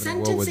 That we Was live in a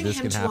world where sentencing this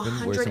him can to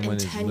happen, where someone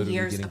is 110 literally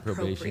years getting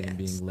probation appropriate? and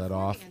being let Before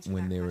we off answer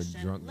when that they were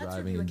question, drunk drunk Let's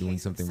driving review a and doing case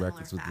with something similar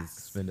reckless with a facts.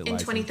 suspended In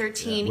license.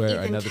 2013, where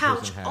Ethan another Couch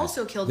person had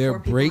also killed their 4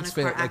 people in a brakes car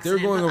failed. Like, they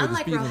accident, were going but over the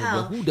unlike speed limit,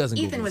 Rahel, but who doesn't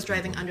go Ethan over was the speed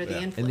driving limit? under the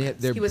And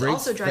influence. their He was brakes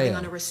also driving on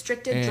a failed.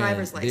 restricted And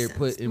driver's they're license.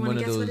 put You in wanna one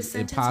of guess what his those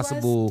sentence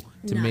impossible was?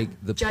 to None. make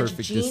the Judge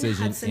perfect Gene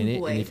decision Hudson in it.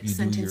 Boyd And if you do,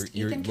 sentenced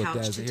you're Ethan looked Couch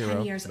at as a to 10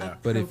 hero. years of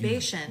But if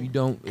probation you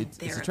don't, and it's a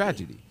therapy.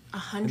 tragedy.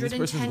 And this 110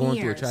 person's going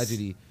through a years.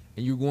 tragedy,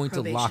 and you're going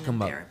to lock Probation him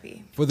and up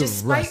therapy. for the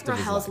Despite rest of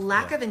his Rahel's life.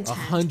 lack of intent,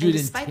 and 110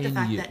 despite the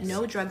fact that years.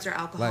 no drugs or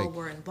alcohol Like,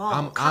 were involved,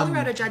 I'm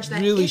Colorado judge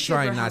that really issued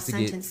trying Rahel's not to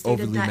get sentence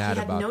stated overly that mad he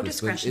had about no this,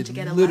 but discretion it to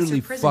get a literally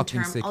lesser prison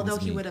fucking term, sickens although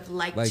he me. would have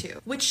liked Like,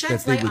 to, which that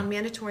sheds they light would- on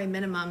mandatory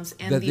minimums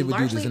and that the they would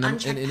do this. largely And I'm-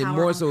 unchecked and power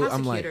more on so,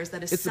 I'm like, prosecutors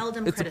that is it's a-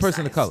 seldom it's a criticized.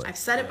 person of color. I've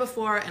said it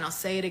before, and I'll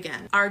say it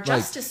again. Our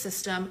justice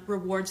system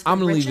rewards the I'm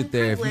gonna rich leave and it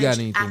there. If you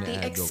privileged got anything at to the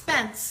add, go for it.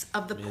 expense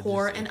of the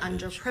poor and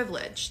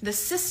underprivileged. The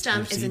system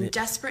We've is seen in it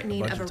desperate a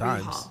need bunch of a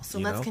times, rehaul. So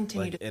you let's know?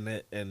 continue Like,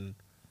 to. and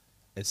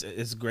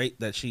it's great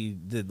that she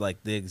did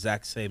like the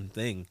exact same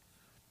thing,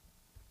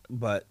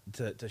 but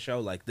to show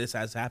like this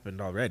has happened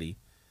already,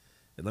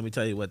 and let me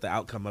tell you what the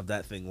outcome of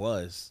that thing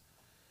was.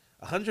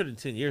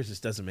 110 years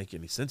just doesn't make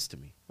any sense to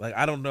me. Like,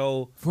 I don't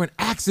know. For an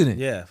accident.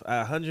 Yeah,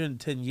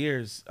 110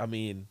 years. I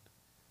mean,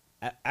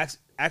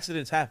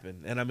 accidents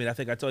happen, and I mean, I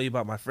think I told you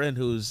about my friend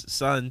whose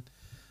son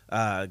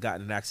got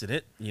in an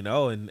accident, you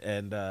know,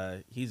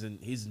 and he's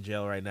in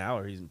jail right now,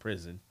 or he's in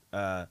prison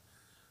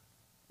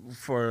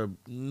for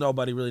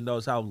nobody really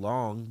knows how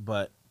long,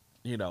 but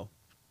you know,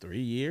 3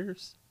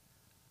 years.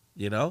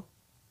 You know,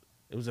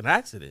 it was an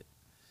accident.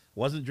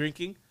 Wasn't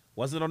drinking.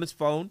 Wasn't on his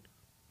phone.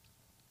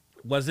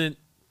 Wasn't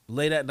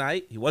late at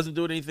night. He wasn't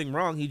doing anything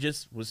wrong. He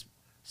just was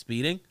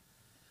speeding.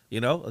 You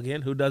know,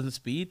 again, who doesn't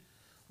speed?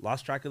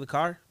 Lost track of the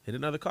car, hit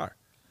another car,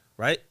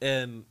 right?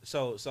 And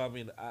so I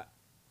mean,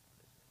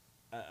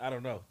 I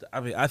don't know. I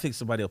mean, I think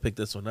somebody will pick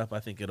this one up. I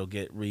think it'll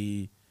get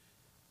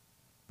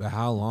But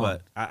how long?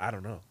 But I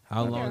don't know.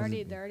 How They're long?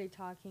 they're already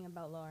talking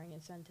about lowering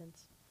his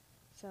sentence.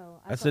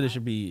 So I said it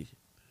should be.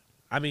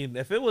 I mean,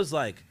 if it was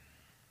like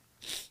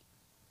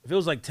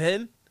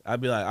 10,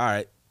 I'd be like, all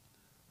right,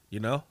 you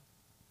know.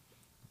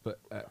 But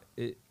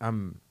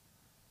I'm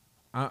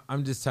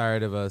just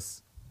tired of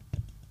us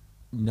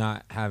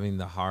not having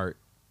the heart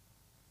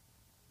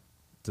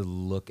to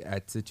look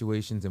at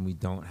situations, and we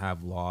don't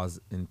have laws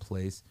in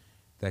place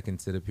that can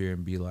sit up here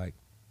and be like,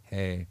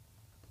 hey,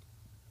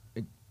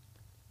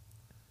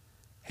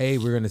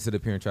 we're going to sit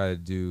up here and try to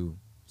do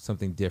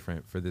something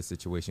different for this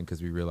situation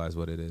because we realize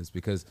what it is.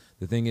 Because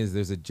the thing is,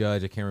 there's a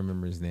judge, I can't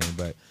remember his name,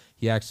 but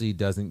he actually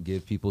doesn't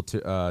give people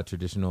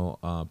traditional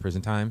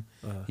prison time.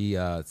 He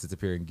sits up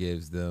here and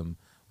gives them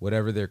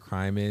whatever their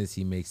crime is.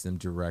 He makes them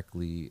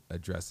directly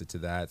address it to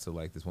that. So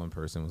like this one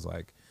person was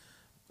like,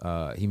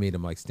 he made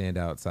them like stand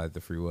outside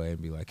the freeway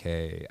and be like,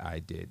 hey, I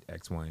did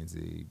X, Y, and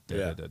Z.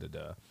 Da, da, da,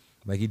 da.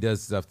 Like he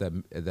does stuff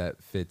that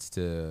fits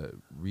to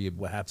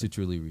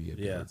truly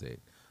rehabilitate.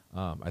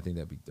 I think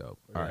that'd be dope.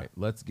 All right,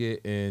 let's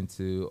get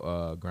into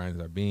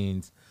grinds our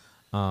beans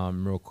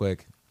real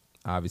quick.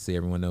 Obviously,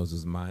 everyone knows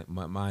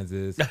what mine's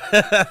is.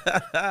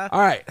 All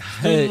right,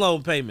 Student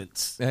loan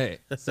payments. Hey,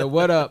 so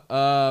what up?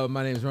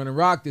 My name is Ronan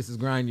Rock. This is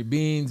Grind Your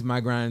Beans. My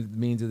grind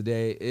beans of the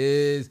day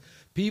is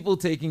people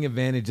taking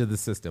advantage of the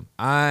system.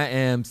 I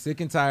am sick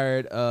and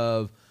tired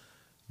of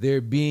there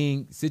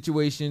being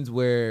situations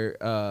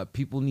where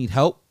people need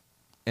help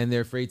and they're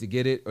afraid to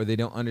get it, or they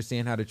don't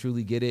understand how to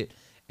truly get it.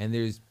 And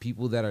there's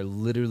people that are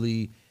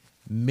literally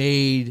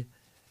made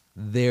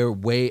their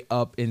way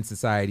up in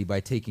society by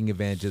taking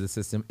advantage of the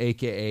system,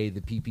 a.k.a. the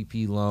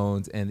PPP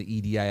loans and the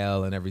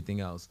EDIL and everything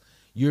else.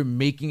 You're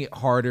making it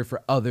harder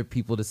for other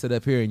people to sit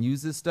up here and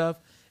use this stuff.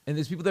 And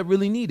there's people that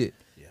really need it.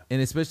 Yeah. And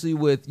especially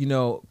with,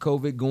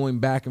 COVID going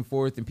back and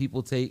forth and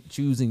people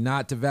choosing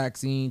not to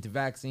vaccine,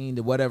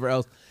 to whatever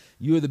else.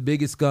 You're the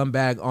biggest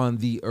scumbag on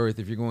the earth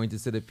if you're going to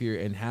sit up here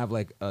and have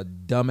like a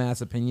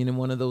dumbass opinion in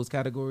one of those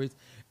categories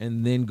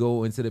and then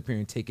go and sit up here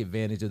and take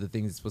advantage of the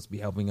things that's supposed to be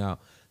helping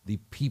out the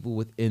people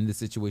within the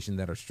situation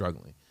that are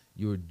struggling.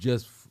 You're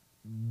just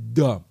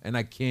dumb, and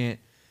I can't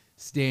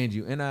stand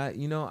you. And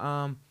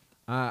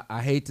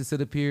I hate to sit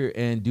up here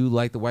and do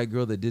like the white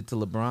girl that did to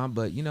LeBron,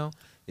 but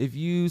if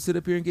you sit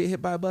up here and get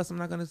hit by a bus, I'm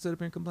not going to sit up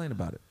here and complain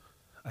about it.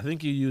 I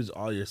think you use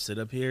all your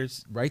sit-up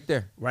here's right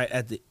there, right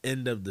at the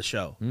end of the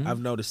show. Mm-hmm.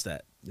 I've noticed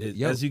that.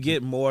 As you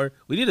get more,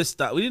 we need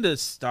to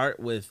start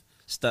with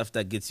stuff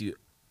that gets you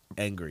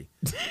angry,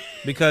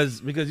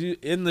 because you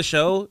in the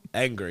show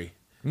angry.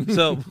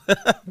 So,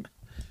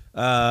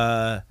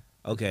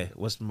 okay,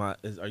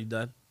 are you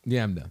done?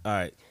 Yeah, I'm done. All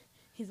right.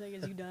 He's like,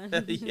 is you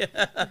done? Yeah.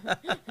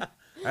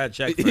 I had to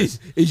check first.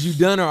 Is you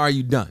done or are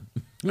you done?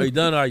 Are you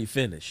done or are you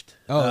finished?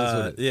 Oh, that's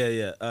what it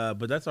is. Yeah.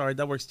 But that's all right.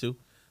 That works too.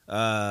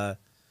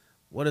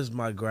 What is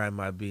my grind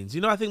my beans?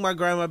 I think my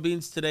grind my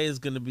beans today is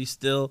going to be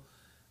still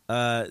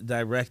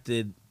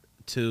directed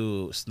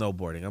to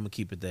snowboarding. I'm going to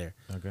keep it there.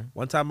 Okay.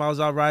 One time I was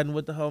out riding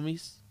with the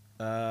homies,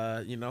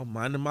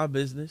 minding my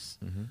business.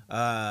 Mm-hmm.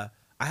 I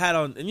had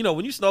on, and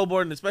when you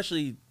snowboarding,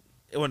 especially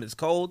when it's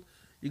cold,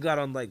 you got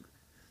on like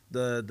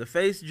the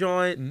face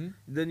joint, mm-hmm.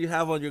 Then you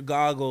have on your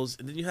goggles,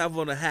 and then you have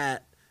on a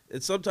hat,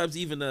 it's sometimes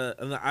even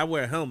I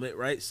wear a helmet,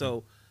 right?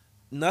 So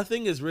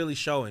nothing is really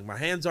showing. My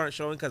hands aren't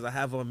showing because I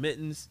have on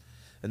mittens,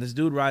 and this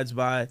dude rides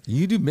by.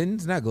 You do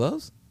mittens, not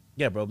gloves?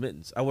 Yeah, bro,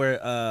 mittens. I wear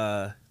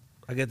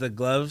I get the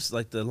gloves,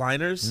 like the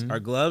liners are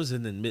gloves,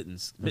 and then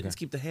mittens. Mittens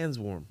keep the hands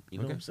warm. You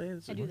know what I'm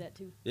saying? So, I do that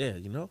too. yeah,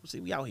 you know. See,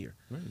 we out here.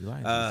 Right, you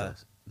lying to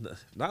yourselves.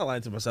 Not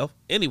lying to myself.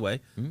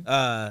 Anyway,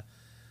 and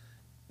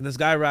this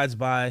guy rides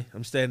by.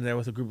 I'm standing there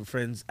with a group of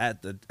friends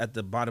at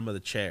the bottom of the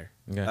chair.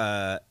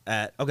 Okay.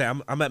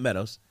 I'm at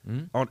Meadows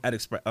on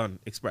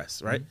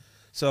Express, right?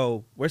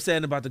 So we're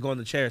standing about to go in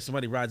the chair.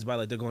 Somebody rides by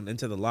like they're going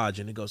into the lodge,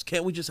 and he goes,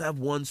 "Can't we just have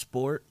one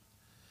sport?"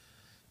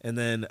 And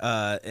then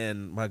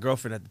and my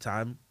girlfriend at the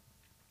time,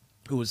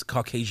 who was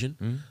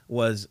Caucasian,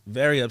 was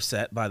very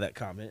upset by that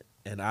comment,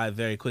 and I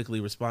very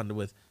quickly responded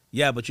with,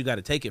 "Yeah, but you got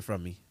to take it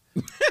from me."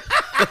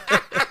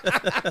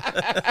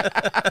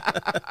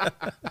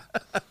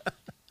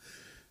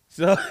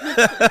 So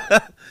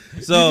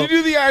Did you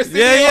do the RC?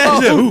 yeah.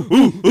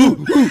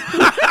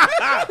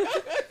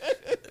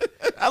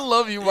 I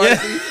love you,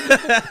 Marcy.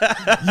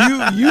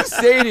 you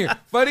staying here.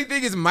 Funny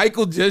thing is,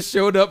 Michael just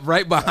showed up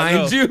right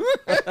behind you.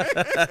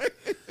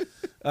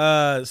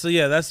 So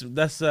yeah, that's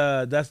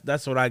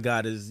what I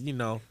got is, you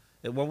know,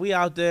 when we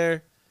out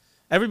there,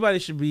 everybody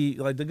should be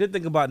like, the good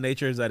thing about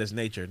nature is that it's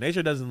nature.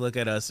 Nature doesn't look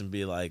at us and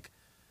be like,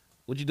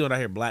 "What you doing out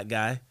here, black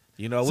guy?"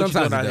 You know, what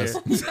Sometimes you doing it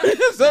out does. here?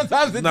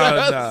 Sometimes it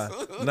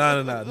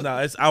does. No.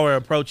 It's our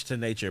approach to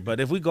nature. But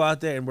if we go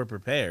out there and we're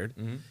prepared,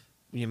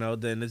 you know,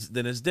 then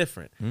it's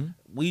different.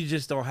 We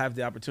just don't have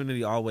the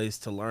opportunity always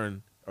to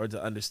learn or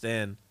to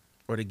understand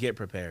or to get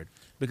prepared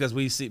because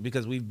there's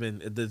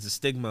a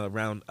stigma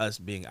around us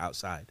being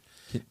outside,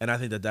 and I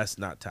think that's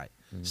not tight.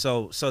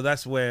 So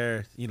that's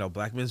where, you know,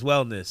 Black Men's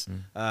Wellness,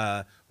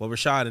 what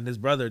Rashad and his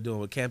brother are doing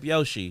with Camp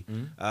Yoshi,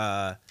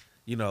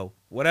 you know,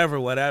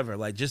 whatever,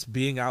 like just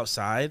being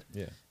outside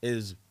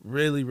is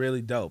really,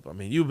 really dope. I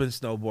mean, you've been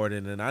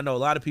snowboarding, and I know a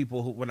lot of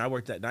people who, when I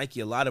worked at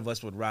Nike, a lot of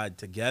us would ride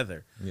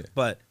together. Yeah.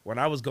 But when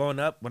I was growing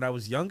up, when I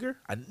was younger,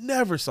 I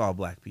never saw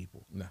black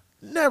people. No.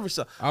 Never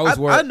saw.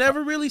 I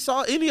never really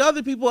saw any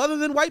other people other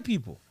than white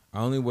people. I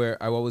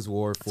always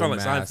wore full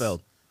mask. Like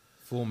Seinfeld.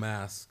 Full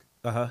mask.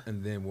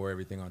 And then wore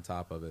everything on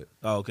top of it.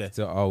 Oh, okay.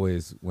 So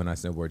always when I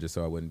snowboard, just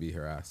so I wouldn't be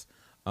harassed.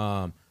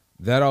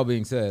 That all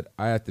being said,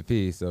 I have to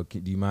pee. So do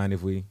you mind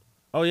if we?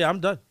 Oh yeah,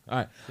 I'm done. All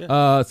right.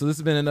 Yeah. So this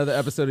has been another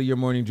episode of Your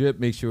Morning Drip.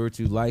 Make sure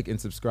to like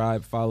and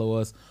subscribe. Follow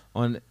us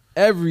on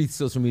every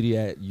social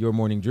media at Your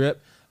Morning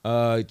Drip.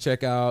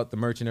 Check out the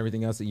merch and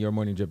everything else at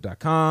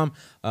yourmorningdrip.com.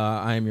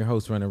 I am your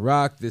host, Running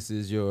Rock. This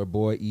is your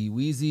boy E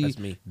Weezy. That's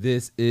me.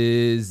 This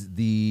is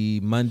the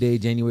Monday,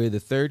 January the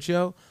 3rd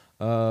show.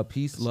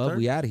 Peace, love. 3rd?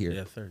 We out of here.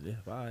 Yeah, 3rd. Yeah,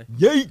 bye.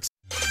 Yikes.